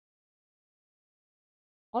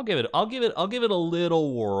 I'll give it a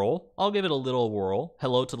little whirl. I'll give it a little whirl.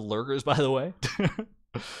 Hello to the lurkers, by the way.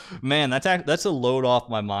 Man, that's a load off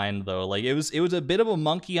my mind though. Like it was a bit of a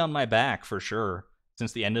monkey on my back for sure.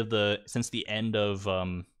 Since the end of the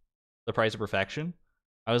Price of Perfection,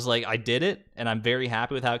 I was like, I did it, and I'm very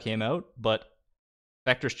happy with how it came out. But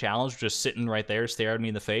Fector's challenge just sitting right there, staring me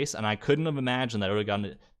in the face, and I couldn't have imagined that I would have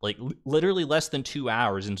gotten like literally less than 2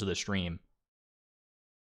 hours into the stream.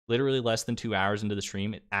 Literally less than 2 hours into the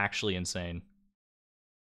stream. It's actually insane.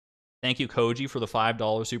 Thank you, Koji, for the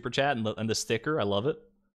 $5 super chat and the sticker. I love it.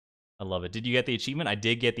 I love it. Did you get the achievement? I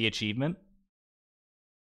did get the achievement.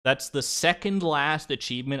 That's the second last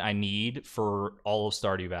achievement I need for all of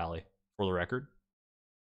Stardew Valley, for the record.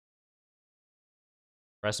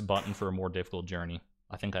 Press a button for a more difficult journey.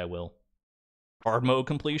 I think I will. Hard mode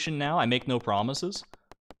completion now. I make no promises.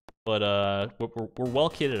 But we're well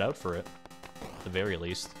kitted out for it, at the very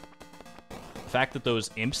least. The fact that those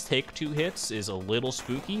imps take 2 hits is a little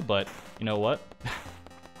spooky, but you know what?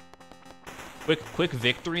 quick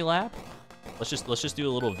victory lap. Let's just do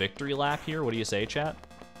a little victory lap here. What do you say, chat?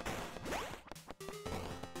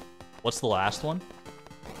 What's the last one?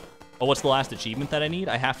 Oh, what's the last achievement that I need?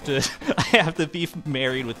 I have to be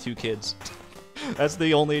married with 2 kids. That's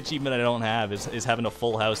the only achievement I don't have is having a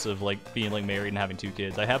full house of like being like married and having 2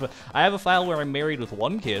 kids. I have a file where I'm married with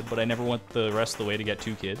 1 kid, but I never went the rest of the way to get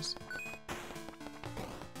 2 kids.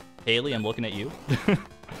 Haley, I'm looking at you.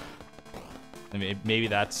 I mean, maybe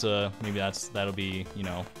that'll be, you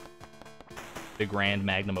know, the grand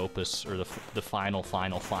magnum opus or the final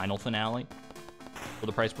finale for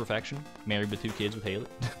the Price of Perfection. Married with 2 kids with Haley.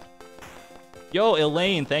 Yo,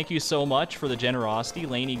 Elaine, thank you so much for the generosity.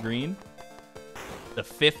 Laney Green. The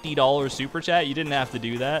 $50 super chat. You didn't have to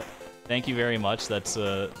do that. Thank you very much. That's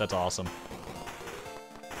awesome.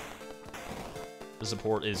 The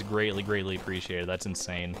support is greatly appreciated. That's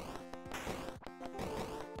insane.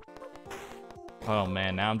 Oh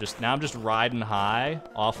man, now I'm just riding high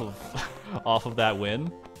off of that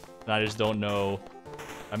win, and I just don't know.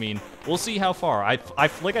 I mean, we'll see how far. I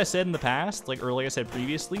like I said in the past, like I said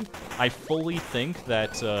previously, I fully think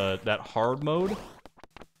that that hard mode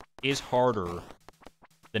is harder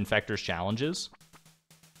than Fector's challenges.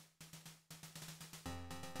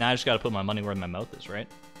 Now I just gotta put my money where my mouth is, right?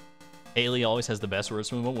 Haley always has the best words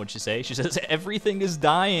from the moment. What'd she say? She says, everything is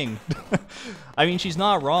dying. I mean, she's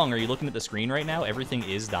not wrong. Are you looking at the screen right now? Everything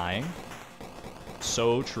is dying.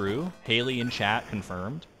 So true. Haley in chat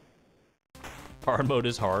confirmed. Hard mode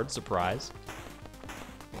is hard. Surprise.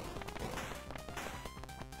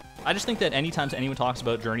 I just think that anytime anyone talks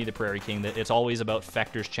about Journey to the Prairie King, that it's always about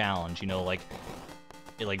Fector's challenge. You know, like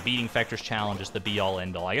beating Fector's challenge is the be-all,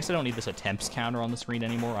 end-all. I guess I don't need this attempts counter on the screen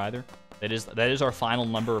anymore either. That is our final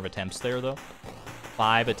number of attempts there, though.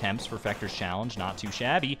 5 attempts for Fector's challenge, not too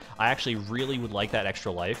shabby. I actually really would like that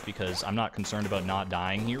extra life because I'm not concerned about not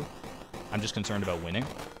dying here. I'm just concerned about winning.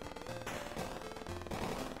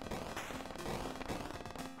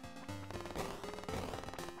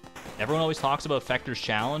 Everyone always talks about Fector's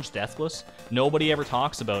challenge, Deathless. Nobody ever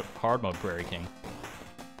talks about hard mode Prairie King.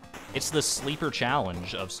 It's the sleeper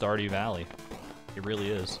challenge of Stardew Valley. It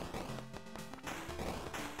really is.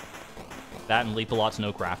 That and Leap a Lot's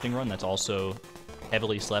no crafting run. That's also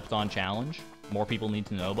heavily slept on challenge. More people need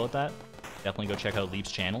to know about that. Definitely go check out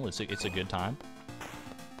Leap's channel. It's a good time.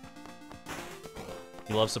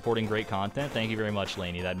 You love supporting great content. Thank you very much,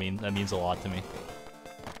 Laney. That means a lot to me.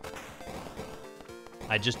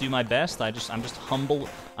 I just do my best. I'm just humble.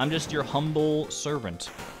 I'm just your humble servant.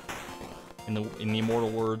 In the immortal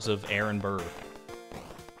words of Aaron Burr.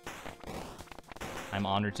 I'm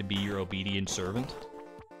honored to be your obedient servant.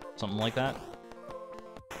 Something like that.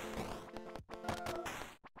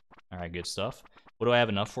 Alright, good stuff. What do I have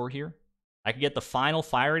enough for here? I could get the final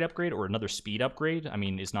fire rate upgrade or another speed upgrade. I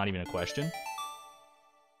mean, it's not even a question.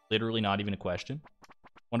 Literally not even a question.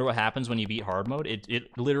 Wonder what happens when you beat hard mode.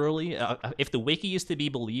 It literally, if the wiki is to be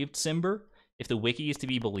believed, Simber, if the wiki is to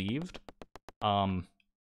be believed,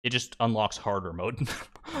 it just unlocks harder mode.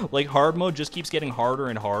 Like, hard mode just keeps getting harder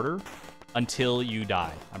and harder until you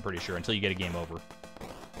die, I'm pretty sure, until you get a game over.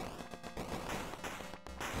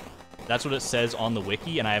 That's what it says on the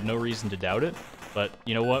wiki, and I have no reason to doubt it. But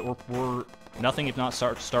you know what? We're nothing if not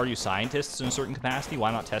Stardew scientists in a certain capacity.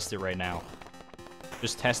 Why not test it right now?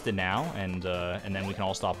 Just test it now, and then we can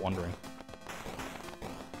all stop wondering.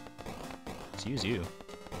 Let's use you.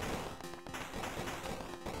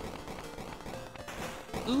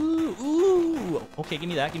 Ooh! Okay, give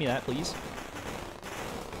me that, please.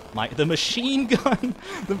 The machine gun!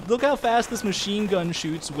 Look how fast this machine gun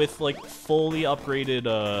shoots with, like, fully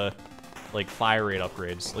upgraded, like, fire rate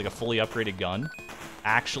upgrades. Like, a fully upgraded gun.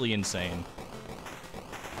 Actually insane.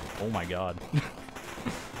 Oh my god.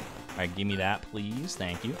 Alright, give me that, please.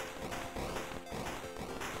 Thank you.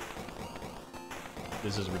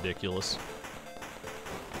 This is ridiculous.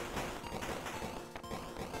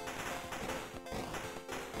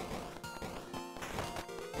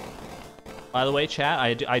 By the way, chat,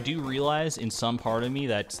 I do realize in some part of me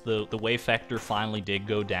that the way Fector finally did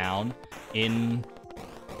go down in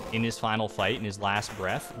his final fight, in his last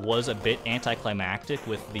breath, was a bit anticlimactic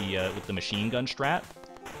with the machine gun strat.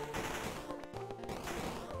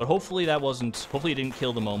 But hopefully that wasn't. Hopefully it didn't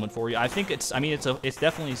kill the moment for you. I think it's. I mean, it's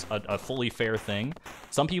definitely a fully fair thing.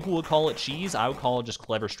 Some people would call it cheese. I would call it just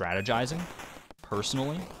clever strategizing.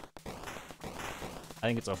 Personally, I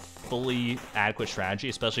think it's a fully adequate strategy,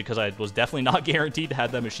 especially because I was definitely not guaranteed to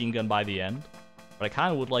have that machine gun by the end. But I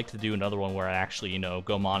kind of would like to do another one where I actually, you know,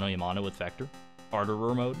 go mano-a-mano with Fector.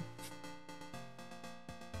 Harderer mode.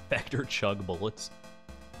 Fector chug bullets.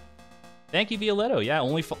 Thank you, Violetto. Yeah,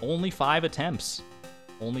 only 5 attempts.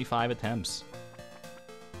 Only 5 attempts.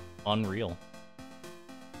 Unreal.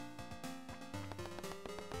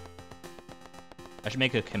 I should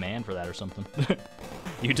make a command for that or something.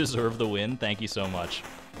 You deserve the win. Thank you so much.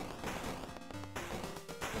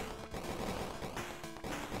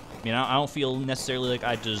 I mean, I don't feel necessarily like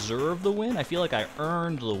I deserve the win. I feel like I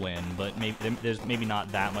earned the win, but there's maybe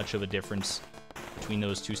not that much of a difference between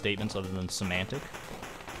those two statements other than semantic.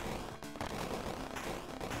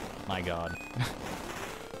 My god.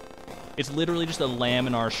 It's literally just a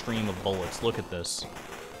laminar stream of bullets. Look at this.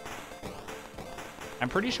 I'm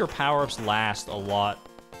pretty sure power-ups last a lot,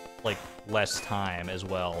 like, less time as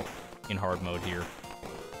well in hard mode here.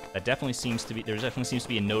 That definitely seems to be, there definitely seems to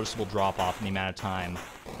be a noticeable drop-off in the amount of time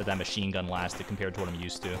that machine gun lasted compared to what I'm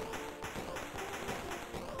used to.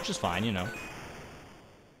 Which is fine, you know.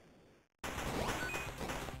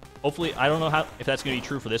 Hopefully, I don't know if that's going to be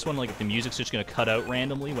true for this one, like if the music's just going to cut out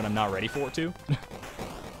randomly when I'm not ready for it to.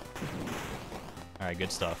 Alright,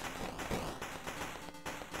 good stuff.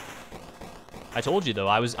 I told you though,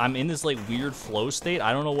 I'm in this like weird flow state.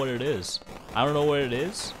 I don't know what it is. I don't know what it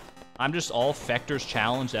is. I'm just all Fector's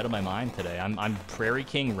challenged out of my mind today. I'm Prairie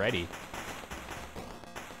King ready.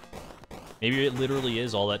 Maybe it literally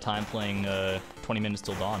is all that time playing 20 minutes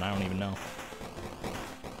till dawn. I don't even know.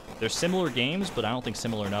 They're similar games, but I don't think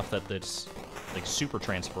similar enough that it's like super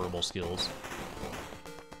transferable skills.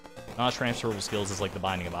 Not transferable skills as like the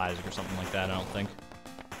Binding of Isaac or something like that, I don't think.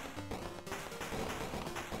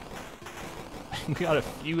 We got a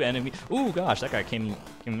few enemies. Ooh, gosh, that guy came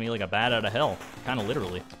at me like a bat out of hell. Kind of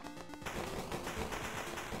literally.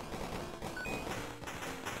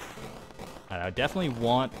 I definitely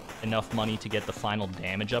want enough money to get the final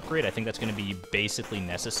damage upgrade. I think that's going to be basically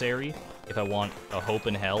necessary if I want a hope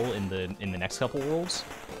in hell in the next couple worlds.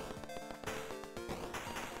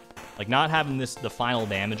 Like, not having the final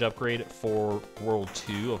damage upgrade for World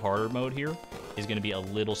 2 of harder mode here is going to be a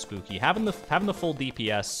little spooky. Having the full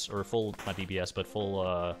DPS, or full, not DPS, but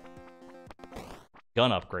full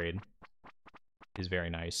gun upgrade is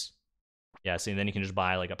very nice. Yeah, see, then you can just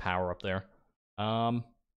buy, like, a power-up there. I'm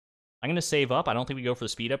going to save up. I don't think we go for the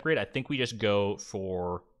speed upgrade. I think we just go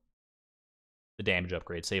for the damage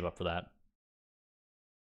upgrade. Save up for that.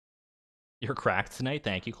 You're cracked tonight.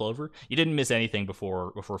 Thank you, Clover. You didn't miss anything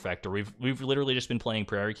before Fector. We've literally just been playing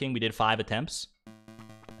Prairie King. We did 5 attempts.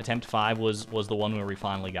 Attempt 5 was the one where we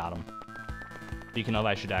finally got him. Speaking of,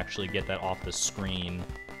 I should actually get that off the screen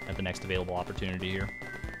at the next available opportunity here.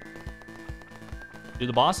 Do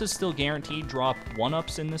the bosses still guaranteed drop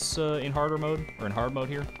 1-ups in this in harder mode or in hard mode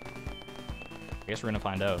here? I guess we're gonna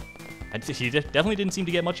find out. He definitely didn't seem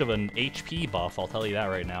to get much of an HP buff. I'll tell you that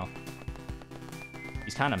right now.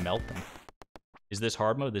 He's kind of melting. Is this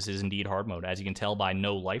hard mode? This is indeed hard mode, as you can tell by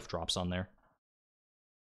no life drops on there.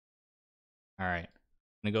 All right,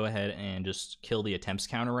 I'm gonna go ahead and just kill the attempts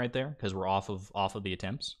counter right there because we're off of the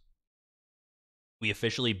attempts. We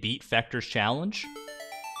officially beat Fector's challenge,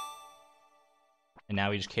 and now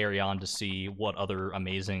we just carry on to see what other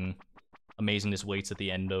amazingness waits at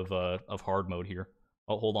the end of hard mode here.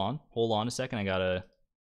 Oh, hold on a second. I gotta.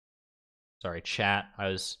 Sorry, chat.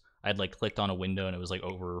 I'd like clicked on a window and it was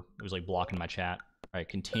like blocking my chat. All right,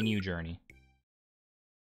 continue journey.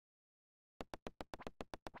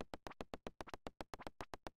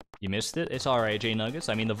 You missed it? It's all right, J Nuggets.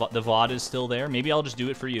 I mean, the VOD is still there. Maybe I'll just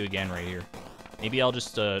do it for you again right here. Maybe I'll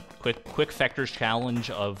just quick Fector's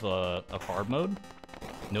challenge of hard mode.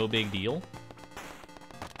 No big deal.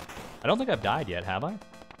 I don't think I've died yet, have I?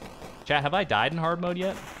 Chat, have I died in hard mode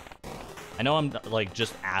yet? I know I'm like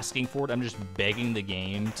just asking for it. I'm just begging the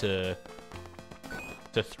game to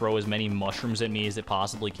throw as many mushrooms at me as it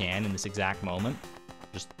possibly can in this exact moment.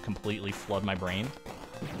 Just completely flood my brain.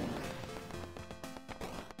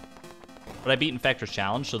 But I beat Fector's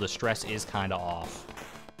challenge, so the stress is kind of off.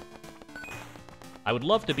 I would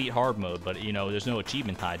love to beat hard mode, but you know, there's no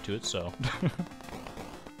achievement tied to it, so.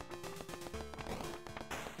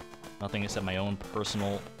 Nothing except my own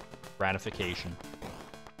personal gratification.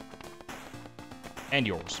 And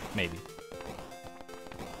yours, maybe.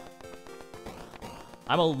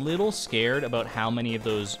 I'm a little scared about how many of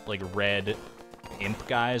those, like, red imp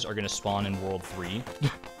guys are gonna spawn in World 3.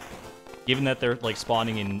 Given that they're, like,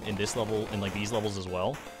 spawning in this level, in, like, these levels as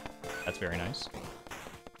well. That's very nice.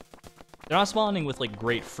 They're not spawning with, like,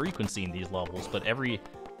 great frequency in these levels, but every...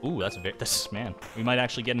 Ooh, that's man. We might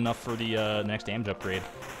actually get enough for the next damage upgrade.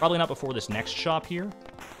 Probably not before this next shop here.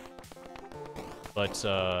 But,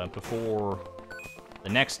 before... the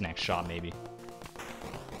next shot, maybe.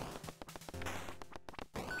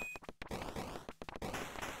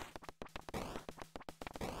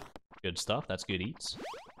 Good stuff. That's good eats.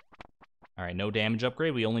 All right, no damage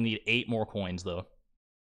upgrade. We only need 8 more coins, though.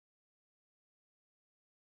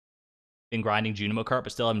 Been grinding Junimo Cart,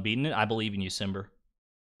 but still haven't beaten it. I believe in you, Simber.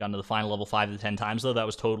 Gotten to the final level 5 to 10 times, though. That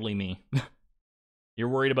was totally me. You're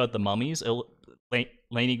worried about the mummies?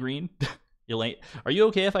 Laney Green? Elaine, are you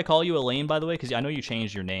okay if I call you Elaine, by the way? Because I know you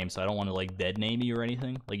changed your name, so I don't want to, like, dead name you or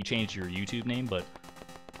anything. Like, you changed your YouTube name, but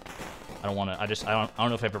I don't want to, I don't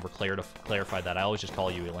know if I've ever clarified that. I always just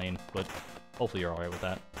call you Elaine, but hopefully you're alright with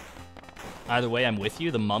that. Either way, I'm with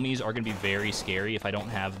you. The mummies are going to be very scary if I don't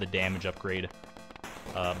have the damage upgrade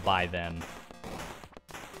by then.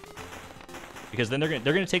 Because then they're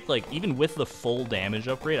gonna take, like, even with the full damage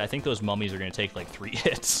upgrade, I think those mummies are going to take, like, 3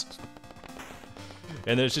 hits.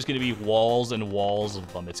 And there's just gonna be walls and walls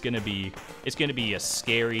of them. It's gonna be a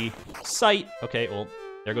scary sight. Okay, well,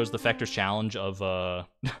 there goes the Fector's challenge of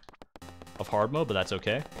hard mode, but that's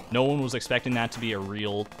okay. No one was expecting that to be a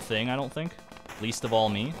real thing, I don't think. Least of all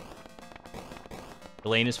me.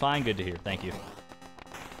 Elaine is fine. Good to hear. Thank you.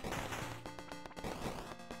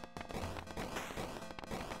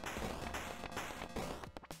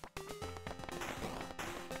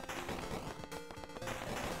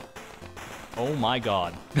 Oh my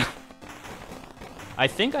god. I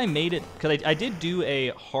think I made it, because I did do a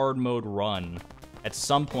hard mode run at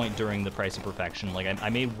some point during the Price of Perfection. Like, I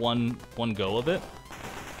made one go of it.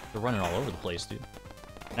 They're running all over the place, dude.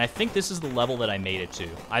 And I think this is the level that I made it to.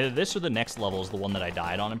 Either this or the next level is the one that I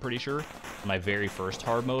died on, I'm pretty sure. My very first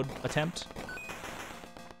hard mode attempt.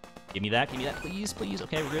 Give me that, please, please.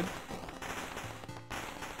 Okay, we're good.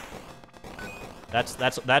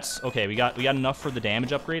 That's okay. We got enough for the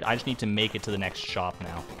damage upgrade. I just need to make it to the next shop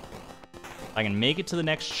now. If I can make it to the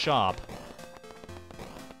next shop,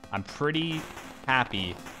 I'm pretty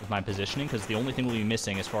happy with my positioning, because the only thing we'll be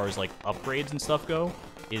missing as far as, like, upgrades and stuff go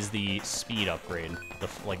is the speed upgrade, the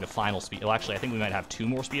final speed. Well, actually, I think we might have 2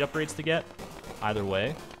 more speed upgrades to get. Either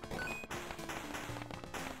way.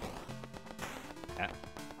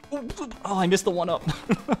 Oh, I missed the 1-up.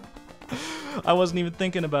 I wasn't even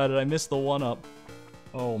thinking about it. I missed the 1-up.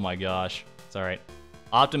 Oh my gosh. It's alright.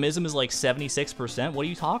 Optimism is like 76%? What are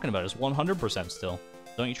you talking about? It's 100% still.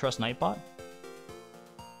 Don't you trust Nightbot?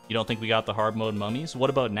 You don't think we got the hard mode mummies? What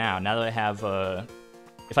about now? Now that I have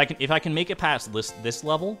If I can make it past this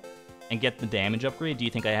level and get the damage upgrade, do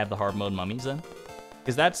you think I have the hard mode mummies then?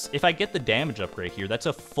 Because that's, if I get the damage upgrade here, that's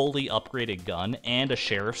a fully upgraded gun and a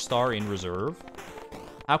sheriff star in reserve.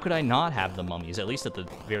 How could I not have the mummies, at least at the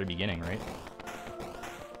very beginning, right?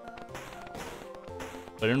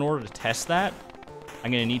 But in order to test that,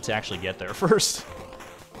 I'm gonna need to actually get there first.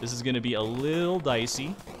 This is gonna be a little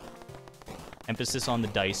dicey. Emphasis on the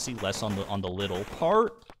dicey, less on the little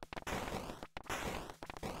part.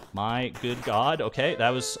 My good God. Okay, that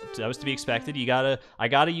was to be expected. I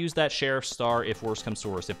gotta use that sheriff star if worse comes to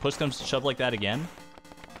worse. If push comes to shove like that again,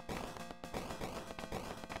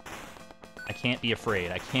 I can't be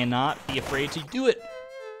afraid. I cannot be afraid to do it.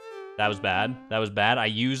 That was bad. That was bad. I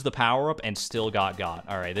used the power up and still got.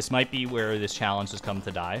 All right, this might be where this challenge has come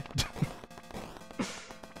to die.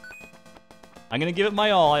 I'm gonna give it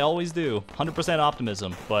my all. I always do. 100%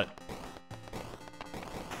 optimism, but.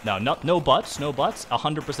 No buts,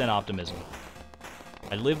 100% optimism.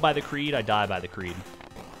 I live by the creed, I die by the creed.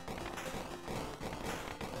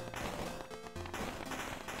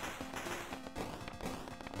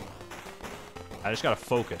 I just gotta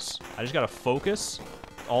focus.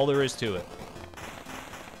 All there is to it.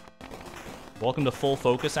 Welcome to full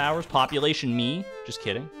focus hours. Population me. Just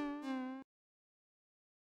kidding.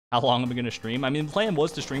 How long am I going to stream? I mean, the plan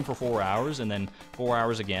was to stream for 4 hours, and then 4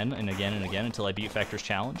 hours again, and again, and again, until I beat Fector's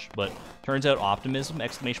challenge. But turns out optimism,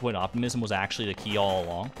 exclamation point optimism, was actually the key all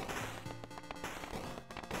along.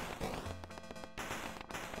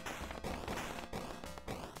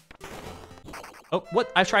 Oh,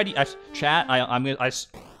 what? I tried to... chat,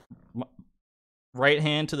 right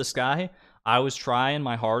hand to the sky. I was trying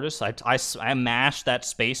my hardest. I mashed that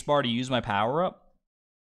space bar to use my power-up.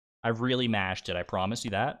 I really mashed it, I promise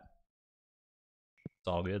you that. It's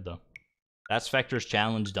all good, though. That's Fector's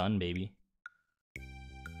challenge done, baby.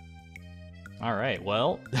 Alright,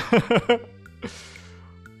 well...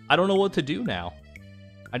 I don't know what to do now.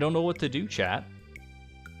 I don't know what to do, chat.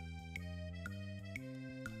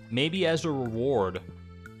 Maybe as a reward,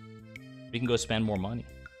 we can go spend more money.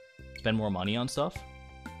 Spend more money on stuff?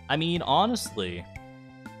 I mean, honestly...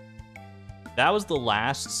 that was the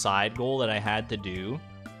last side goal that I had to do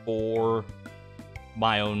for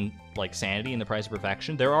my own, like, sanity and the price of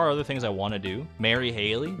perfection. There are other things I want to do. Marry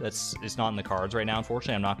Haley, it's not in the cards right now,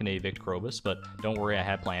 unfortunately. I'm not going to evict Krobus, but don't worry, I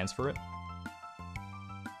had plans for it.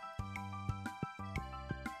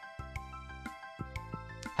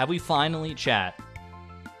 Have we finally... Chat,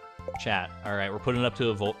 alright, we're putting it up to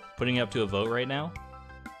a vote right now.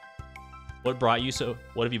 What brought you so...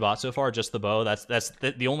 What have you bought so far? Just the bow? That's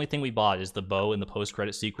the only thing we bought is the bow in the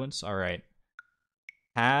post-credit sequence. Alright.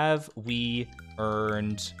 Have we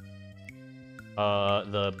earned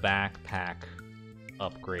the backpack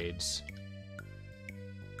upgrades?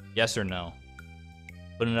 Yes or no?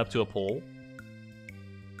 Putting it up to a poll.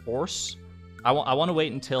 Horse? I want to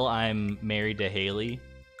wait until I'm married to Haley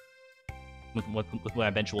with my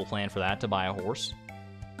eventual plan for that to buy a horse.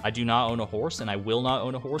 I do not own a horse, and I will not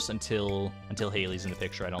own a horse until Haley's in the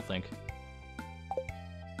picture, I don't think.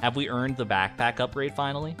 Have we earned the backpack upgrade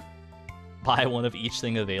finally? Buy one of each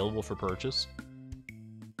thing available for purchase.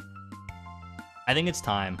 I think it's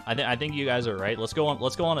time. I think you guys are right. Let's go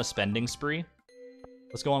on a spending spree.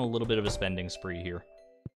 Let's go on a little bit of a spending spree here.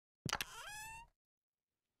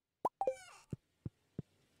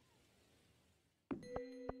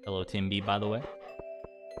 Hello, Timby, by the way.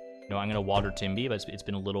 No, I'm gonna water Timby, but it's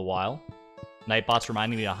been a little while. Nightbot's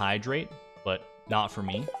reminding me to hydrate, but not for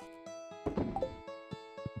me.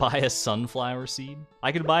 Buy a sunflower seed?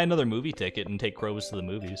 I could buy another movie ticket and take Krobus to the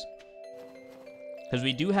movies. Because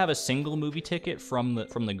we do have a single movie ticket from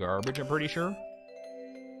the garbage, I'm pretty sure.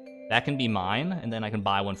 That can be mine, and then I can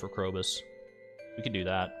buy one for Krobus. We could do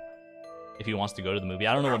that. If he wants to go to the movie.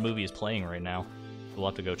 I don't know what movie is playing right now. We'll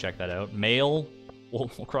have to go check that out. Mail, we'll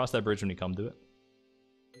cross that bridge when we come to it.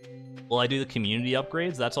 Will I do the community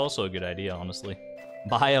upgrades? That's also a good idea, honestly.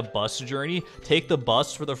 Buy a bus journey? Take the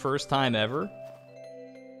bus for the first time ever?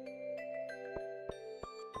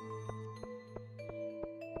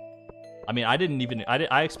 I mean,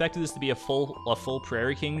 I expected this to be a full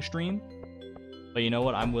Prairie King stream, but you know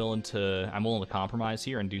what? I'm willing to compromise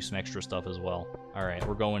here and do some extra stuff as well. All right,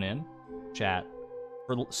 we're going in. Chat.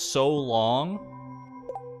 For so long,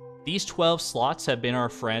 these 12 slots have been our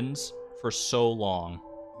friends for so long.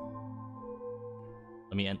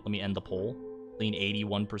 Let me end the poll. Clean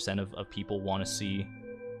 81% of people want to see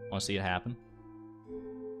it happen.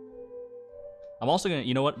 I'm also gonna,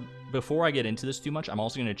 you know what? Before I get into this too much, I'm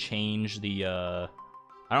also gonna change the. I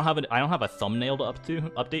don't have a thumbnail to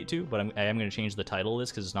update to, but I am gonna change the title of this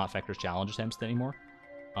because it's not Fector's Challenge Attempts anymore.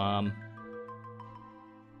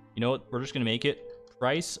 You know what? We're just gonna make it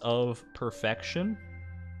price of perfection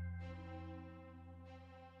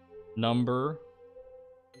number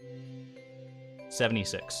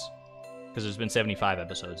 76. Because there's been 75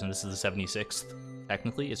 episodes, and this is the 76th.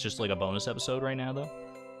 Technically, it's just like a bonus episode right now, though.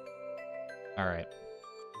 Alright.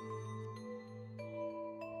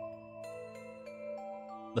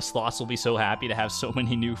 The sloths will be so happy to have so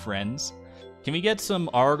many new friends. Can we get some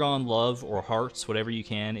Argon love or hearts, whatever you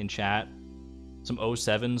can, in chat? Some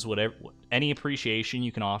 07s, whatever. Any appreciation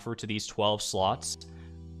you can offer to these 12 slots.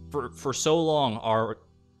 For so long, our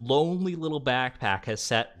lonely little backpack has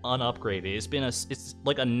sat unupgraded. It's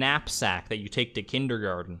like a knapsack that you take to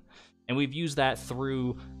kindergarten. And we've used that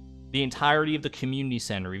through the entirety of the community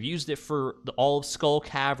center. We've used it for all of Skull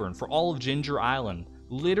Cavern, for all of Ginger Island.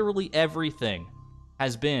 Literally everything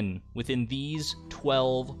has been within these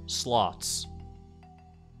 12 slots.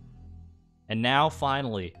 And now,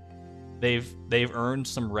 finally, they've earned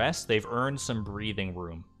some rest. They've earned some breathing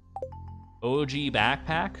room. OG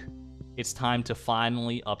backpack, it's time to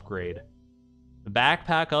finally upgrade. The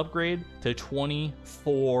backpack upgrade to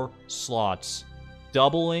 24 slots,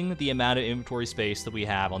 doubling the amount of inventory space that we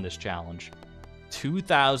have on this challenge.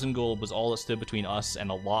 2,000 gold was all that stood between us and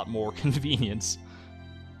a lot more convenience.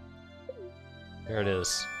 There it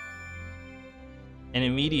is. And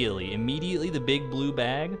immediately, the big blue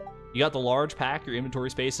bag, you got the large pack, your inventory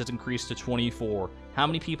space has increased to 24. How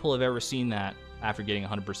many people have ever seen that after getting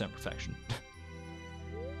 100% perfection?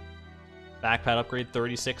 Backpack upgrade,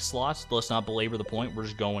 36 slots. Let's not belabor the point, we're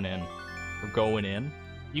just going in. We're going in.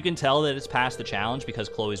 You can tell that it's past the challenge because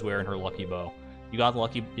Chloe's wearing her lucky bow. You got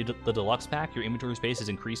the deluxe pack, your inventory space is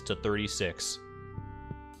increased to 36.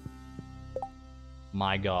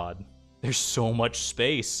 My god. There's so much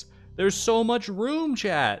space. There's so much room,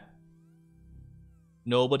 chat.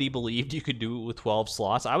 Nobody believed you could do it with 12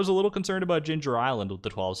 slots. I was a little concerned about Ginger Island with the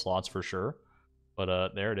 12 slots for sure.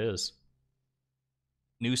 But there it is.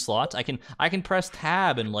 New slots. I can press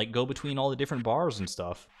tab and like go between all the different bars and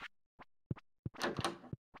stuff.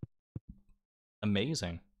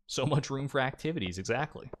 Amazing. So much room for activities,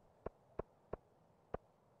 exactly.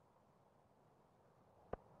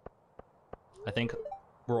 I think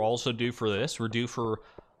we're also due for this. We're due for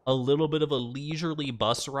a little bit of a leisurely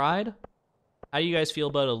bus ride. How do you guys feel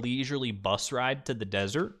about a leisurely bus ride to the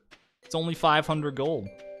desert? It's only 500 gold.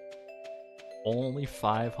 Only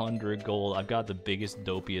 500 gold. I've got the biggest,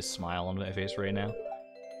 dopiest smile on my face right now.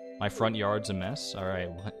 My front yard's a mess. All right,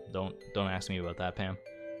 don't ask me about that, Pam.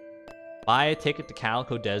 Buy a ticket to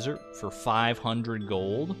Calico Desert for 500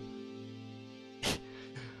 gold.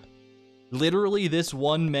 Literally, this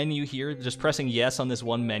one menu here, just pressing yes on this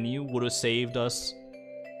one menu would have saved us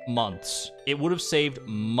months. It would have saved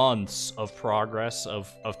months of progress,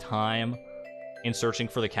 of time in searching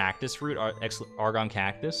for the cactus fruit, Argon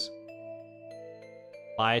cactus.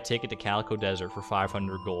 Buy a ticket to Calico Desert for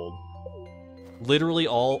 500 gold. Literally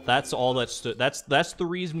that's all that stood. That's the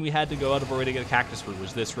reason we had to go out of our way to get a cactus fruit,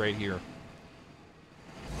 was this right here.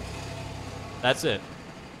 That's it.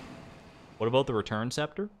 What about the return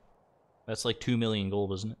scepter? That's like 2 million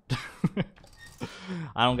gold, isn't it?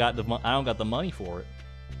 I don't got the money for it.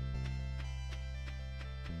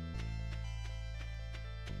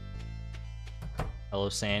 Hello,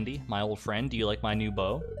 Sandy, my old friend. Do you like my new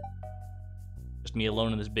bow? Just me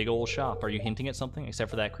alone in this big old shop. Are you hinting at something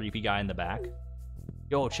except for that creepy guy in the back?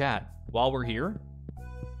 Yo, chat. While we're here,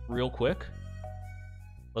 real quick,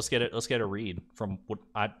 let's get a read from what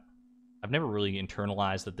I've never really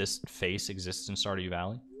internalized that this face exists in Stardew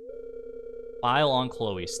Valley. File on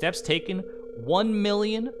Chloe. Steps taken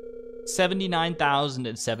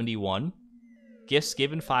 1,079,071. Gifts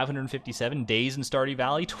given 557. Days in Stardew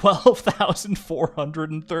Valley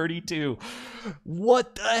 12,432.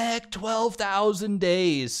 What the heck? 12,000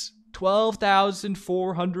 days.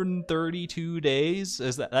 12,432 days.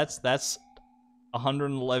 That's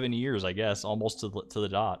 111 years, I guess, almost to the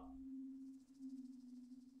dot.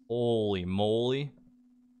 Holy moly.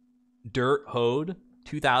 Dirt hoed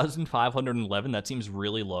 2,511. That seems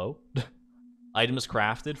really low. Items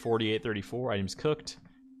crafted 4834. Items cooked.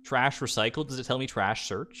 Trash recycled. Does it tell me trash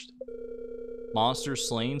searched? Monsters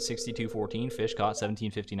slain 6214. Fish caught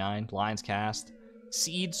 1759. Lines cast.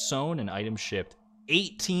 Seeds sown and items shipped.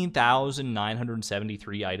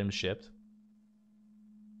 18,973 items shipped.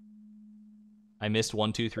 I missed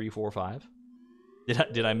 1, 2, 3, 4, 5.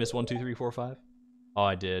 Did I miss 1, 2, 3, 4, 5? Oh,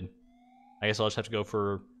 I did. I guess I'll just have to go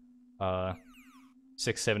for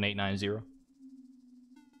 6, 7, 8, 9, 0.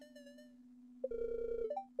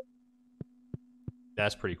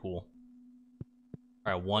 That's pretty cool.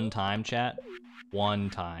 All right, one time, chat. One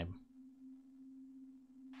time.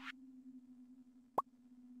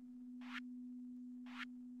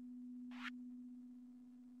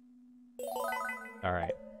 All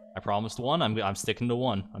right. I promised one. I'm sticking to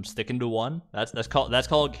one. I'm sticking to one. That's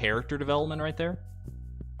called character development right there.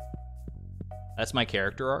 That's my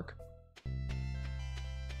character arc.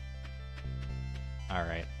 All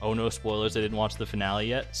right. Oh no, spoilers. I didn't watch the finale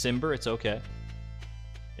yet. Simber, it's okay.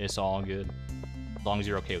 It's all good. As long as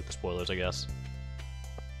you're okay with the spoilers, I guess.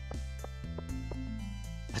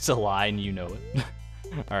 That's a lie and you know it.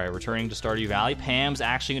 All right, returning to Stardew Valley. Pam's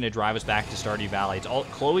actually going to drive us back to Stardew Valley.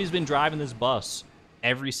 Chloe's been driving this bus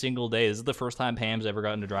every single day. This is the first time Pam's ever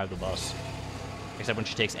gotten to drive the bus. Except when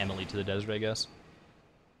she takes Emily to the desert, I guess.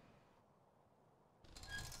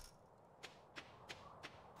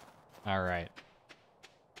 All right.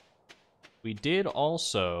 We did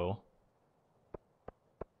also...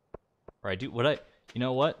 Right, dude, you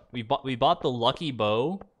know what? We bought the lucky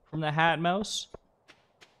bow from the Hat Mouse.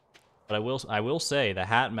 But I will say the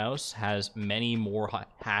Hat Mouse has many more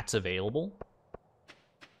hats available.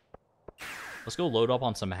 Let's go load up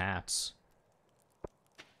on some hats.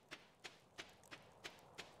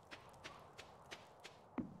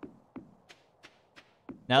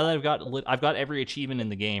 Now that I've got every achievement in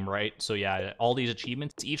the game, right? So yeah, all these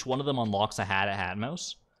achievements, each one of them unlocks a hat at Hat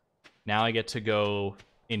Mouse. Now I get to go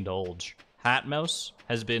indulge. Hat Mouse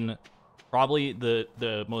has been probably the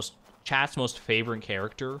chat's most favorite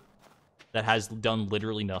character that has done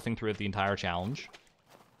literally nothing throughout the entire challenge.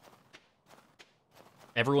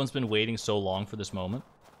 Everyone's been waiting so long for this moment.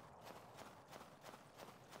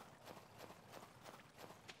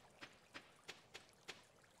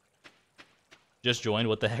 Just joined.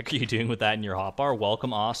 What the heck are you doing with that in your hotbar?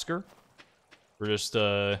 Welcome, Oscar. We're just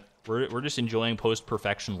we're just enjoying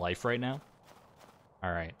post-perfection life right now.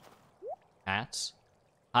 All right. Hats.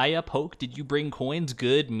 Hiya, Poke, did you bring coins?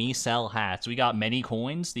 Good, me sell hats. We got many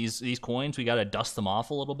coins. These coins, we gotta dust them off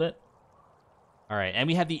a little bit. All right, and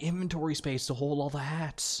we have the inventory space to hold all the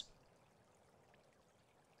hats.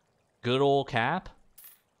 Good old cap.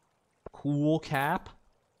 Cool cap.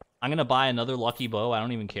 I'm gonna buy another lucky bow. I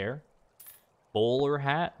don't even care. Bowler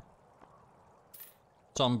hat.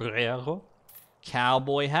 Sombrero.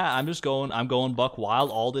 Cowboy hat. I'm going buck wild.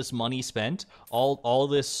 All this money spent. All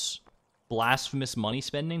this blasphemous money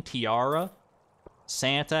spending. Tiara.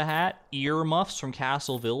 Santa hat. Earmuffs from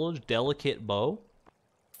Castle Village. Delicate bow.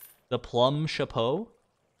 The plum chapeau.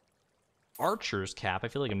 Archer's cap. I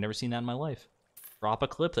feel like I've never seen that in my life. Drop a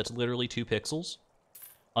clip. That's literally 2 pixels.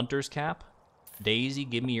 Hunter's cap. Daisy,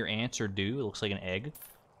 give me your answer due. It looks like an egg.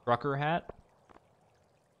 Trucker hat.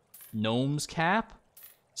 Gnome's cap.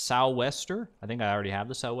 Sou'wester. I think I already have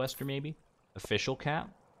the Sou'wester, maybe. Official cap.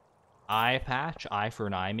 Eye patch. Eye for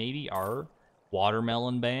an eye, maybe. R.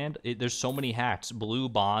 Watermelon band. There's so many hats. Blue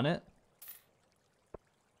bonnet.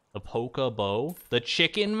 The polka bow. The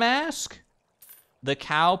chicken mask. The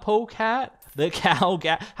cowpoke hat. The cow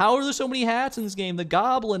How are there so many hats in this game? The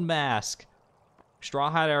goblin mask. Straw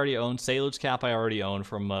hat I already own. Sailor's cap I already own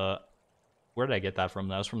from, where did I get that from?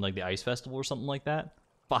 That was from, like, the Ice Festival or something like that.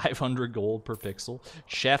 500 gold per pixel.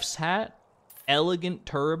 Chef's hat. Elegant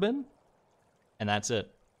turban. And that's it.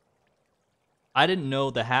 I didn't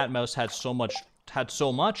know the Hat Mouse had so much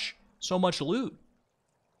loot.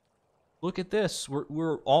 Look at this.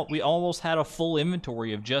 We almost had a full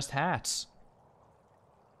inventory of just hats.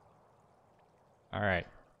 All right.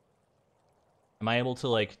 Am I able to,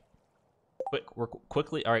 like,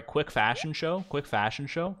 quickly? All right, quick fashion show. Quick fashion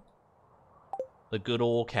show. The good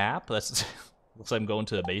old cap. That's looks like I'm going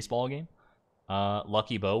to a baseball game.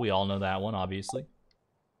 Lucky bow. We all know that one, obviously.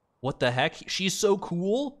 What the heck? She's so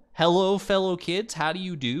cool. Hello, fellow kids. How do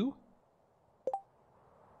you do?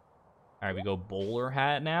 All right, we go bowler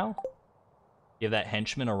hat now. Give that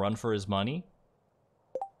henchman a run for his money.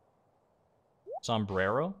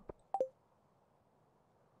 Sombrero.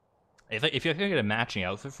 If you could get a matching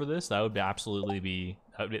outfit for this, that would be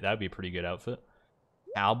that would be a pretty good outfit.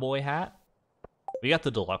 Cowboy hat. We got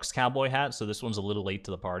the deluxe cowboy hat, so this one's a little late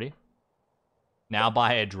to the party. Now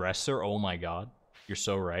buy a dresser. Oh my god. You're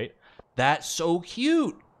so right. That's so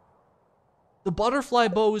cute. The butterfly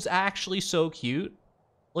bow is actually so cute.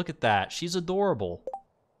 Look at that. She's adorable.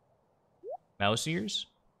 Mouse ears.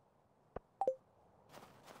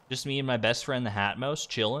 Just me and my best friend, the Hat Mouse,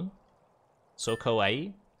 chilling. So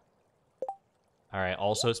kawaii. Alright,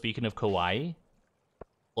 also speaking of kawaii,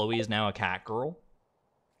 Chloe is now a cat girl.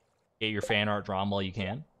 Get your fan art drawn while you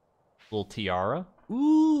can. Little tiara.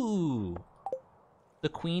 Ooh! The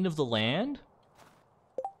queen of the land.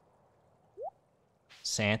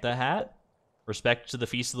 Santa hat. Respect to the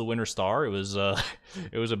Feast of the Winter Star. It was a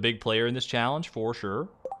big player in this challenge, for sure.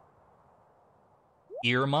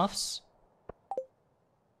 Earmuffs.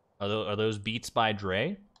 Are those Beats by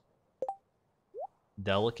Dre?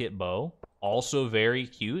 Delicate bow. Also very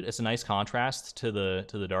cute. It's a nice contrast to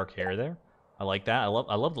the dark hair there. I like that. I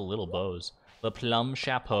love the little bows. The plum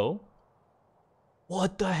chapeau.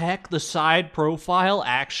 What the heck? The side profile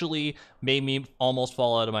actually made me almost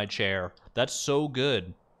fall out of my chair. That's so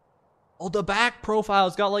good. Oh, the back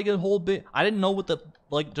profile's got like a whole bit. I didn't know what the,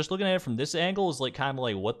 like, just looking at it from this angle is like kind of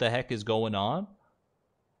like, what the heck is going on?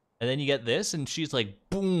 And then you get this, and she's like,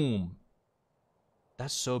 boom.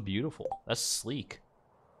 That's so beautiful. That's sleek.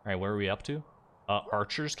 All right, where are we up to?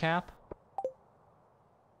 Archer's cap.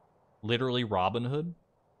 Literally Robin Hood.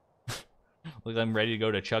 Like I'm ready to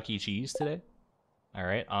go to Chuck E. Cheese today. All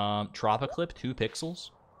right, Tropiclip, 2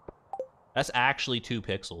 pixels. That's actually 2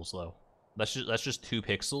 pixels, though. That's just 2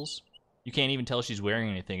 pixels. You can't even tell she's wearing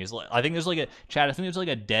anything. It's like, I think there's like a, Chad, I think there's like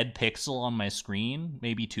a dead pixel on my screen.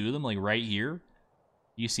 Maybe 2 of them, like right here.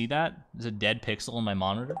 You see that? There's a dead pixel on my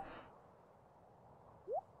monitor.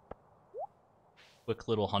 Quick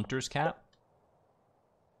little hunter's cap.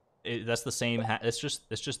 That's the same hat. It's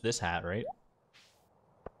just this hat, right?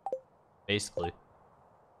 Basically.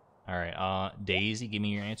 All right. Daisy, give me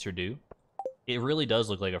your answer, do. It really does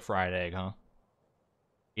look like a fried egg, huh?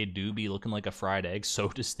 It do be looking like a fried egg, so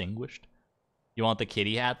distinguished. You want the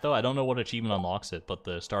kitty hat, though? I don't know what achievement unlocks it, but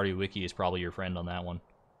the Stardew Wiki is probably your friend on that one.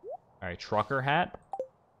 All right, trucker hat.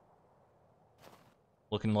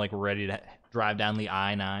 Looking like we're ready to drive down the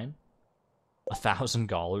I-9.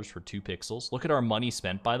 $1,000 for 2 pixels. Look at our money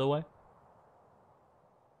spent, by the way.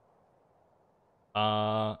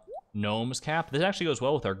 Gnome's cap. This actually goes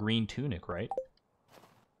well with our green tunic, right?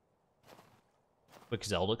 Quick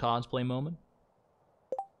Zelda cosplay moment.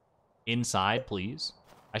 Inside, please.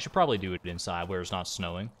 I should probably do it inside where it's not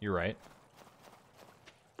snowing. You're right.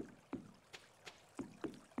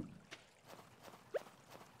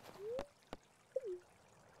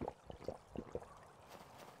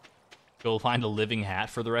 Go find a living hat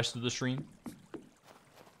for the rest of the stream.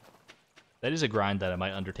 That is a grind that I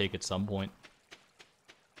might undertake at some point.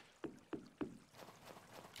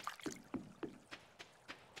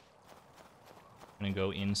 I'm gonna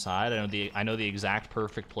go inside. I know the exact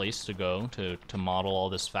perfect place to go to model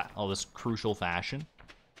all this crucial fashion.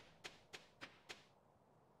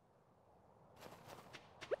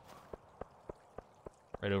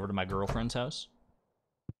 Right over to my girlfriend's house.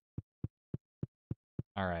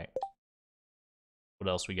 All right. What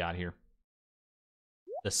else we got here?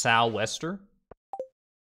 The sou'wester.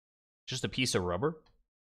 Just a piece of rubber.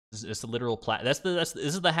 It's the literal this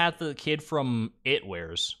is the hat the kid from It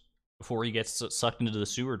wears before he gets sucked into the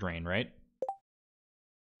sewer drain, right?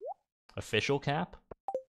 Official cap.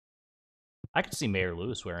 I could see Mayor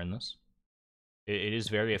Lewis wearing this. It is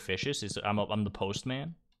very officious. I'm the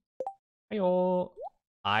postman. Heyo.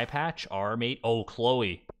 Eye patch. R mate. Oh,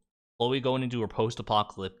 Chloe. Chloe going into her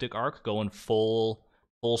post-apocalyptic arc, going full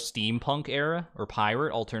steampunk era or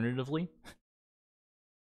pirate alternatively.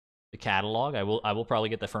 The catalog. I will probably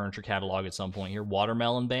get the furniture catalog at some point here.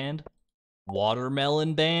 Watermelon band.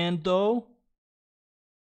 Watermelon band though.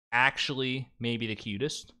 Actually, maybe the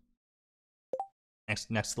cutest.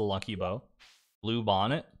 Next to the lucky bow. Blue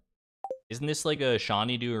bonnet. Isn't this like a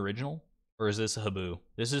Shawnee Do original? Or is this a Habu?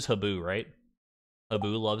 This is Habu, right?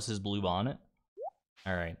 Habu loves his blue bonnet.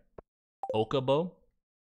 Alright. Polka bow.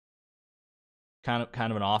 Kind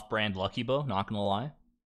of an off-brand lucky bow, not gonna lie.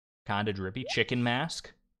 Kinda drippy. Chicken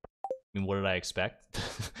mask. I mean, what did I expect?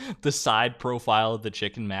 The side profile of the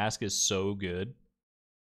chicken mask is so good.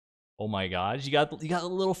 Oh my god. You got a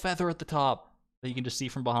little feather at the top that you can just see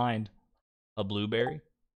from behind. A blueberry.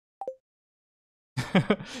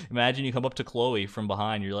 Imagine you come up to Chloe from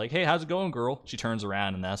behind. You're like, hey, how's it going, girl? She turns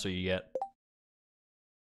around and that's what you get.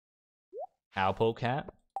 Cowpoke hat.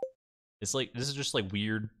 It's like, this is just like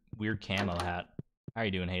weird camo hat. How are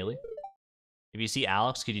you doing, Haley? If you see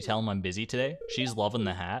Alex, could you tell him I'm busy today? She's loving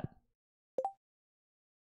the hat.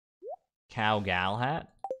 Cow gal hat.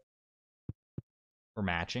 We're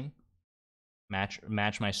matching. Match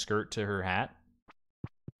my skirt to her hat.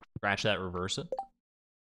 Scratch that, reverse it.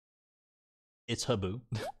 It's Habu.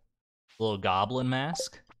 Little goblin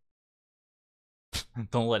mask.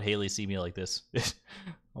 Don't let Haley see me like this.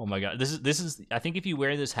 Oh my god. This is I think if you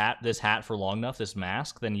wear this hat for long enough, this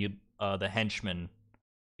mask, then you the henchman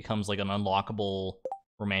becomes like an unlockable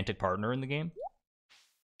romantic partner in the game.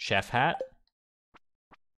 Chef hat.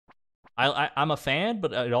 I'm a fan,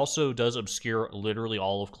 but it also does obscure literally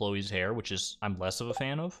all of Chloe's hair, which is I'm less of a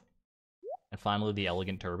fan of. And finally, the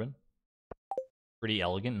elegant turban. Pretty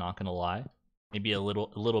elegant, not gonna lie. Maybe a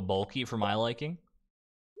little bulky for my liking.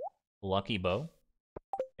 Lucky bow.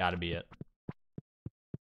 Gotta be it.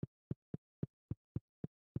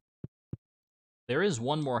 There is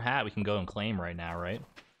one more hat we can go and claim right now, right?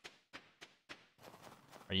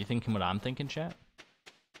 Are you thinking what I'm thinking, chat?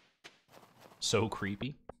 So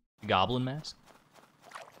creepy. Goblin mask.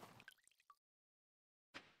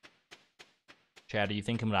 Chat, are you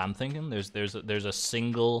thinking what I'm thinking? There's a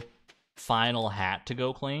single final hat to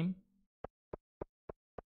go claim.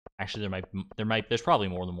 Actually, there's probably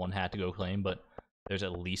more than one hat to go claim, but there's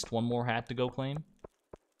at least one more hat to go claim.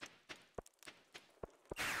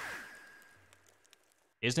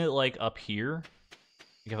 Isn't it like up here?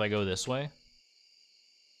 Like if I go this way,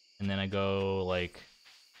 and then I go like,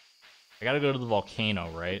 I gotta go to the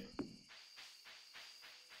volcano, right?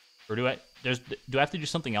 Or do I have to do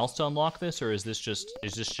something else to unlock this, or is this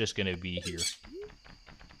just gonna be here?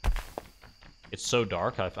 It's so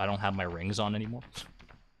dark, I don't have my rings on anymore.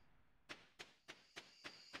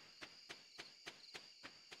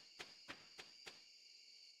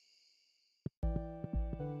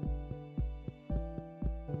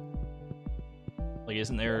 Like,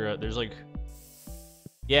 isn't there, there's like...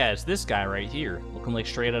 Yeah, it's this guy right here, looking like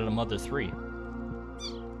straight out of Mother 3.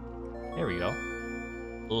 There we go.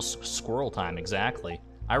 Little squirrel time, exactly.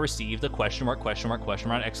 I received a question mark,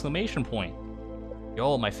 exclamation point.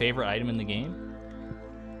 Yo, my favorite item in the game.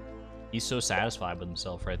 He's so satisfied with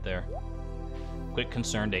himself right there. Quick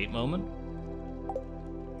concerned 8 moment.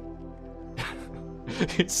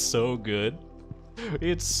 It's so good.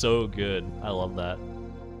 It's so good. I love that.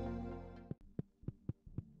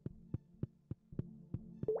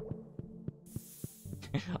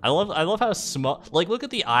 I love how small. Like, look at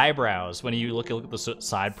the eyebrows when you look at the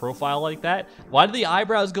side profile like that. Why do the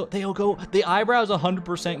eyebrows go? The eyebrows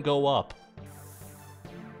 100% go up.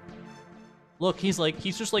 Look, he's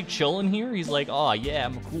just like chilling here. He's like, oh yeah,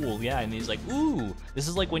 I'm cool, yeah. And he's like, ooh, this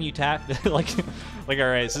is like when you tap, like all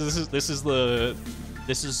right. So this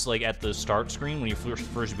is like at the start screen when you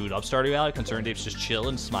first boot up Stardew Valley. Concerned Dave's just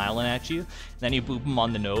chilling, smiling at you. And then you boop him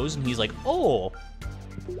on the nose, and he's like, oh.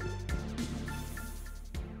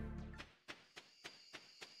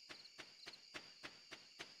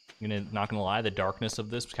 Not gonna lie, the darkness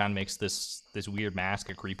of this kind of makes this weird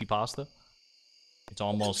mask a creepypasta. It's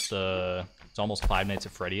almost 5 Nights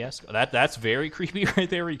at Freddy-esque. That's very creepy right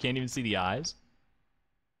there, where you can't even see the eyes.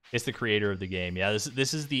 It's the creator of the game. Yeah,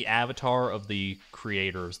 this is the avatar of the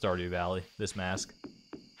creator of Stardew Valley. This mask.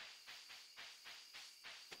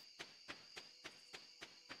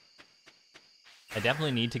 I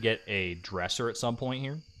definitely need to get a dresser at some point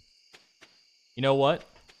here. You know what?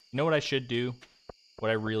 You know what I should do? What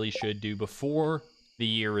I really should do before the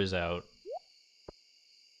year is out.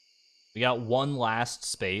 We got one last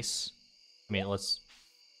space. I mean, let's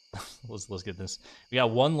get this. We got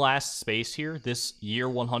one last space here. This year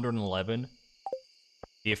 111,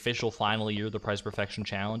 the official final year of the Price Perfection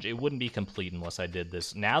Challenge. It wouldn't be complete unless I did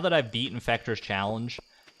this. Now that I've beaten Fector's challenge,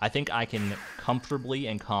 I think I can comfortably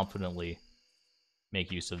and confidently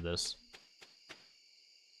make use of this.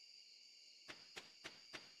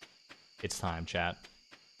 It's time, chat.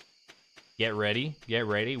 Get ready. Get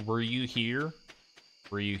ready. Were you here?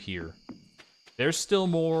 Were you here? There's still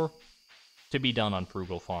more to be done on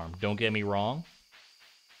Frugal Farm. Don't get me wrong.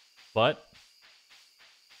 But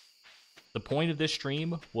the point of this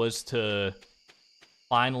stream was to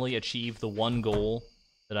finally achieve the one goal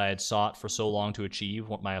that I had sought for so long to achieve,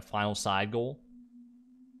 my final side goal.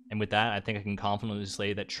 And with that, I think I can confidently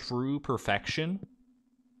say that true perfection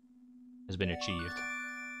has been achieved.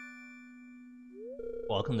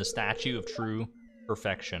 Welcome the statue of true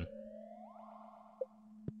perfection.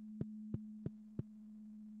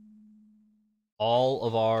 All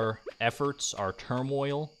of our efforts, our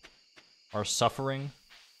turmoil, our suffering,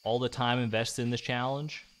 all the time invested in this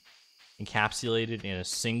challenge, encapsulated in a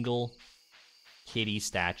single kitty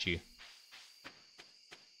statue.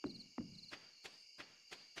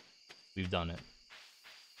 We've done it.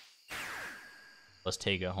 Let's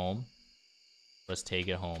take it home. Let's take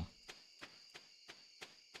it home.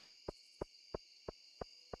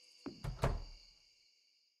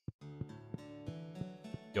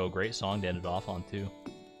 Yo, great song to end it off on too.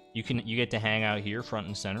 You get to hang out here front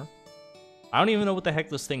and center. I don't even know what the heck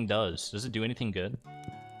this thing does. Does it do anything good?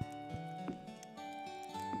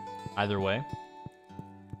 Either way,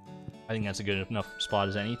 I think that's a good enough spot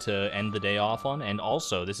as any to end the day off on. And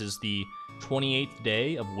also, this is the 28th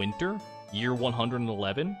day of winter, year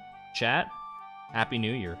 111. Chat, Happy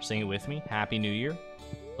New Year. Sing it with me. Happy New Year.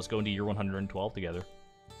 Let's go into year 112 together.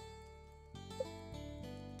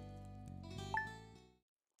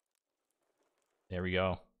 There we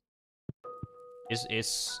go.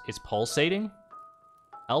 It's pulsating?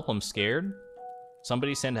 Help, I'm scared.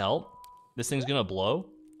 Somebody send help. This thing's gonna blow.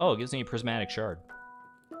 Oh, it gives me a prismatic shard.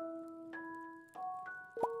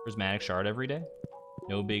 Prismatic shard every day.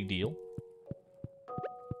 No big deal.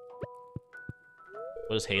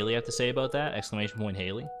 What does Haley have to say about that? Exclamation point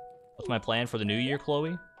Haley. What's my plan for the new year,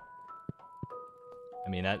 Chloe? I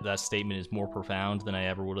mean, that statement is more profound than I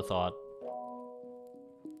ever would have thought.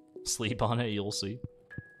 Sleep on it, you'll see.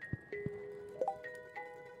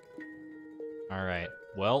 Alright,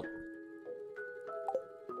 well.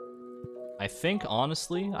 I think,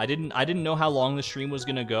 honestly, I didn't know how long the stream was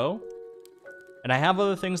gonna go. And I have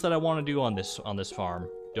other things that I want to do on this farm.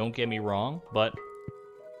 Don't get me wrong, but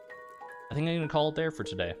I think I'm gonna call it there for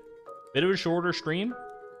today. Bit of a shorter stream,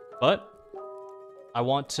 but I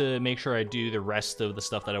want to make sure I do the rest of the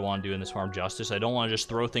stuff that I want to do in this farm justice. I don't want to just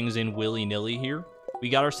throw things in willy-nilly here. We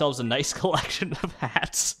got ourselves a nice collection of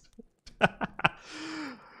hats.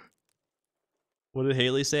 What did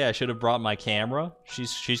Haley say? I should have brought my camera.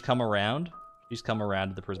 She's come around. She's come around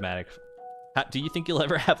to the prismatic. Do you think you'll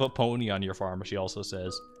ever have a pony on your farm? She also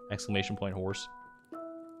says. Exclamation point horse.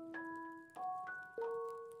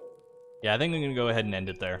 Yeah, I think I'm going to go ahead and end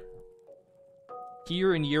it there.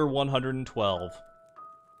 Here in year 112.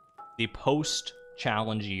 The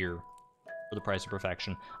post-challenge year for the Price of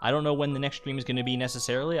Perfection. I don't know when the next stream is going to be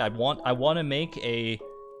necessarily. I want to make a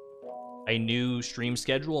new stream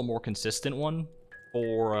schedule, a more consistent one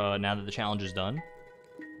for now that the challenge is done.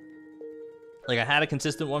 Like, I had a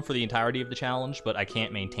consistent one for the entirety of the challenge, but I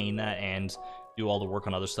can't maintain that and do all the work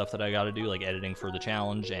on other stuff that I gotta do, like editing for the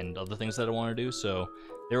challenge and other things that I want to do, so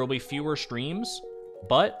there will be fewer streams,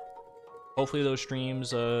 but hopefully those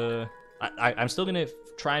streams, I'm still gonna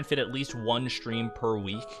try and fit at least one stream per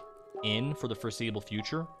week in for the foreseeable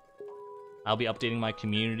future. I'll be updating my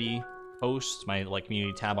community posts, my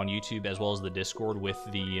community tab on YouTube, as well as the Discord with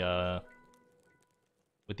the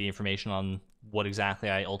information on what exactly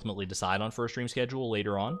I ultimately decide on for a stream schedule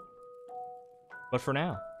later on. But for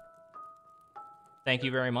now, thank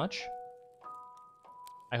you very much.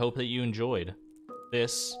 I hope that you enjoyed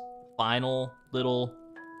this final little,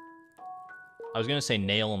 I was gonna say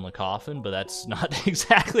nail in the coffin, but that's not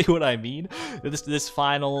exactly what I mean. This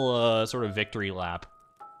final sort of victory lap,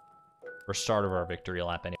 or start of our victory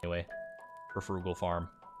lap anyway, for Frugal Farm.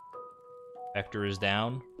 Fector is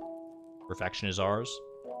down. Perfection is ours.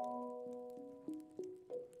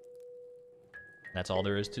 That's all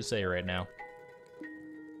there is to say right now.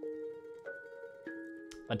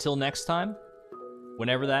 Until next time,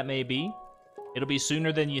 whenever that may be, it'll be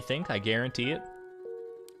sooner than you think, I guarantee it.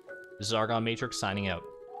 This is Argon Matrix signing out.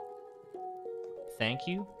 Thank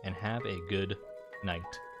you, and have a good night.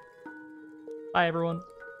 Bye, everyone.